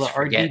got all the guys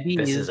forget RGBs.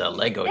 this is a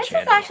Lego This is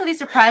channel. actually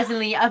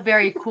surprisingly a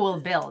very cool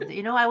build.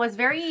 I was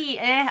very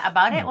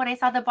about it when I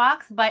saw the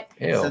box, but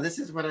Ew. So this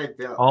is what I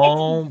built.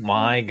 Oh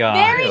my god.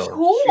 very Ew.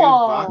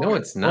 cool. No,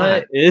 it's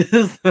not. What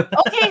is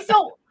Okay,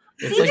 so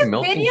It's see like the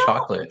melting video.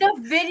 chocolate. The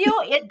video,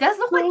 it does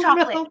look like Oh,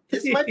 chocolate. no.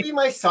 This might be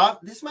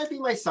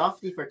my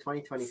softie for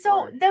 2024.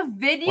 So the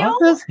video,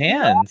 What's his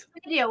hand?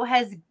 video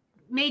has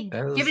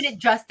That was given it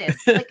justice.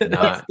 Like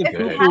not if you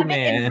good. have it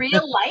Man. in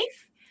real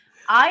life,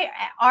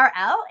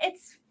 IRL,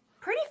 it's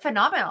pretty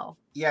phenomenal.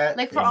 Yeah,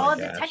 Like for Oh all my of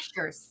the gosh.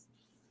 textures.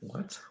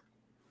 What?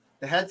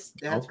 the head's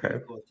Okay.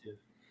 pretty cool too.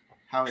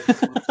 How it's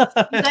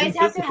You guys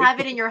have to have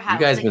it in your house.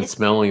 You guys Like, been it's-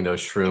 smelling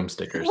those shroom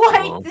stickers too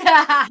What? long.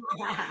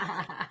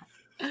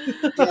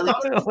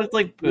 It looks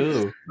like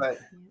poo. but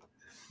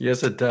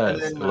Yes, it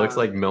does. And It then, looks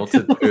like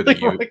melted poo. It's That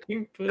like you,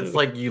 fucking poo. it's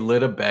like you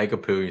lit a bag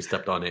of poo, you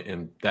stepped on it,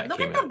 and that Look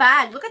came at the out.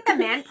 bag. Look at the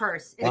man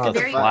purse. It's Wow, it's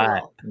very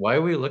flat. cool. Why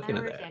are we looking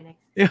at that? Organic.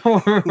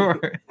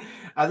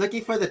 I'm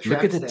looking for the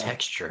Look at the tramp stamp.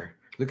 texture.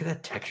 Look at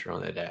that texture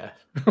on that ass.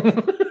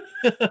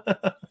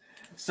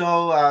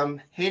 So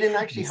Hayden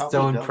actually He's helped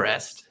so me build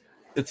impressed.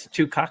 It's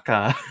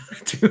Chewkaka.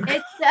 It's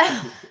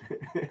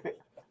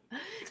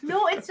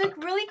no, it's like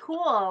really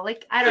cool.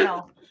 Like I don't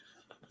know.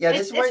 Yeah,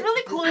 It's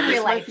really cool in this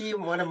real might life. be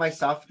one of my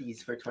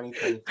softies for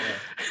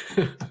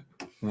 2024.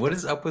 What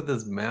is up with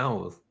his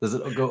mouth? Does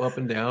it go up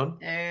and down?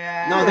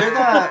 No, they're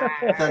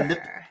the lip,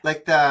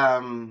 like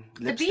the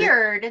the lipstick.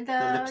 beard and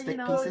the the lipstick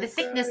the pieces.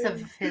 thickness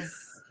of his.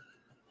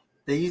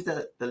 They use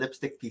the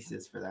lipstick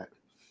pieces for that,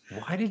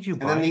 Why did you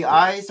and buy then the this?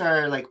 eyes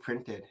are like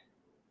printed.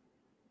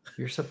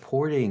 You're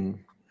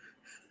supporting.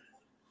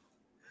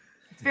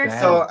 It's very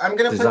Bad So I'm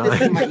gonna put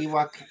this in my design.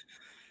 Ewok.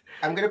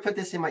 I'm gonna put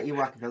this in my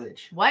Ewok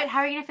village. What? How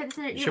are you gonna fit this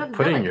in You your should Ewok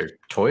put it in village? your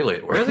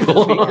toilet where Where it are they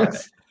gonna be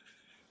belongs.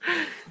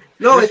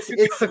 No, Where's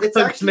it's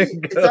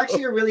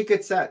actually a really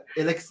good set.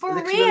 It looks For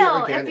looks real, really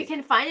if organic. you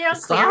can find it on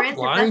Stop clearance, if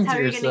lying that's to how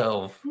you're gonna.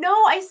 yourself. No,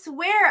 I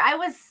swear,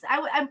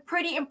 I'm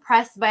pretty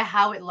impressed by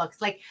how it looks.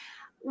 Like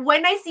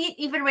when I see it,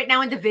 even right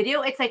now in the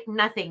video, it's like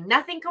nothing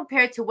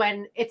compared to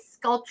when it's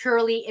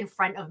sculpturally in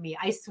front of me.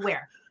 I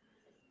swear.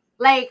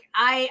 Like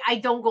I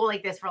don't go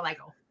like this for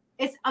Lego.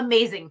 It's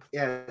amazing.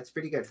 Yeah, it's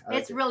pretty good. I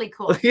like It's it. really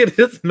cool. Look at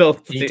this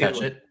melt. Can you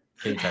touch it?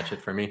 Can you touch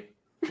it for me?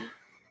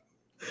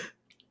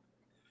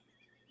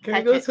 Can we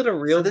Touch go it. to the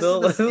real So this is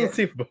build? the I don't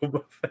scale. see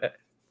Boba Fett.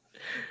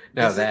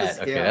 No, This is the that.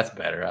 Okay, scale. that's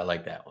better. I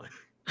like that one.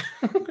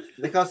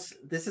 Because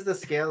this is the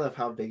scale of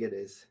how big it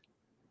is.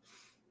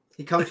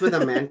 He comes with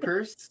a man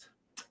purse.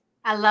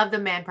 I love the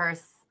man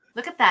purse.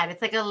 Look at that.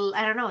 It's like I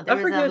don't know. There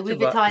was a forget Louis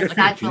Chewbacca- Vuitton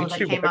satchel that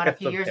Chewbacca's came out a a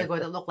few years man ago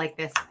that looked like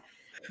this.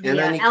 The And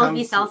then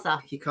LV salsa.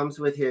 he comes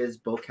with his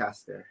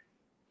bowcaster.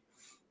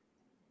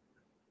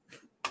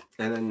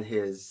 And then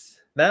his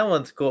That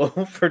one's cool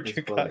for His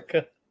bullet.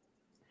 Chewbacca.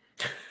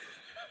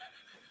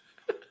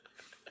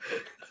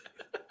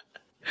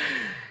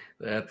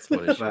 That's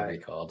what it should be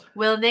Right. called.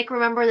 Will Nick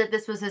remember that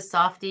this was his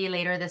softie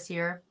later this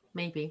year?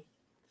 Maybe.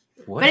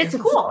 What But it's is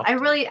a cool. I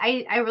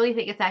softie? really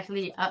think it's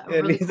actually a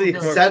It really needs cool to be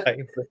build. more Set-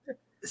 tiny.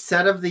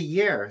 set of the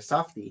year,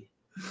 softie.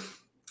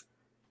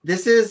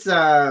 This is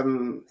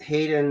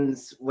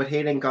Hayden's what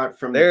Hayden got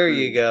from the There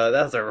you cruise. go.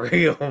 That's a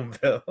real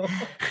bill.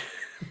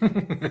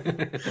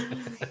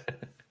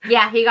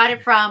 Yeah, he got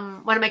it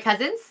from one of my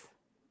cousins.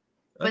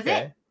 Was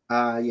it?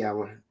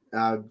 Yeah,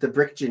 the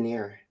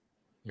Brickgineer.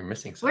 You're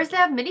missing something. Where's the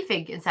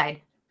minifig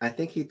inside? I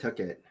think he took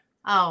it.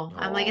 Oh,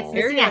 I'm like, it's Oh.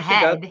 missing Harry a actually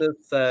got head.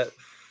 this set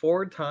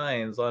 4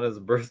 times on his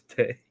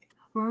birthday.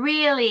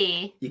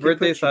 Really? You could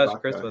Birthday put slash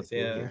Chewbacca Christmas, in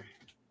yeah. here.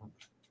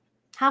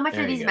 How much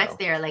There are you these mechs go.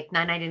 there? Like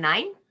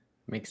 $9.99?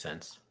 Makes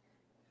sense.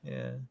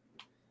 Yeah.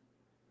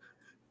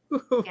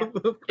 Yeah.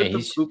 Yeah,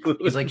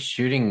 he's like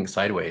shooting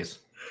sideways.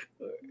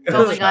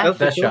 Oh my God. That's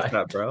the That kill shot.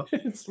 shot, bro.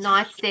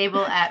 Not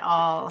stable at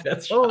all.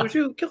 That's Oh, shot.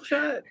 shoot, kill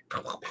shot.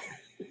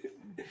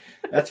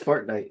 That's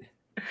Fortnite.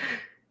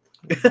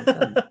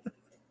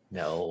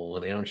 No,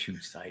 they don't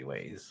shoot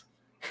sideways.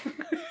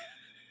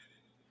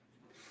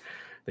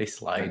 They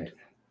slide. Alright.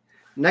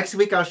 Next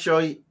week I'll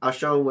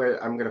show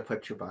where I'm gonna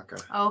put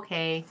Chewbacca.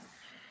 Okay.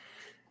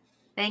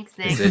 Thanks,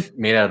 Nick. Is it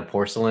made out of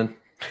porcelain?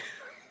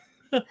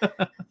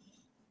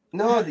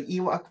 No, the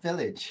Ewok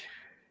village.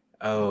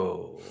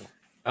 Oh,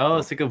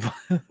 Oh, so you can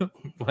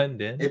blend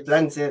in. It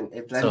blends in.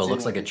 It blends so it in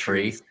looks like with a the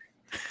tree.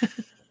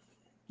 trees.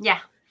 Yeah,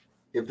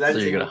 It So blends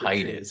you're in gonna with the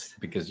hide trees. it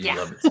because you Yeah.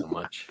 love it so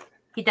much.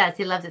 he does.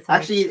 He loves it so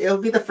much. Actually, it'll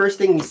be the first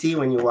thing you see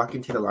when you walk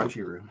into the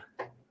laundry room.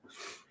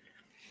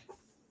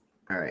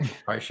 All right.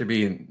 Probably should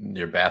be in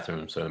your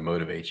bathroom so it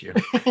motivates you.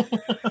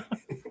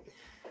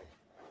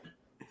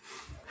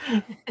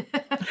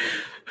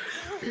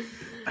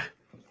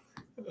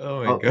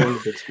 Oh my Oh,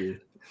 god. big screen.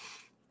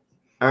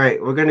 All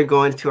right, we're gonna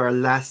go into our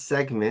last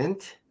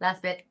segment,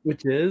 Last bit.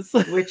 Which is?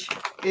 which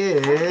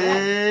is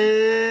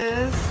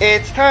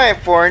It's time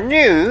for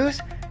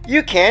news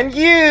you can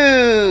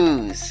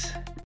use.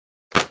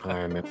 I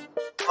remember.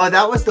 oh,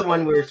 that was the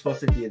one we were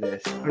supposed to do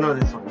this. Oh no,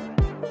 this one.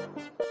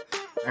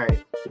 All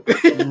right,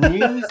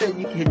 news that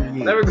you can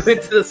use. Now we're going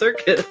to the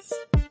circus.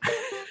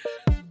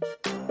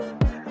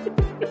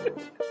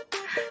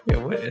 Yeah,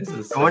 what is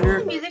this? I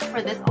wonder- Music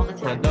for this all the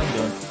Dun, time. dun,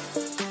 dun.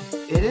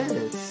 It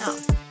is. Oh.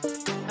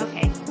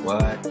 Okay.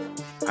 What?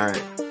 All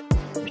right.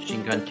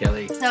 Machine Gun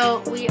Kelly.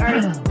 So we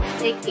are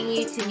taking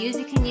you to news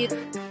you can use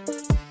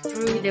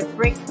through the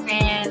Brick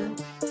Fan.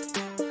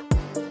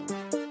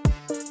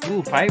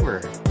 Ooh,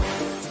 fiber.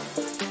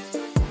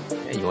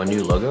 Yeah, you want a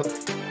new logo?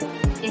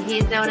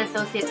 He's now an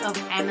associate of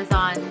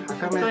Amazon. How What's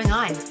come going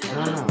on? I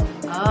don't know.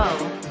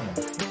 Oh.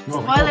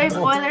 No, Spoilers, no.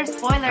 spoilers,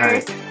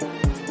 spoilers.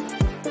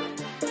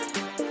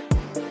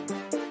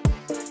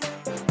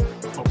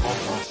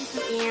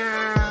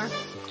 Yeah.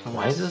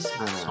 Why is this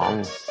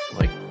song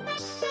like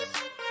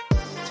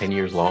 10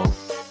 years long?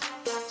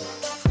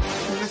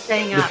 We're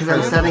setting up. Because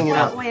I'm setting it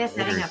up. The way of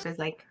setting up is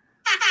like,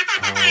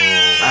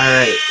 Oh,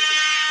 All right.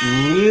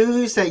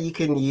 News that you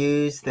can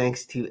use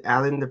thanks to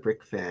Alan the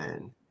Brick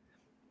Fan.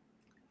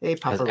 Hey, has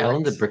Papa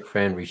Alan the Rex. Brick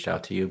Fan reached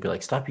out to you? Be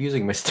like, stop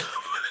using my stuff.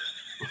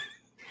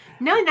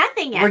 no,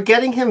 nothing We're yet.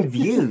 getting him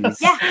views.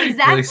 Yeah, Like,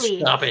 exactly.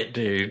 stop it,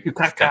 dude.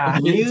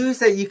 Chewbacca. News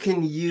that you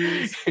can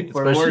use for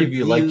more Especially if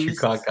you like views.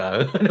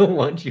 Chewbacca. I don't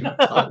want you.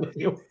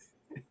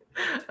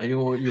 I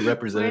don't want you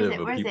representative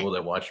Where of is people it?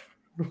 that watch.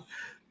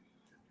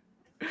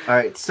 All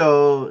right,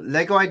 so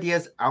Lego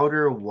Ideas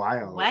Outer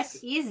Wilds What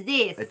is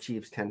this?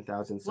 achieves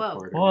 10,000 Whoa.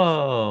 supporters.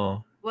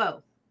 Whoa.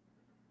 Whoa,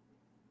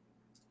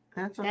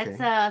 That's okay. that's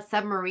a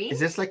submarine. Is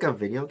this like a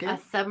video game? A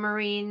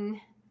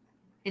submarine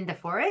in the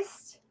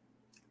forest?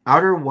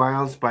 Outer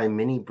Wilds by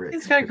Mini Bricks.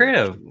 It's kind of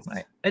creative.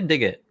 Productions. I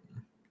dig it.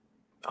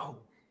 Oh,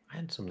 I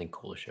had something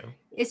cool to show.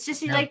 It's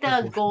just Yeah, like the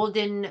purple.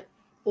 golden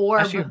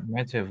orb. Actually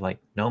reminds me of like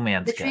No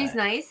Man's The Sky. tree's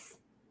nice.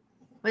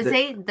 What The-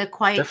 say the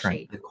quiet Different.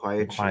 shade? The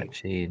Quiet Quiet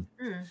Shade.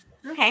 shade.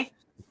 Okay.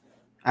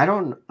 I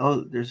don't.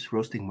 Oh, there's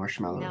roasting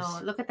marshmallows.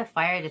 No, look at the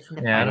fire that's in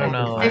the Yeah, I fire don't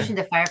pit. know. Fish in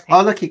the fire pit.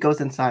 Oh, look, he goes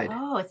inside.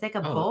 Oh, it's like a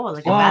Oh. bowl,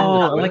 like a Whoa,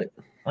 bathtub.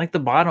 I like the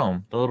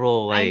bottom, the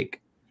little like.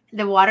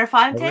 The water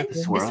fountain, The the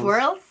swirls.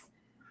 swirls.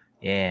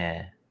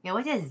 Yeah. Yeah,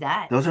 what is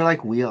that? Those are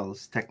like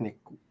wheels,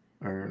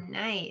 or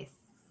Nice.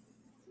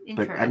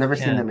 but I've never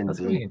seen Yeah, them in that's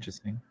blue. really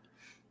interesting.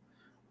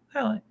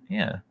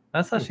 Yeah,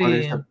 that's Oh,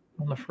 actually there's on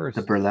the first.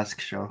 The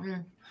burlesque show.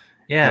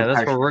 Yeah, that's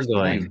Empire where we're Strikes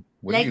going.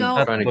 Where are you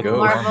Lego trying to go?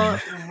 Marvel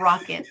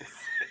Rockets.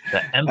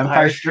 The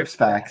Empire Strips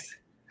Packs.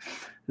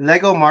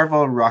 Lego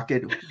Marvel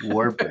Rocket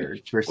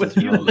Warbird versus What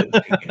are you Roller.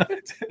 looking at?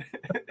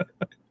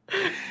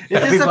 It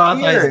Happy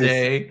Valentine's disappears.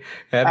 Day.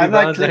 Happy I'm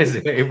not Valentine's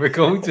kidding. Day. We're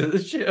going to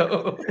the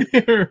show.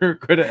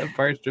 Go to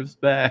Empire Strips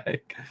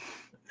Back.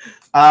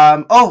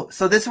 Oh,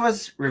 so this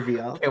was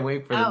revealed. Can't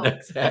wait for the Oh,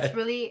 next ad.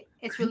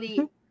 it's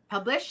really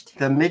published.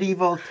 The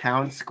medieval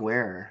town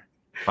square.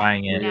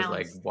 Buying We're it. just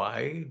Announced. like,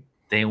 why?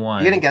 Day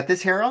one. You gonna get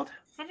this, Harold?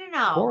 I don't Of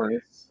know.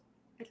 course.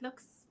 It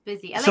looks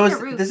busy. I So like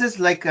the roof. this is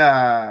like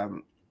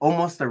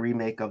almost a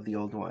remake of the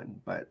old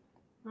one, but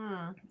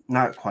Hmm.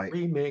 not quite.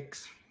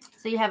 Remix.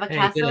 So you have a Hey,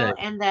 castle good.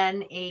 and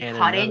then a And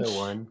cottage. another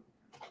one.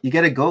 You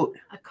get a goat,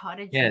 A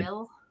cottage Yeah.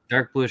 mill.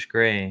 Dark bluish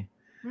gray.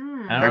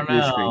 Hmm. I dark don't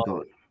blue screen know.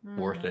 goat.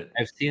 Worth it.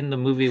 I've seen the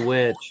movie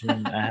Witch,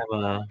 and I have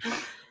a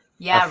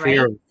Yeah,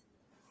 fear right. of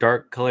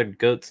dark colored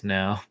goats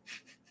now.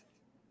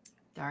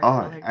 Dark Oh,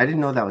 colored I didn't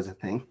know goats. that was a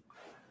thing.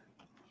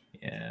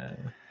 Yeah.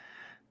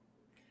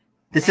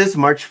 This is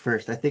March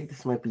 1st. I think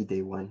this might be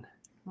day one.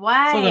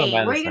 Why? Still gonna buy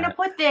Where are this you gonna hat.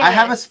 put this? I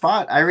have a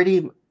spot. I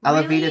already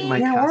elevated Really? my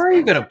Yeah, castle. where are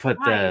you gonna put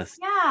Surprise. this?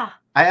 Yeah.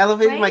 I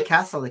elevated my Right?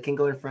 castle. It can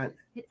go in front.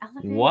 It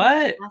elevated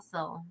What? the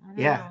castle. I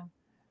Yeah. know.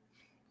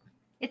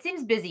 It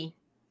seems busy.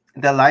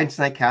 The Lion's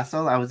Night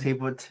Castle, I was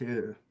able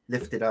to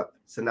lift it up.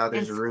 So now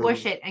there's And room.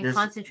 squish it and there's,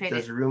 concentrate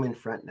There's it. room in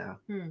front now.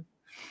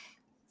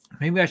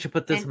 Maybe I should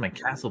put this And- in my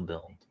castle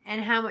build.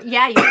 And how much?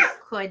 Yeah, you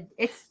could.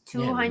 It's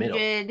Yeah, in the middle.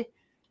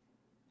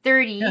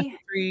 230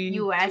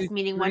 Yeah, US,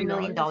 meaning $1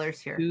 million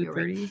here. You're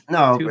right. $230.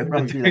 No, it'd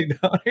probably be like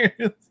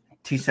 $230.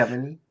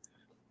 270.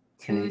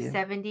 Canadian.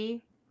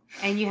 270.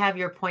 And you have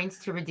your points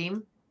to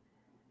redeem,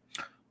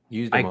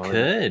 Use I them all.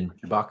 could.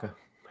 Chewbacca.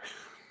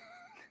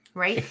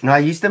 right? No, I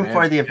used them Man,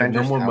 for the I have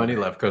Avengers. No more Tower. money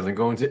left because I'm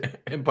going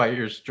to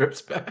Empire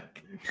Strips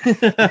Back.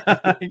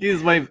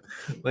 Use my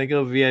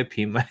Lego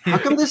VIP money. How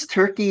come this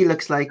turkey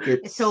looks like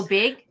It's so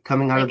big,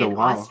 coming out like of the an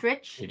wall?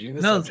 ostrich. Changing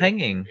the No, it's subject.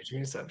 hanging.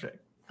 Changing the subject.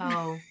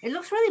 Oh, it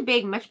looks really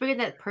big, much bigger than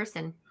that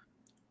person.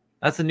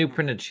 That's a new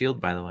printed shield,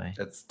 by the way.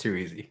 That's too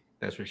easy.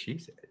 That's what she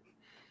said.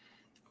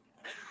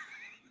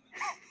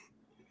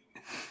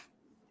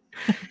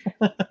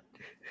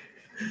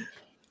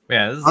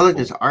 Yeah, this is Oh, look,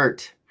 cool. there's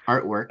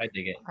artwork. I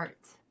dig it. Art.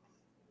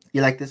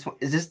 You like this one?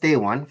 Is this day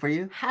one for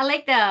you? I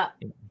like the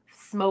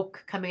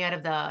smoke coming out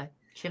of the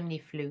chimney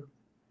flue.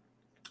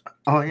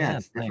 Oh yeah,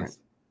 it's it's different.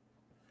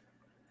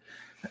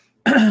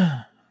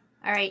 nice.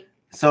 All right,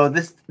 So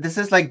this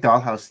is like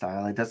dollhouse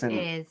style. It it doesn't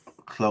is.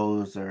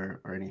 close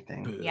or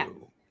anything. Boo. Yeah.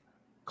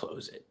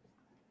 Close it.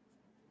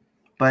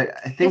 But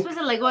I This think was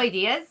a Lego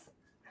Ideas.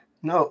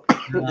 no,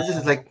 this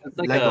is like It's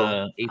like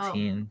Lego. a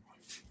 18.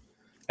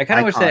 I kind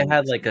of wish they Icon.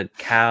 had like a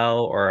cow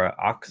or an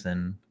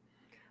oxen.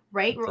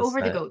 Right? We're That's over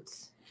the that.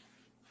 goats.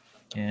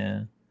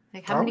 Yeah,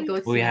 Like how Are many we?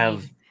 goats? we do you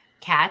have need?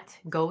 Cat,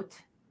 goat,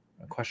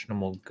 a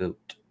questionable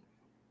goat.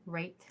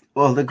 right?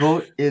 Well, the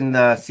goat in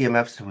the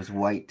CMFs was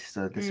white,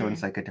 so this Mm.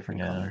 one's like a different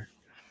Yeah. color.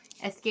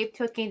 Escape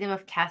to a kingdom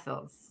of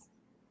castles.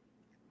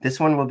 This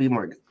one will be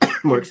more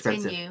more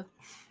expensive. Continue.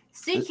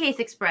 Suitcase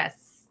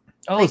Express.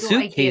 Oh, Lego Ideas.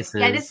 suitcases.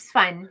 Yeah, this is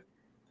fun.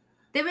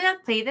 Did we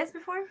not play this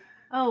before?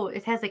 Oh,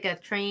 it has like a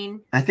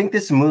train. I think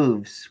this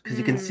moves because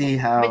you can Mm. see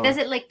how. But does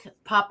it like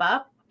pop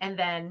up and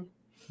then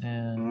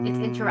Yeah. it's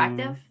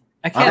interactive?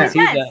 I Oh, can't it see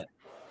does. that.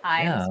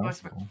 I Yeah, am that's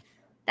smart. cool.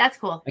 That's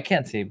cool. I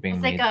can't see it being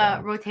It's like made, a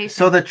though. rotation.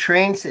 So the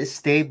trains is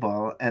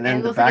stable, and then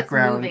it the looks like it's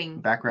background's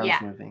moving. Yeah.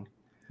 moving.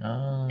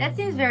 Oh. that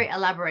seems very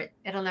elaborate.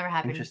 It'll never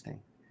happen. Interesting.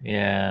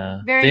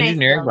 Yeah. Very the nice.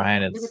 engineering though.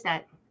 behind it. Look at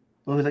that.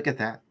 Oh, look at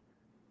that.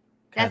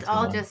 That's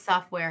all just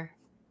software.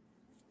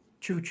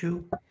 Choo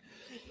choo.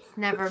 It's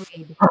never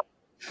made.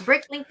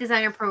 Bricklink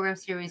Designer Program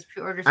Series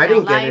pre-orders. I now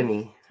didn't get live.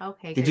 any.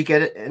 Okay. Did good. you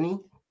get it? Any?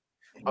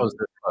 I was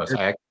this close.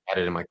 I actually had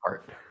it in my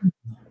cart.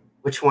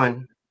 Which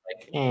one?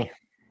 Like,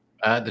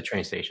 the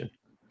train station.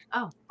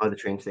 Oh, the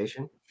train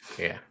station.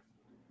 Yeah.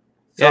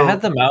 Yeah, So I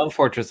had the Mountain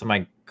Fortress in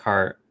my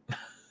cart.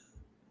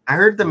 I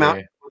heard the Yeah.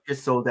 mountain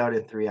just sold out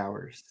in 3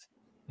 hours.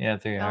 Yeah,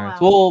 3 Oh,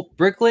 hours. wow. Well,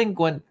 Bricklink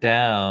went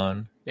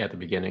down Yeah, at the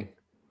beginning.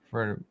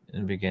 for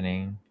in the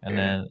beginning, and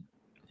Yeah.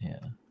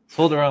 then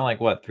sold around like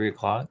what 3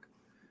 o'clock.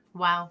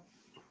 Wow.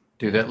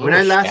 Dude, that When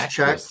little I last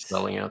shack was checked-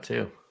 selling out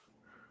too.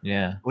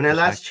 Yeah. When I the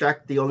last shack-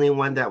 checked, the only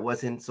one that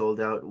wasn't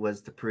sold out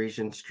was the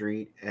Parisian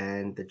Street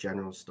and the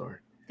General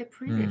Store. The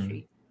Parisian Hmm.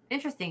 Street.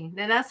 Interesting.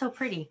 Then that's so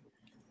pretty.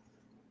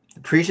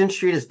 The Parisian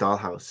Street is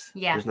dollhouse.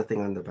 Yeah. There's nothing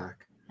on the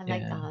back, I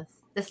like Yeah. those.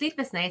 The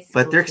sleepless nights. is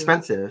but cool they're too.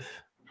 expensive.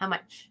 How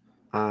much?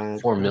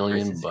 4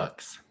 million prices.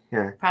 bucks.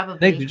 Yeah. Probably.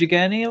 Nick, did you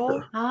get any of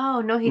them?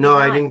 Oh no, he No,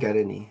 did I not. didn't get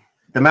any.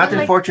 The Mountain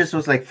like- Fortress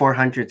was like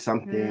 400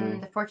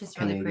 something The fortress is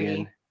really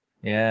Canadian. pretty.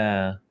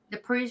 Yeah. The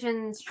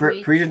Parisian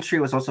street. Parisian Street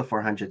was also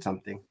 400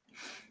 something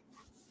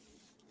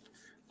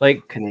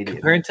Like Canadian.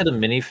 compared to the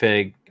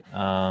minifig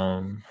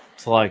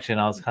selection,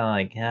 I was kind of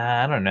like,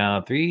 yeah, I don't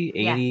know,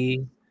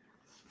 380.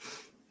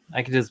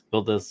 I could just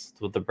build this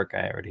with the brick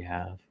I already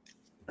have.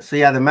 So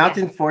yeah, the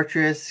Mountain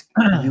Fortress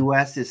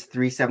US is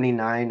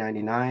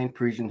 379.99.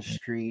 Parisian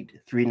Street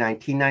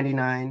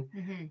 319.99.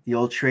 Mhm. The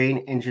Old Train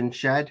Engine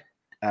Shed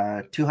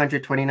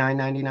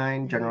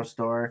 229.99. General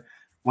Store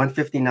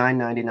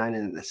 159.99,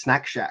 and the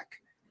Snack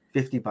Shack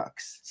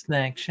 $50.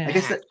 Snack Shack. I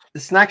guess the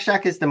Snack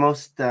Shack is the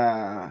most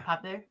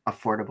Popular.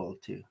 affordable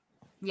too.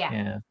 Yeah.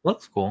 Yeah,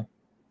 looks cool.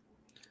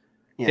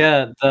 Yeah.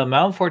 Yeah, the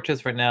Mountain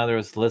Fortress right now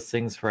there's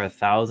listings for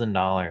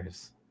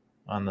 $1,000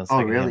 on the Oh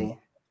secondhand really?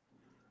 market.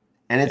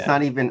 And it's Yeah.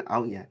 not even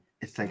out yet.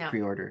 It's like No.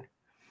 pre-ordered.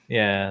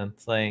 Yeah,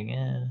 it's like,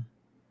 Yeah.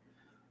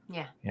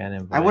 yeah, I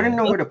didn't I buy wouldn't it.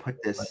 know where to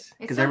put this It's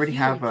because so I already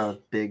have huge. a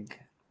big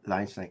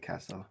Lion's Night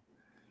castle.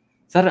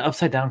 Is that an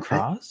upside down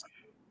cross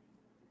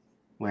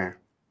Where?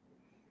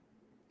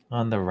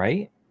 on the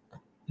right?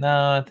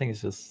 No, I think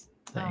it's just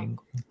the Oh.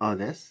 angle. Oh,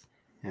 this?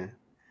 Yeah.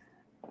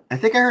 I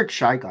think I heard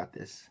Shy got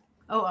this.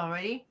 Oh,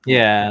 already?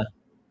 Yeah,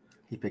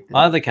 He picked a it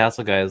lot up. of the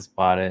castle guys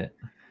bought it.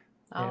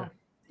 Oh. Yeah.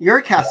 You're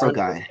a castle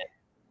guy.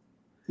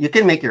 You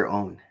can make your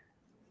own.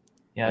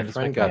 Yeah, My just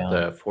friend make my got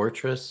own. the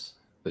fortress,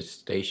 the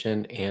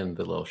station, and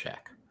the little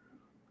shack.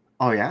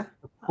 Oh yeah?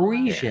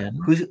 Parisian.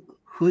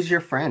 Who's your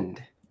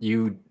friend?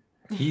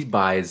 He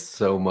buys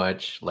so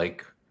much,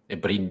 like,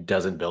 but he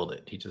doesn't build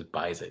it. He just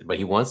buys it. But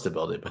he wants to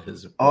build it, but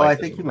his Oh, I wife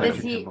think you doesn't let Does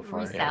mentioned him. he him before.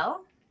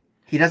 resell?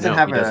 He doesn't No,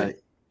 have he a doesn't.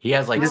 He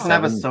has like He doesn't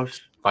have a 7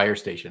 social- fire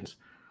stations.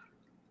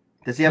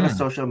 Does he have a Hmm.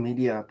 social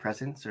media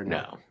presence or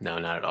no? No,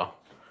 not at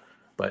all.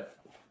 But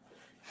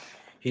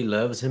he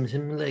loves him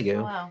some Lego.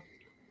 Oh, wow.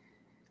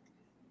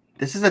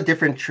 This is a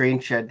different train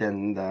shed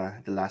than the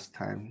last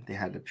time they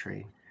had a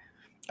train.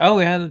 Oh,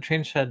 we had a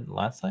train shed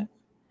last time.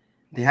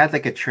 They had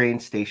like a train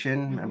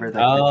station. Remember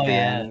like Oh, the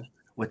yeah. van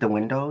with the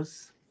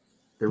windows?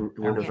 The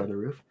windows Okay. on the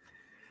roof.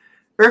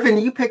 Irvin,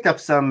 you picked up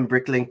some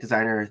Bricklink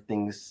designer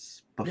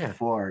things Yeah,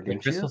 before,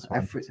 didn't you? Christmas I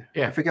ones.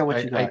 forget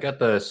what you got. I got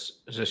the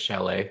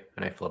chalet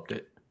and I flipped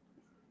it.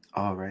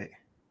 All right.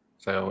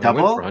 So it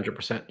Double? went for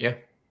 100%. Yeah.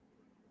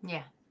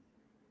 Yeah.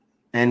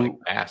 And Like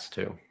fast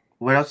too.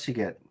 what else you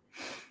get?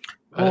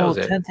 That was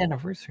it. 10th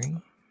anniversary.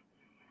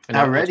 And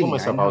I Already, told I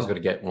myself I was know.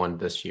 going to get one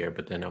this year,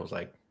 but then I was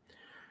like,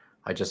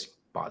 I just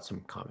bought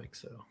some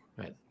comics, so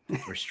I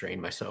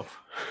restrained myself.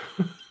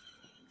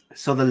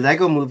 So the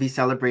Lego movie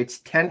celebrates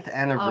 10th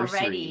anniversary.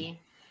 Already.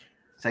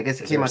 So I guess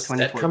it Is came there a out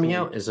set 2014. coming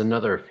out? Is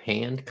another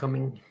hand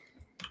coming?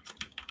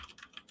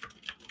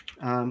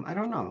 I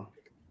don't know.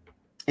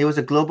 It was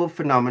a global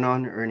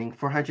phenomenon, earning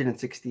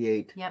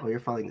 468. Yep. Oh, you're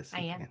falling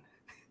asleep I am.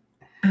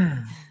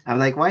 again. I'm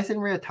like, why isn't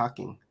Maria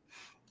talking?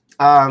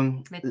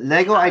 Lego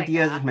Metallica.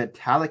 Ideas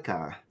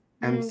Metallica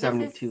This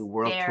M72 is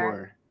World their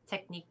Tour.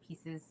 Technique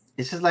pieces.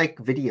 This is like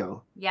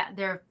video. Yeah,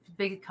 they're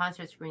big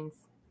concert screens.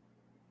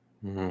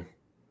 Mm-hmm.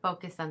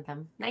 Focus on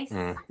them. Nice.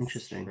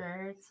 Interesting.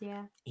 Shirts,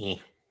 yeah. Eh.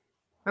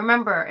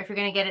 Remember, if you're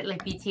gonna get it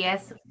like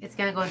BTS, it's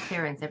gonna go on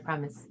clearance. I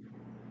promise.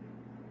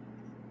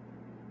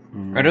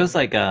 Are those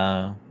like what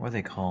are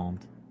they called?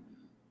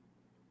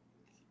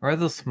 Are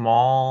those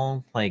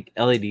small like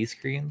LED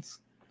screens?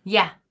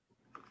 Yeah.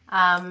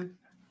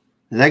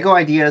 Lego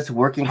Ideas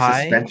Working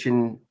Pie?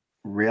 Suspension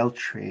Rail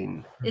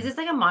Train Is this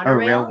like a or monorail?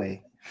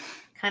 railway.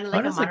 Kind of Oh,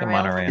 like, it is a like a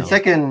monorail. monorail. It's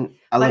like an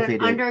But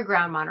elevated. an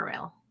underground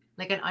monorail,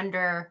 like an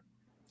under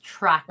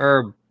track.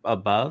 Or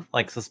above,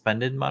 like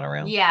suspended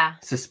monorail? Yeah.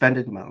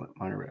 Suspended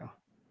monorail.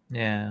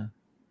 Yeah.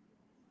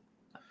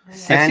 Yeah.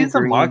 Sand I've seen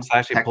some green blocks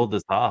actually tech- pulled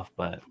this off,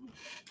 but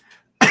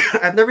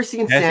I've never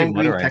seen They actually sand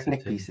green motorized it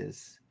Technic too.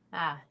 pieces.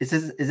 Ah. Is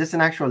this an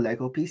actual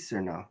Lego piece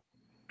or no?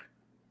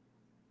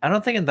 I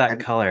don't think in that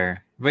I've-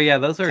 color. But yeah,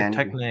 those are Sand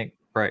green. Technic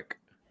brick.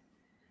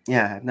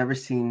 Yeah, I've never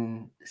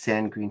seen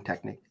sand green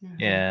Technic. Mhm.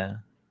 Yeah.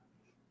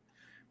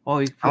 Oh,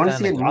 you I put wanna that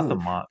see in it a Gotham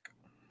move. mock.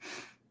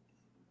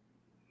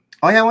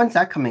 Oh yeah, when's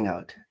that coming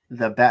out?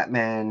 The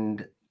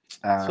Batman. It's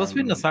supposed to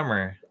be in the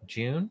summer,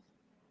 June.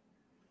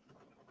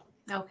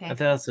 Okay. I think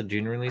that's the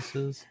June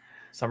releases.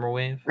 Summer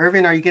Wave.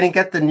 Irvin, are you gonna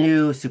get the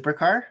new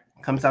supercar?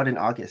 Comes out in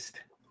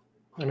August.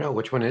 I don't know.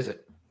 Which one is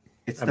it?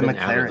 It's I've the been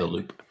out of the McLaren,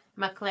 loop.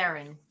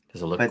 McLaren.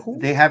 Does it look but cool?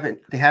 they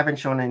haven't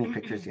shown any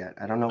pictures yet.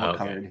 I don't know what Okay.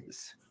 color it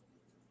is,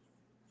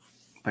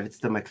 but it's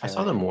the McLaren. I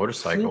saw the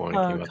motorcycle when it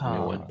came out, the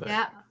new one. Supercar. But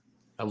Yeah.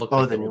 I looked Oh,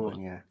 like the the new old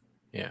one, yeah.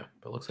 Yeah,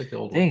 but it looks like the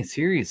old Dang, one.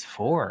 Series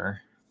 4.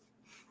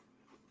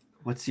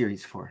 What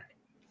series for?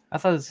 I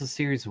thought this was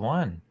Series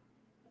 1.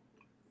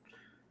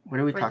 What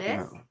are we For talking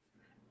this? about?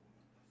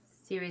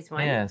 Series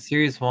 1. Yeah,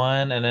 Series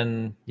 1, and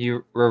then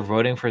you were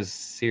voting for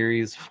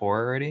Series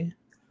 4 already?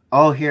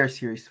 Oh, here,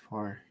 series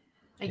 4.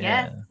 I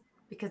guess. Yeah.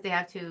 Because they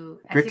have to.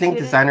 Bricklink execute it.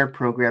 Designer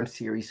Program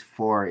Series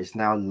 4 is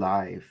now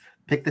live.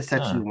 Pick the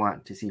sets Huh. you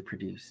want to see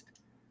produced.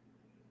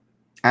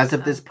 As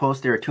of this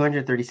post, there are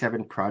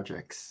 237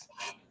 projects.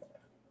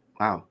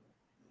 Wow.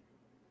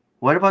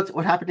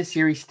 What happened to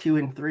series 2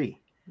 and 3?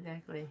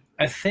 Exactly.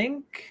 I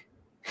think.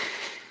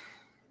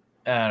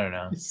 I don't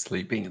know. He's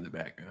sleeping in the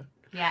background.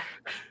 Yeah.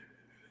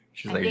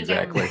 She's I like, think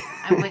exactly.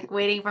 I'm like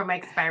waiting for my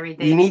expiry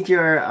date. You need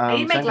your I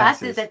need my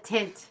glasses that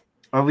tint.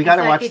 Oh, we and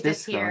gotta so I watch could this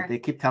just though. hear. They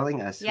keep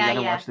telling us Yeah, we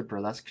gotta yeah. watch the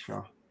burlesque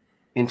show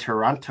in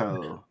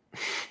Toronto.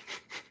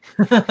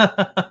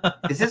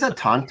 Is this a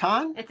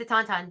tauntaun? It's a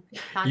tauntaun.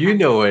 You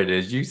know what it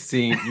is.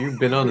 You've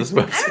been on this I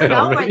website don't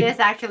know where already. this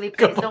actually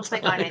plays. Couple Don't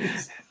click on it.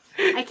 times.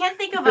 I can't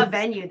think of a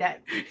venue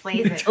that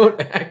plays it. Don't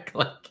act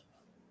like.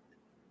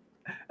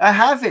 I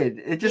have it.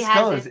 It just has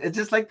goes. it. It's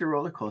just like the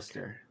roller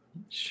coaster.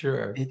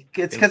 Sure.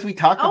 It's because we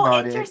talk Oh,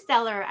 about it.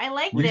 Interstellar. I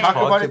like We this. talked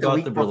about talked it the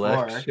week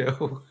burlesque before.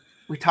 show.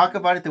 We talked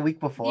about it the week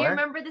Do before. you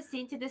remember the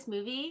scene to this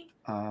movie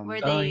where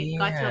Oh, they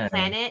got to yeah. a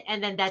planet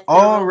and then that's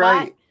Oh, the robot?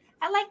 right.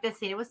 I like this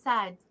scene. It was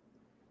sad.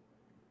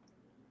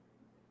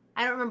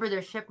 I don't remember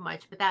their ship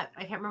much, but that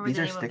I can't remember These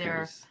the are name of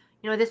their.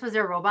 stickers. This was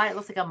their robot. It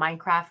looks like a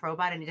Minecraft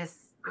robot, and it was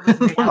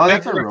weird. Oh,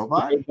 that's a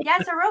robot? Yeah,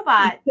 it's a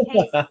robot.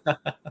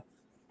 Case.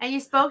 And you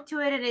spoke to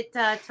it, and it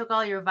took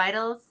all your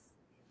vitals.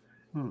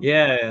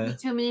 Yeah.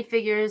 Too many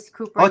figures.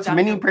 Cooper. Oh, it's Dr.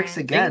 Mini Bricks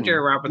Grant. again.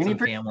 Ginger Robertson Mini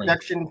Bricks family.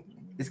 production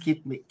is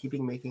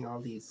keeping making all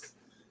these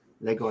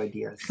Lego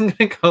ideas. I'm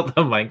gonna call the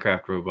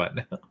Minecraft robot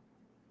now.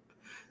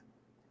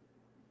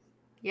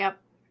 Yep.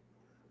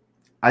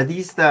 Are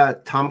these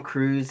the Tom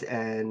Cruise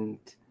and?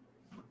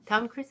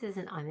 Tom Cruise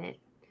isn't on it.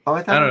 Oh, I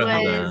I thought don't it know. was.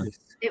 how Tom the- Cruise.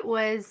 It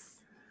was.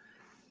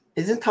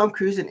 Isn't Tom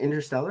Cruise in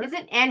Interstellar?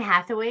 Isn't Anne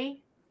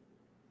Hathaway?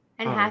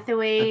 Anne Oh, I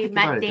Hathaway, think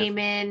about Matt it different.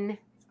 Damon.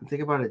 I'm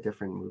thinking about a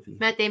different movie.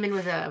 Matt Damon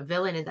was a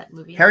villain in that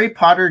movie. Harry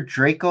Potter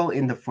Draco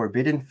in the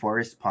Forbidden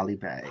Forest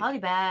polybag.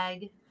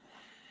 Polybag.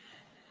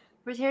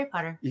 Where's Harry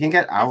Potter? You can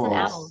get That's an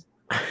owls.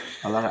 owl.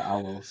 A lot of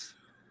owls.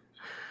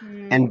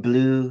 Hmm. And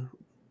blue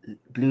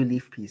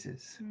leaf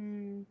pieces.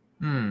 Hmm.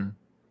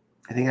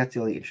 I think that's the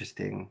only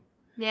interesting.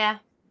 Yeah.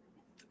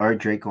 Or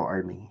Draco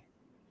army.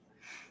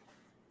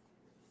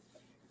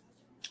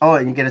 Oh,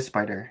 and you get a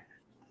spider.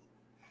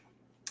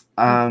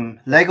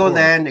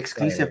 Legoland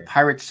exclusive spider.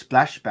 pirate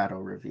splash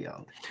battle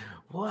revealed.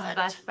 What?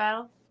 Splash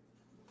battle.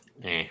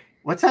 Eh.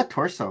 What's that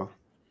torso?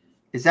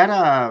 Is that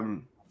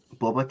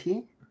boba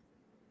tea?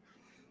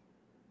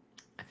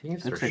 I think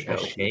it's Looks their like A a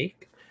show.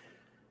 shake?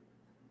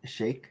 A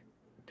shake?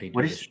 They do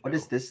What the is show.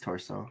 this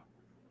torso?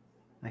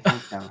 I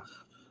can't tell.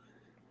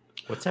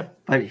 What's that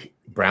But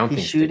brown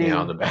he's thing sticking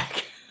out on shooting- the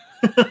back?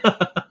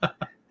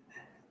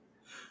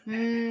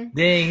 Hmm.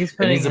 Dang, he's It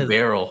putting needs a his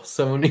barrel.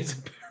 Someone needs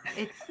a barrel.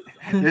 It's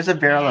there's a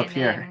barrel up and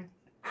here.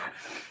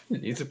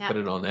 It needs to Yeah. put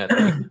it on that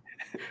thing.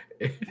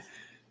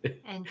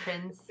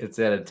 entrance. It's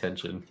at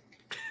attention.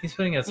 he's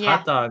putting his Yeah.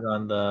 hot dog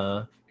on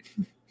the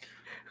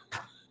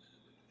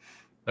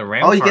Oh,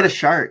 rampart. you get a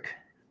shark.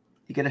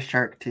 You get a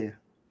shark too.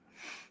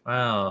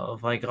 Wow,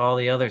 of like all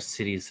the other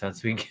city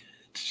sets, we get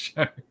a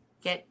shark.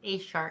 Get a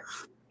shark.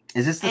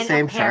 Is this the And a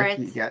same shark parrot.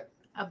 you get?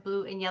 A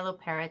blue and yellow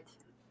parrot.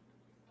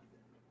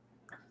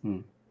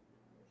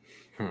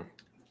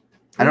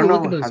 I don't Ooh, know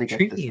look at how those to get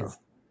this trees. though.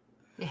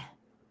 Yeah.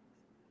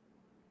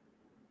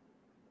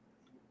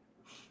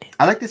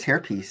 I like this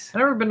hairpiece. I've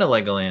never been to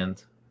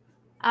Legoland.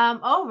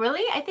 Oh,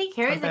 really? I think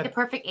Harry's Not like the bad.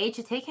 perfect age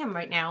to take him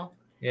right now.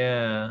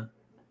 Yeah.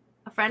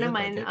 A friend of Yeah,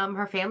 like mine, it.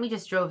 her family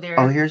just drove there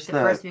Oh, here's the the-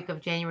 first week of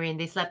January and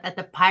they slept at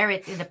the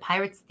Pirates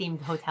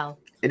themed hotel.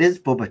 It is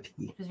boba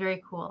tea. It was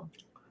very cool.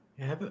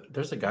 Yeah,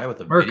 there's a guy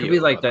with a Or it could video be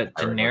like of a that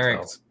pirate generic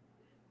hotel.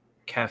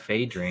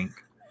 cafe drink.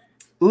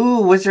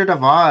 Ooh, Wizard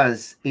of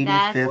Oz,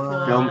 85th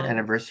That's film cool.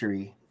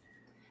 anniversary.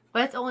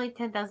 But it's only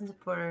 10,000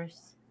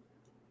 supporters.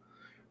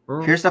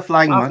 Here's the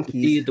flying Off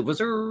monkeys. The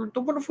wizard, the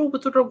wonderful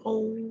Wizard of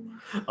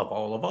Oz. Of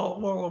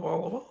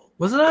all.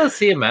 Wasn't that a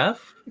CMF?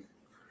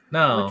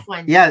 No. Which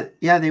one? Yeah,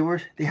 they had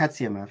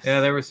CMFs. Yeah,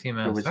 they were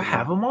CMFs. Wizard Do I of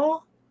have Oz. them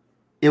all?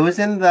 It was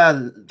in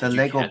the Did you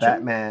Lego catch 'em?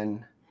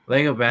 Batman.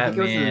 Lego I think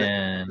it was in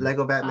Batman.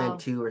 Lego Batman Oh.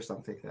 2 or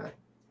something like that.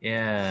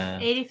 Yeah.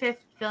 85th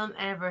film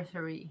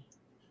anniversary.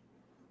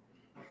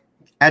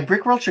 At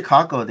Brickworld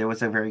Chicago, there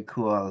was a very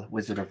cool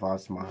Wizard of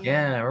Oz model.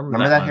 Yeah, I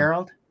Remember that, one.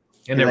 Harold?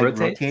 And It, it like,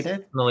 rotates?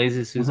 rotated? The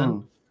Lazy Susan?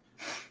 Mhm.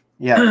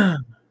 Yeah.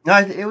 No,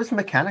 it was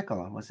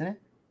mechanical, wasn't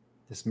it?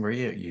 Does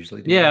Maria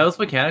usually do Yeah, that? it was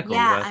mechanical.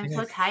 Yeah, but I I'm think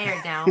so it's-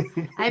 tired now.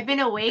 I've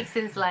been awake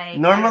since like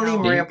Normally, I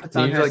don't know, Maria puts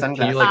on her Can you like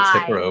sunglasses.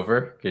 tip her Five.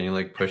 over? Can you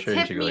like push her and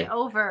tip she me like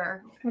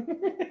over.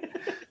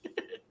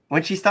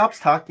 When she stops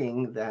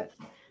talking, that's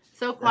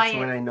So when quiet.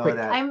 I know Quick.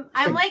 that. I'm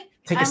like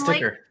take a I'm like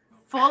sticker?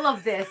 full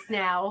of this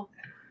now.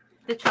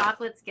 The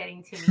chocolate's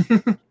getting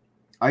to me.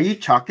 Are you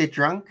chocolate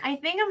drunk? I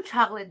think I'm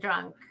chocolate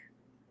drunk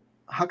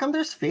How come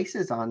there's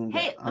faces on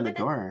Hey, on the look at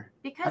the- door?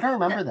 because I don't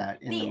remember the,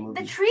 that in the the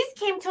movie. trees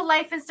came to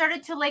life and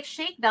started to like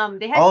shake them.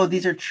 They had Oh,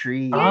 these are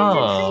trees. Yes,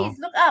 Oh. the trees.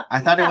 Look up. I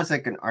thought look it up. was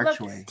like an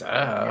archway.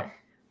 Duh.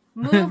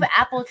 Move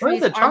apple What are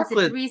trees the onto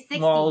chocolate 360.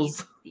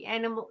 walls? The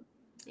animal.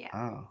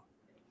 Oh.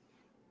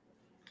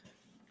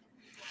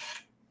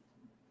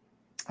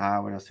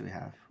 What else do we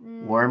have?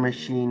 War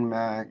Machine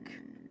Mac.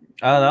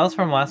 Oh, that was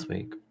from last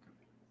week.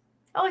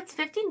 Oh, it's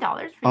 $15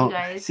 for Oh, you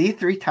guys. see,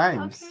 3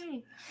 times.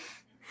 Okay.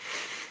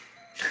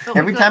 What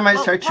Every would time I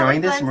Glenn- start what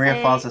showing would this, Glenn Maria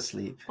say? falls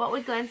asleep. What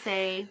would Glenn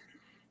say?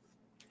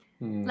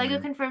 Hmm. Lego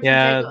confirms.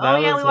 Yeah, Jacob. that Oh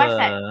yeah, was we watched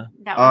that.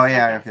 That Oh, was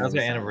yeah, okay. I that was our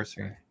understand.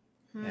 anniversary.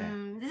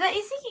 Is that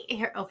is he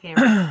here? Okay.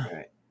 Never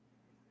mind.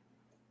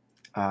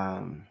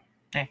 All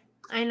right.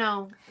 I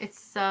know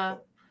it's. I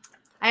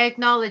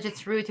acknowledge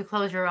it's rude to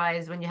close your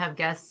eyes when you have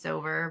guests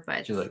over,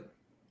 but She's like,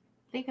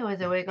 I think I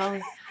was awake all.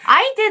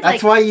 I did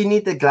That's like. why you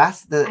need the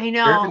glass. The I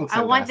know. Irving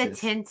I want the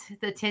sunglasses.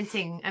 the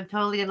tinting. I'm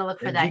totally gonna look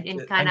for And that you- in I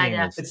mean,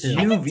 Canada. it's it's too.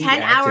 I did UV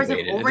 10 hours of activated.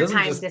 It doesn't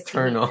overtime just this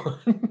turn week.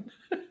 on.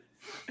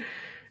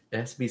 It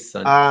has to be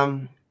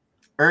sun.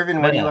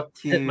 Irvin, what are you up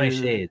Hit my to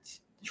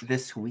shades.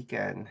 this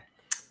weekend?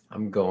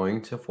 I'm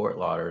going to Fort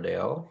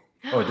Lauderdale.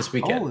 Oh, this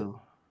weekend.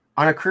 Oh,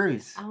 on a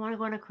cruise. I want to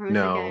go on a cruise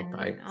No,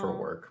 again. for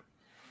work.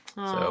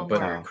 Oh, So,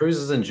 but work. cruise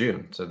is in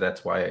June, so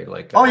that's why I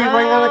like. Oh, you're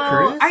going on a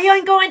cruise? Are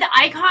you going to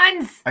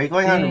Icons? Are you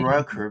going on Dang.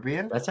 Royal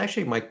Caribbean? That's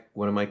actually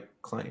one of my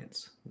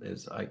clients.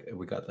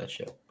 We got that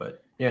ship,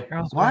 but yeah,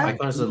 Girls, What?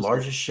 Icon is the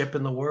largest ship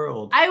in the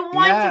world. I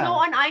want Yeah. to go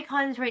on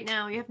Icons right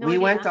now. You have no We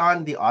idea. went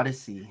on the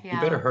Odyssey. Yeah.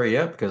 You better hurry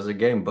up because they're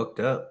getting booked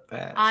up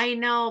fast. I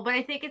know, but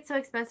I think it's so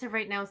expensive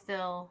right now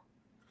still.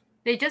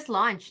 They just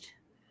launched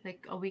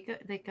like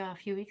a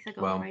few weeks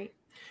ago, Well, right?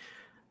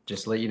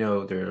 Just to let you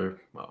know, they're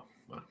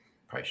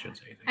probably shouldn't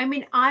say anything. I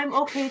mean, I'm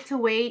okay to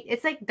wait.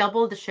 It's like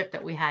double the ship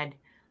that we had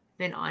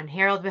been on.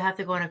 Harold, we have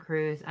to go on a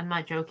cruise. I'm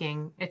not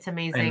joking. It's I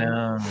amazing.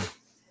 know.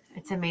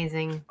 It's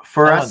amazing.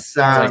 For I us,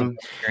 want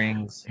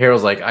strings.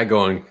 Harold's like, I go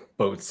on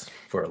boats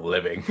for a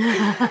living.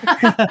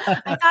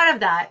 I thought of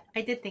that.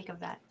 I did think of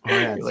that. oh,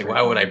 yeah, He's like, that's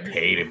why would I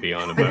pay to be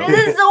on a boat?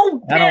 This is so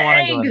big. I don't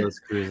want to go on those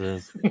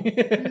cruises.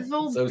 It's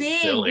so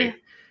big. silly.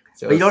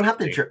 So But you don't have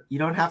silly. to. You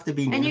don't have to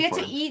be. And you get to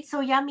uniform. eat so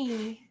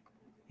yummy.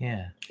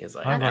 Yeah. He's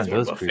like, I'm that's on what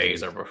those buffets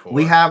cruises. are before.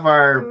 We have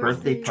our Cruising.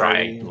 birthday dry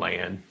party.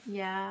 land.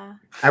 Yeah.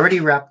 I already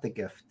wrapped the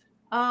gift.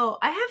 Oh,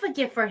 I have a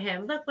gift for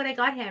him. Look what I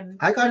got him.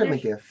 I got him a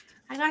gift.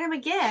 I got him a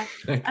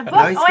gift. A book.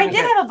 Now he's Oh, I gonna did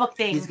get- have a book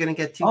thing. He's gonna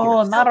get 2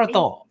 Oh, gifts.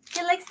 Naruto.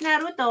 He likes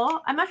Naruto.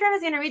 I'm not sure if I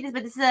was gonna read this,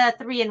 but this is a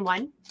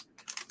 3-in-1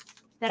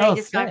 that I Oh,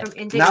 just got sick. from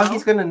Indigo. Now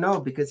he's gonna know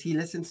because he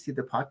listens to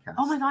the podcast.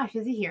 Oh my gosh,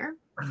 is he here?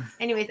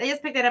 Anyways, I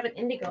just picked it up at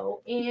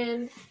Indigo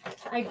and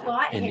I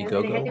got him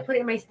and I had to put it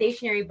in my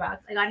stationery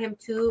box. I got him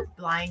 2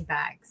 blind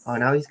bags. Oh,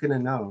 now he's gonna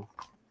know.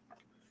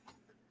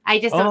 I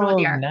just don't know what Oh,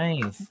 they are.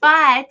 nice.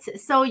 But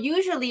so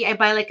usually I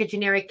buy like a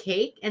generic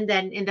cake, and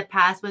then in the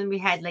past when we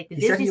had like the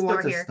He said Disney he store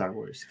wants a here, Star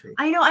Wars cake.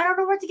 I know I don't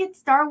know where to get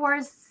Star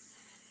Wars.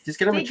 Just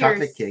get him a figures.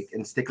 chocolate cake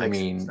and stick I like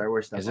mean, Star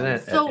Wars stuff. Isn't on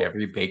it So- at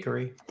every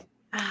bakery?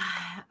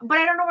 But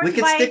I don't know where We to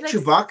could buy. stick like,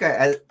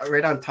 Chewbacca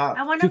right on top.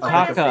 I want to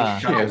Chewbacca. buy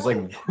Yeah, I was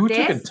like, who took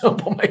a This?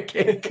 dump on my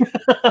cake?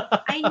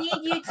 I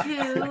need you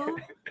to.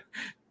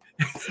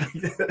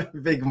 It's like a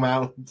big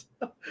mound.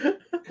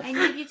 I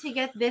need you to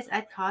get this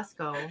at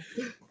Costco.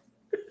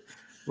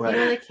 What? You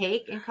know the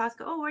cake in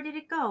Costco. Oh, where did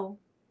it go?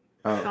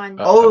 Oh, gone.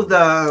 oh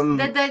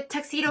The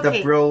tuxedo the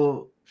cake.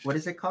 bro. What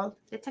is it called?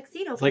 The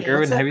tuxedo It's like cake. Irvin,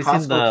 What's that have you seen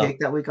Costco the cake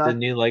that we the got?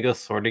 new Lego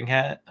sorting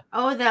hat?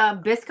 Oh,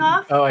 the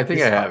Biscoff. Oh, I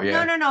think I have,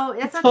 yeah. No.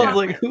 That's not I was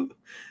chocolate. like, who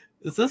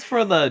is this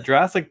for the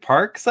Jurassic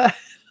Park set?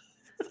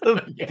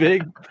 The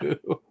big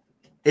poo.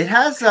 It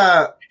has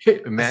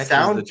It a matches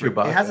sound. the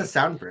Chewbacca. It has a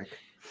sound brick.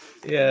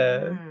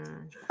 Yeah.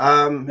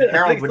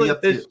 Harold, what are you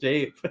up this to?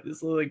 shape.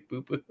 It's like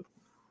boo boo.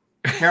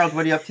 Harold,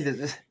 what are you up to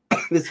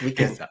this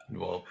weekend?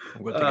 Well,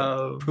 I'm going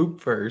to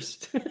poop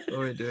first. What are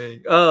we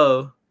doing?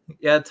 Oh,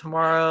 yeah.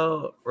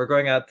 Tomorrow we're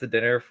going out to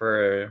dinner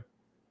for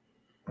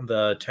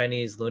the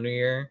Chinese Lunar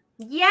Year.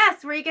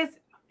 Yes, where you guys?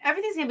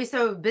 Everything's gonna be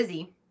so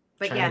busy.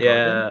 But yeah, China.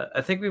 Yeah,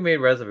 I think we made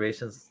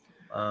reservations.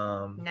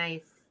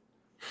 nice.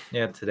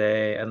 Yeah,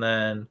 today, and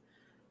then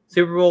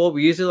Super Bowl.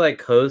 We usually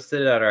like host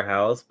it at our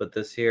house, but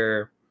this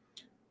year,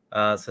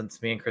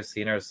 since me and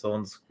Christina are still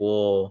in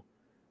school,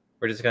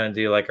 we're just gonna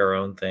do like our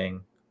own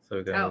thing. So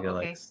we're gonna okay.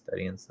 like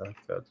study and stuff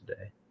throughout the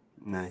day.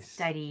 Nice.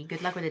 Study.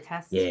 Good luck with the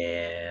test.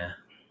 Yeah.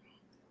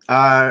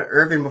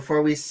 Irvin,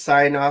 before we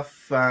sign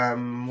off,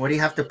 what do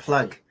you have to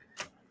plug?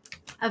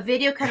 A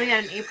video coming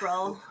out in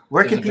April.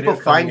 Where There's can a people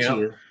video find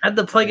coming out. you? I had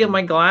to plug in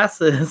my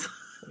glasses.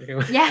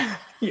 Yeah.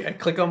 Yeah,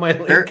 click on my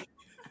link.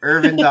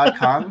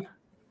 Irvin.com.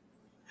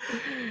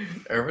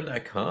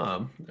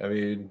 Urban.com. I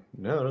mean,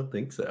 no, I don't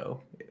think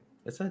so.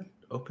 It's an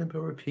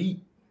OpenBuildRepeat.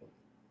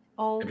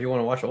 Oh. If you want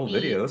to watch old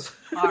videos.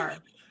 R.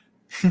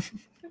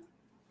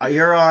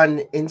 You're on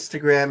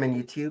Instagram and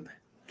YouTube.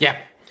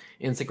 Yeah.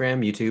 Instagram,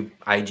 YouTube,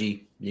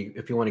 IG.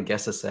 If you want to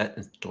guess a set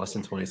in less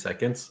than 20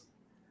 seconds.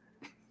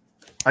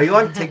 Are you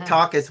on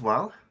TikTok as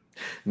well?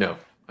 No,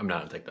 I'm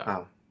not on TikTok.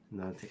 Oh,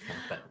 no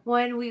TikTok.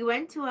 When we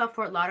went to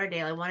Fort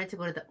Lauderdale, I wanted to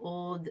go to the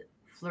old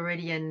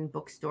Floridian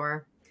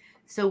bookstore.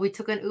 So we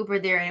took an Uber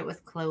there and it was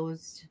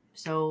closed.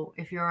 So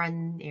if you're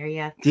in the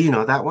area, Do you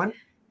know that one?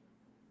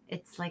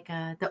 it's like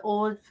the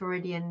old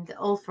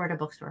Florida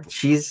bookstore.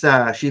 She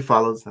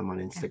follows them on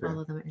I Instagram.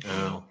 follow them on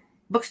Instagram. Oh.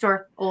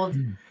 Bookstore, old.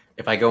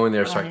 If I go in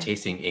there and Got start it.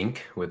 tasting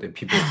ink with the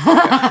people.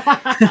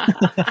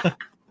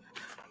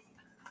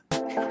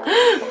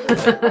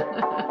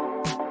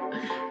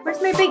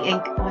 Where's my big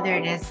ink? Oh, there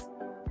it is.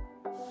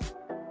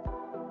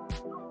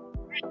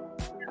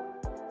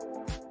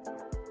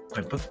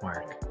 My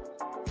bookmark.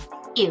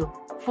 Thank you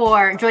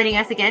for joining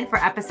us again for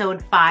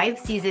episode 5,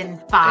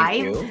 season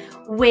 5 Thank you.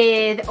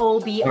 with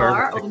OBR,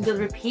 Or- Open Build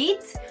Repeat.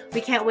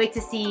 We can't wait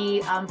to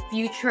see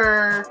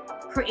future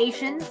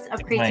creations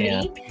of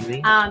creativity.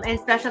 TV. And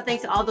special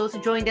thanks to all those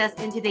who joined us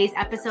in today's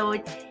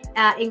episode,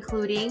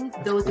 including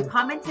those who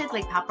commented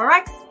like Papa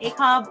Rex,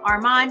 Acob,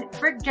 Armand,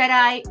 Brick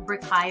Jedi,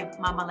 Brick Hive,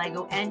 Mama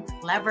Lego, and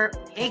Clever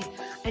Pig.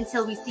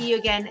 Until we see you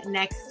again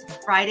next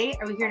Friday.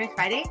 Are we here next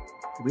Friday?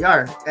 We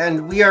are.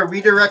 And we are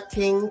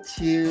redirecting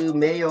to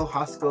Mayo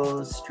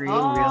Hosco's stream,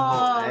 Real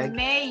Whole Egg.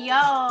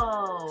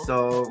 Mayo!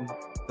 So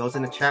those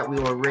in the chat, we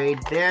will raid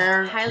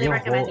there. Highly Real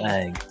recommend whole it.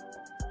 egg.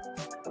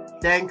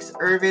 Thanks,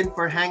 Irvin,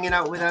 for hanging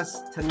out with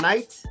us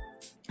tonight.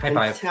 High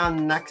five. Until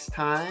next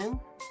time.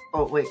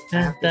 Oh, wait. I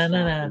Dun, have to dun, turn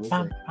dun, off the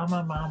dun, music. bum,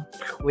 bum, bum.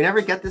 We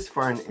never get this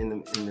far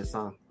in the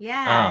song.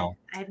 Yeah. Oh.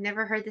 I've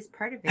never heard this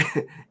part of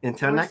it.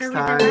 Until We're next so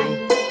time.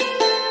 redundant.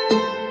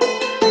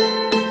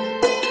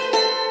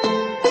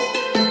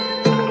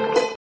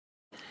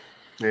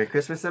 Merry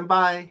Christmas and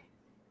bye.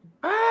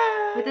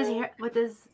 What does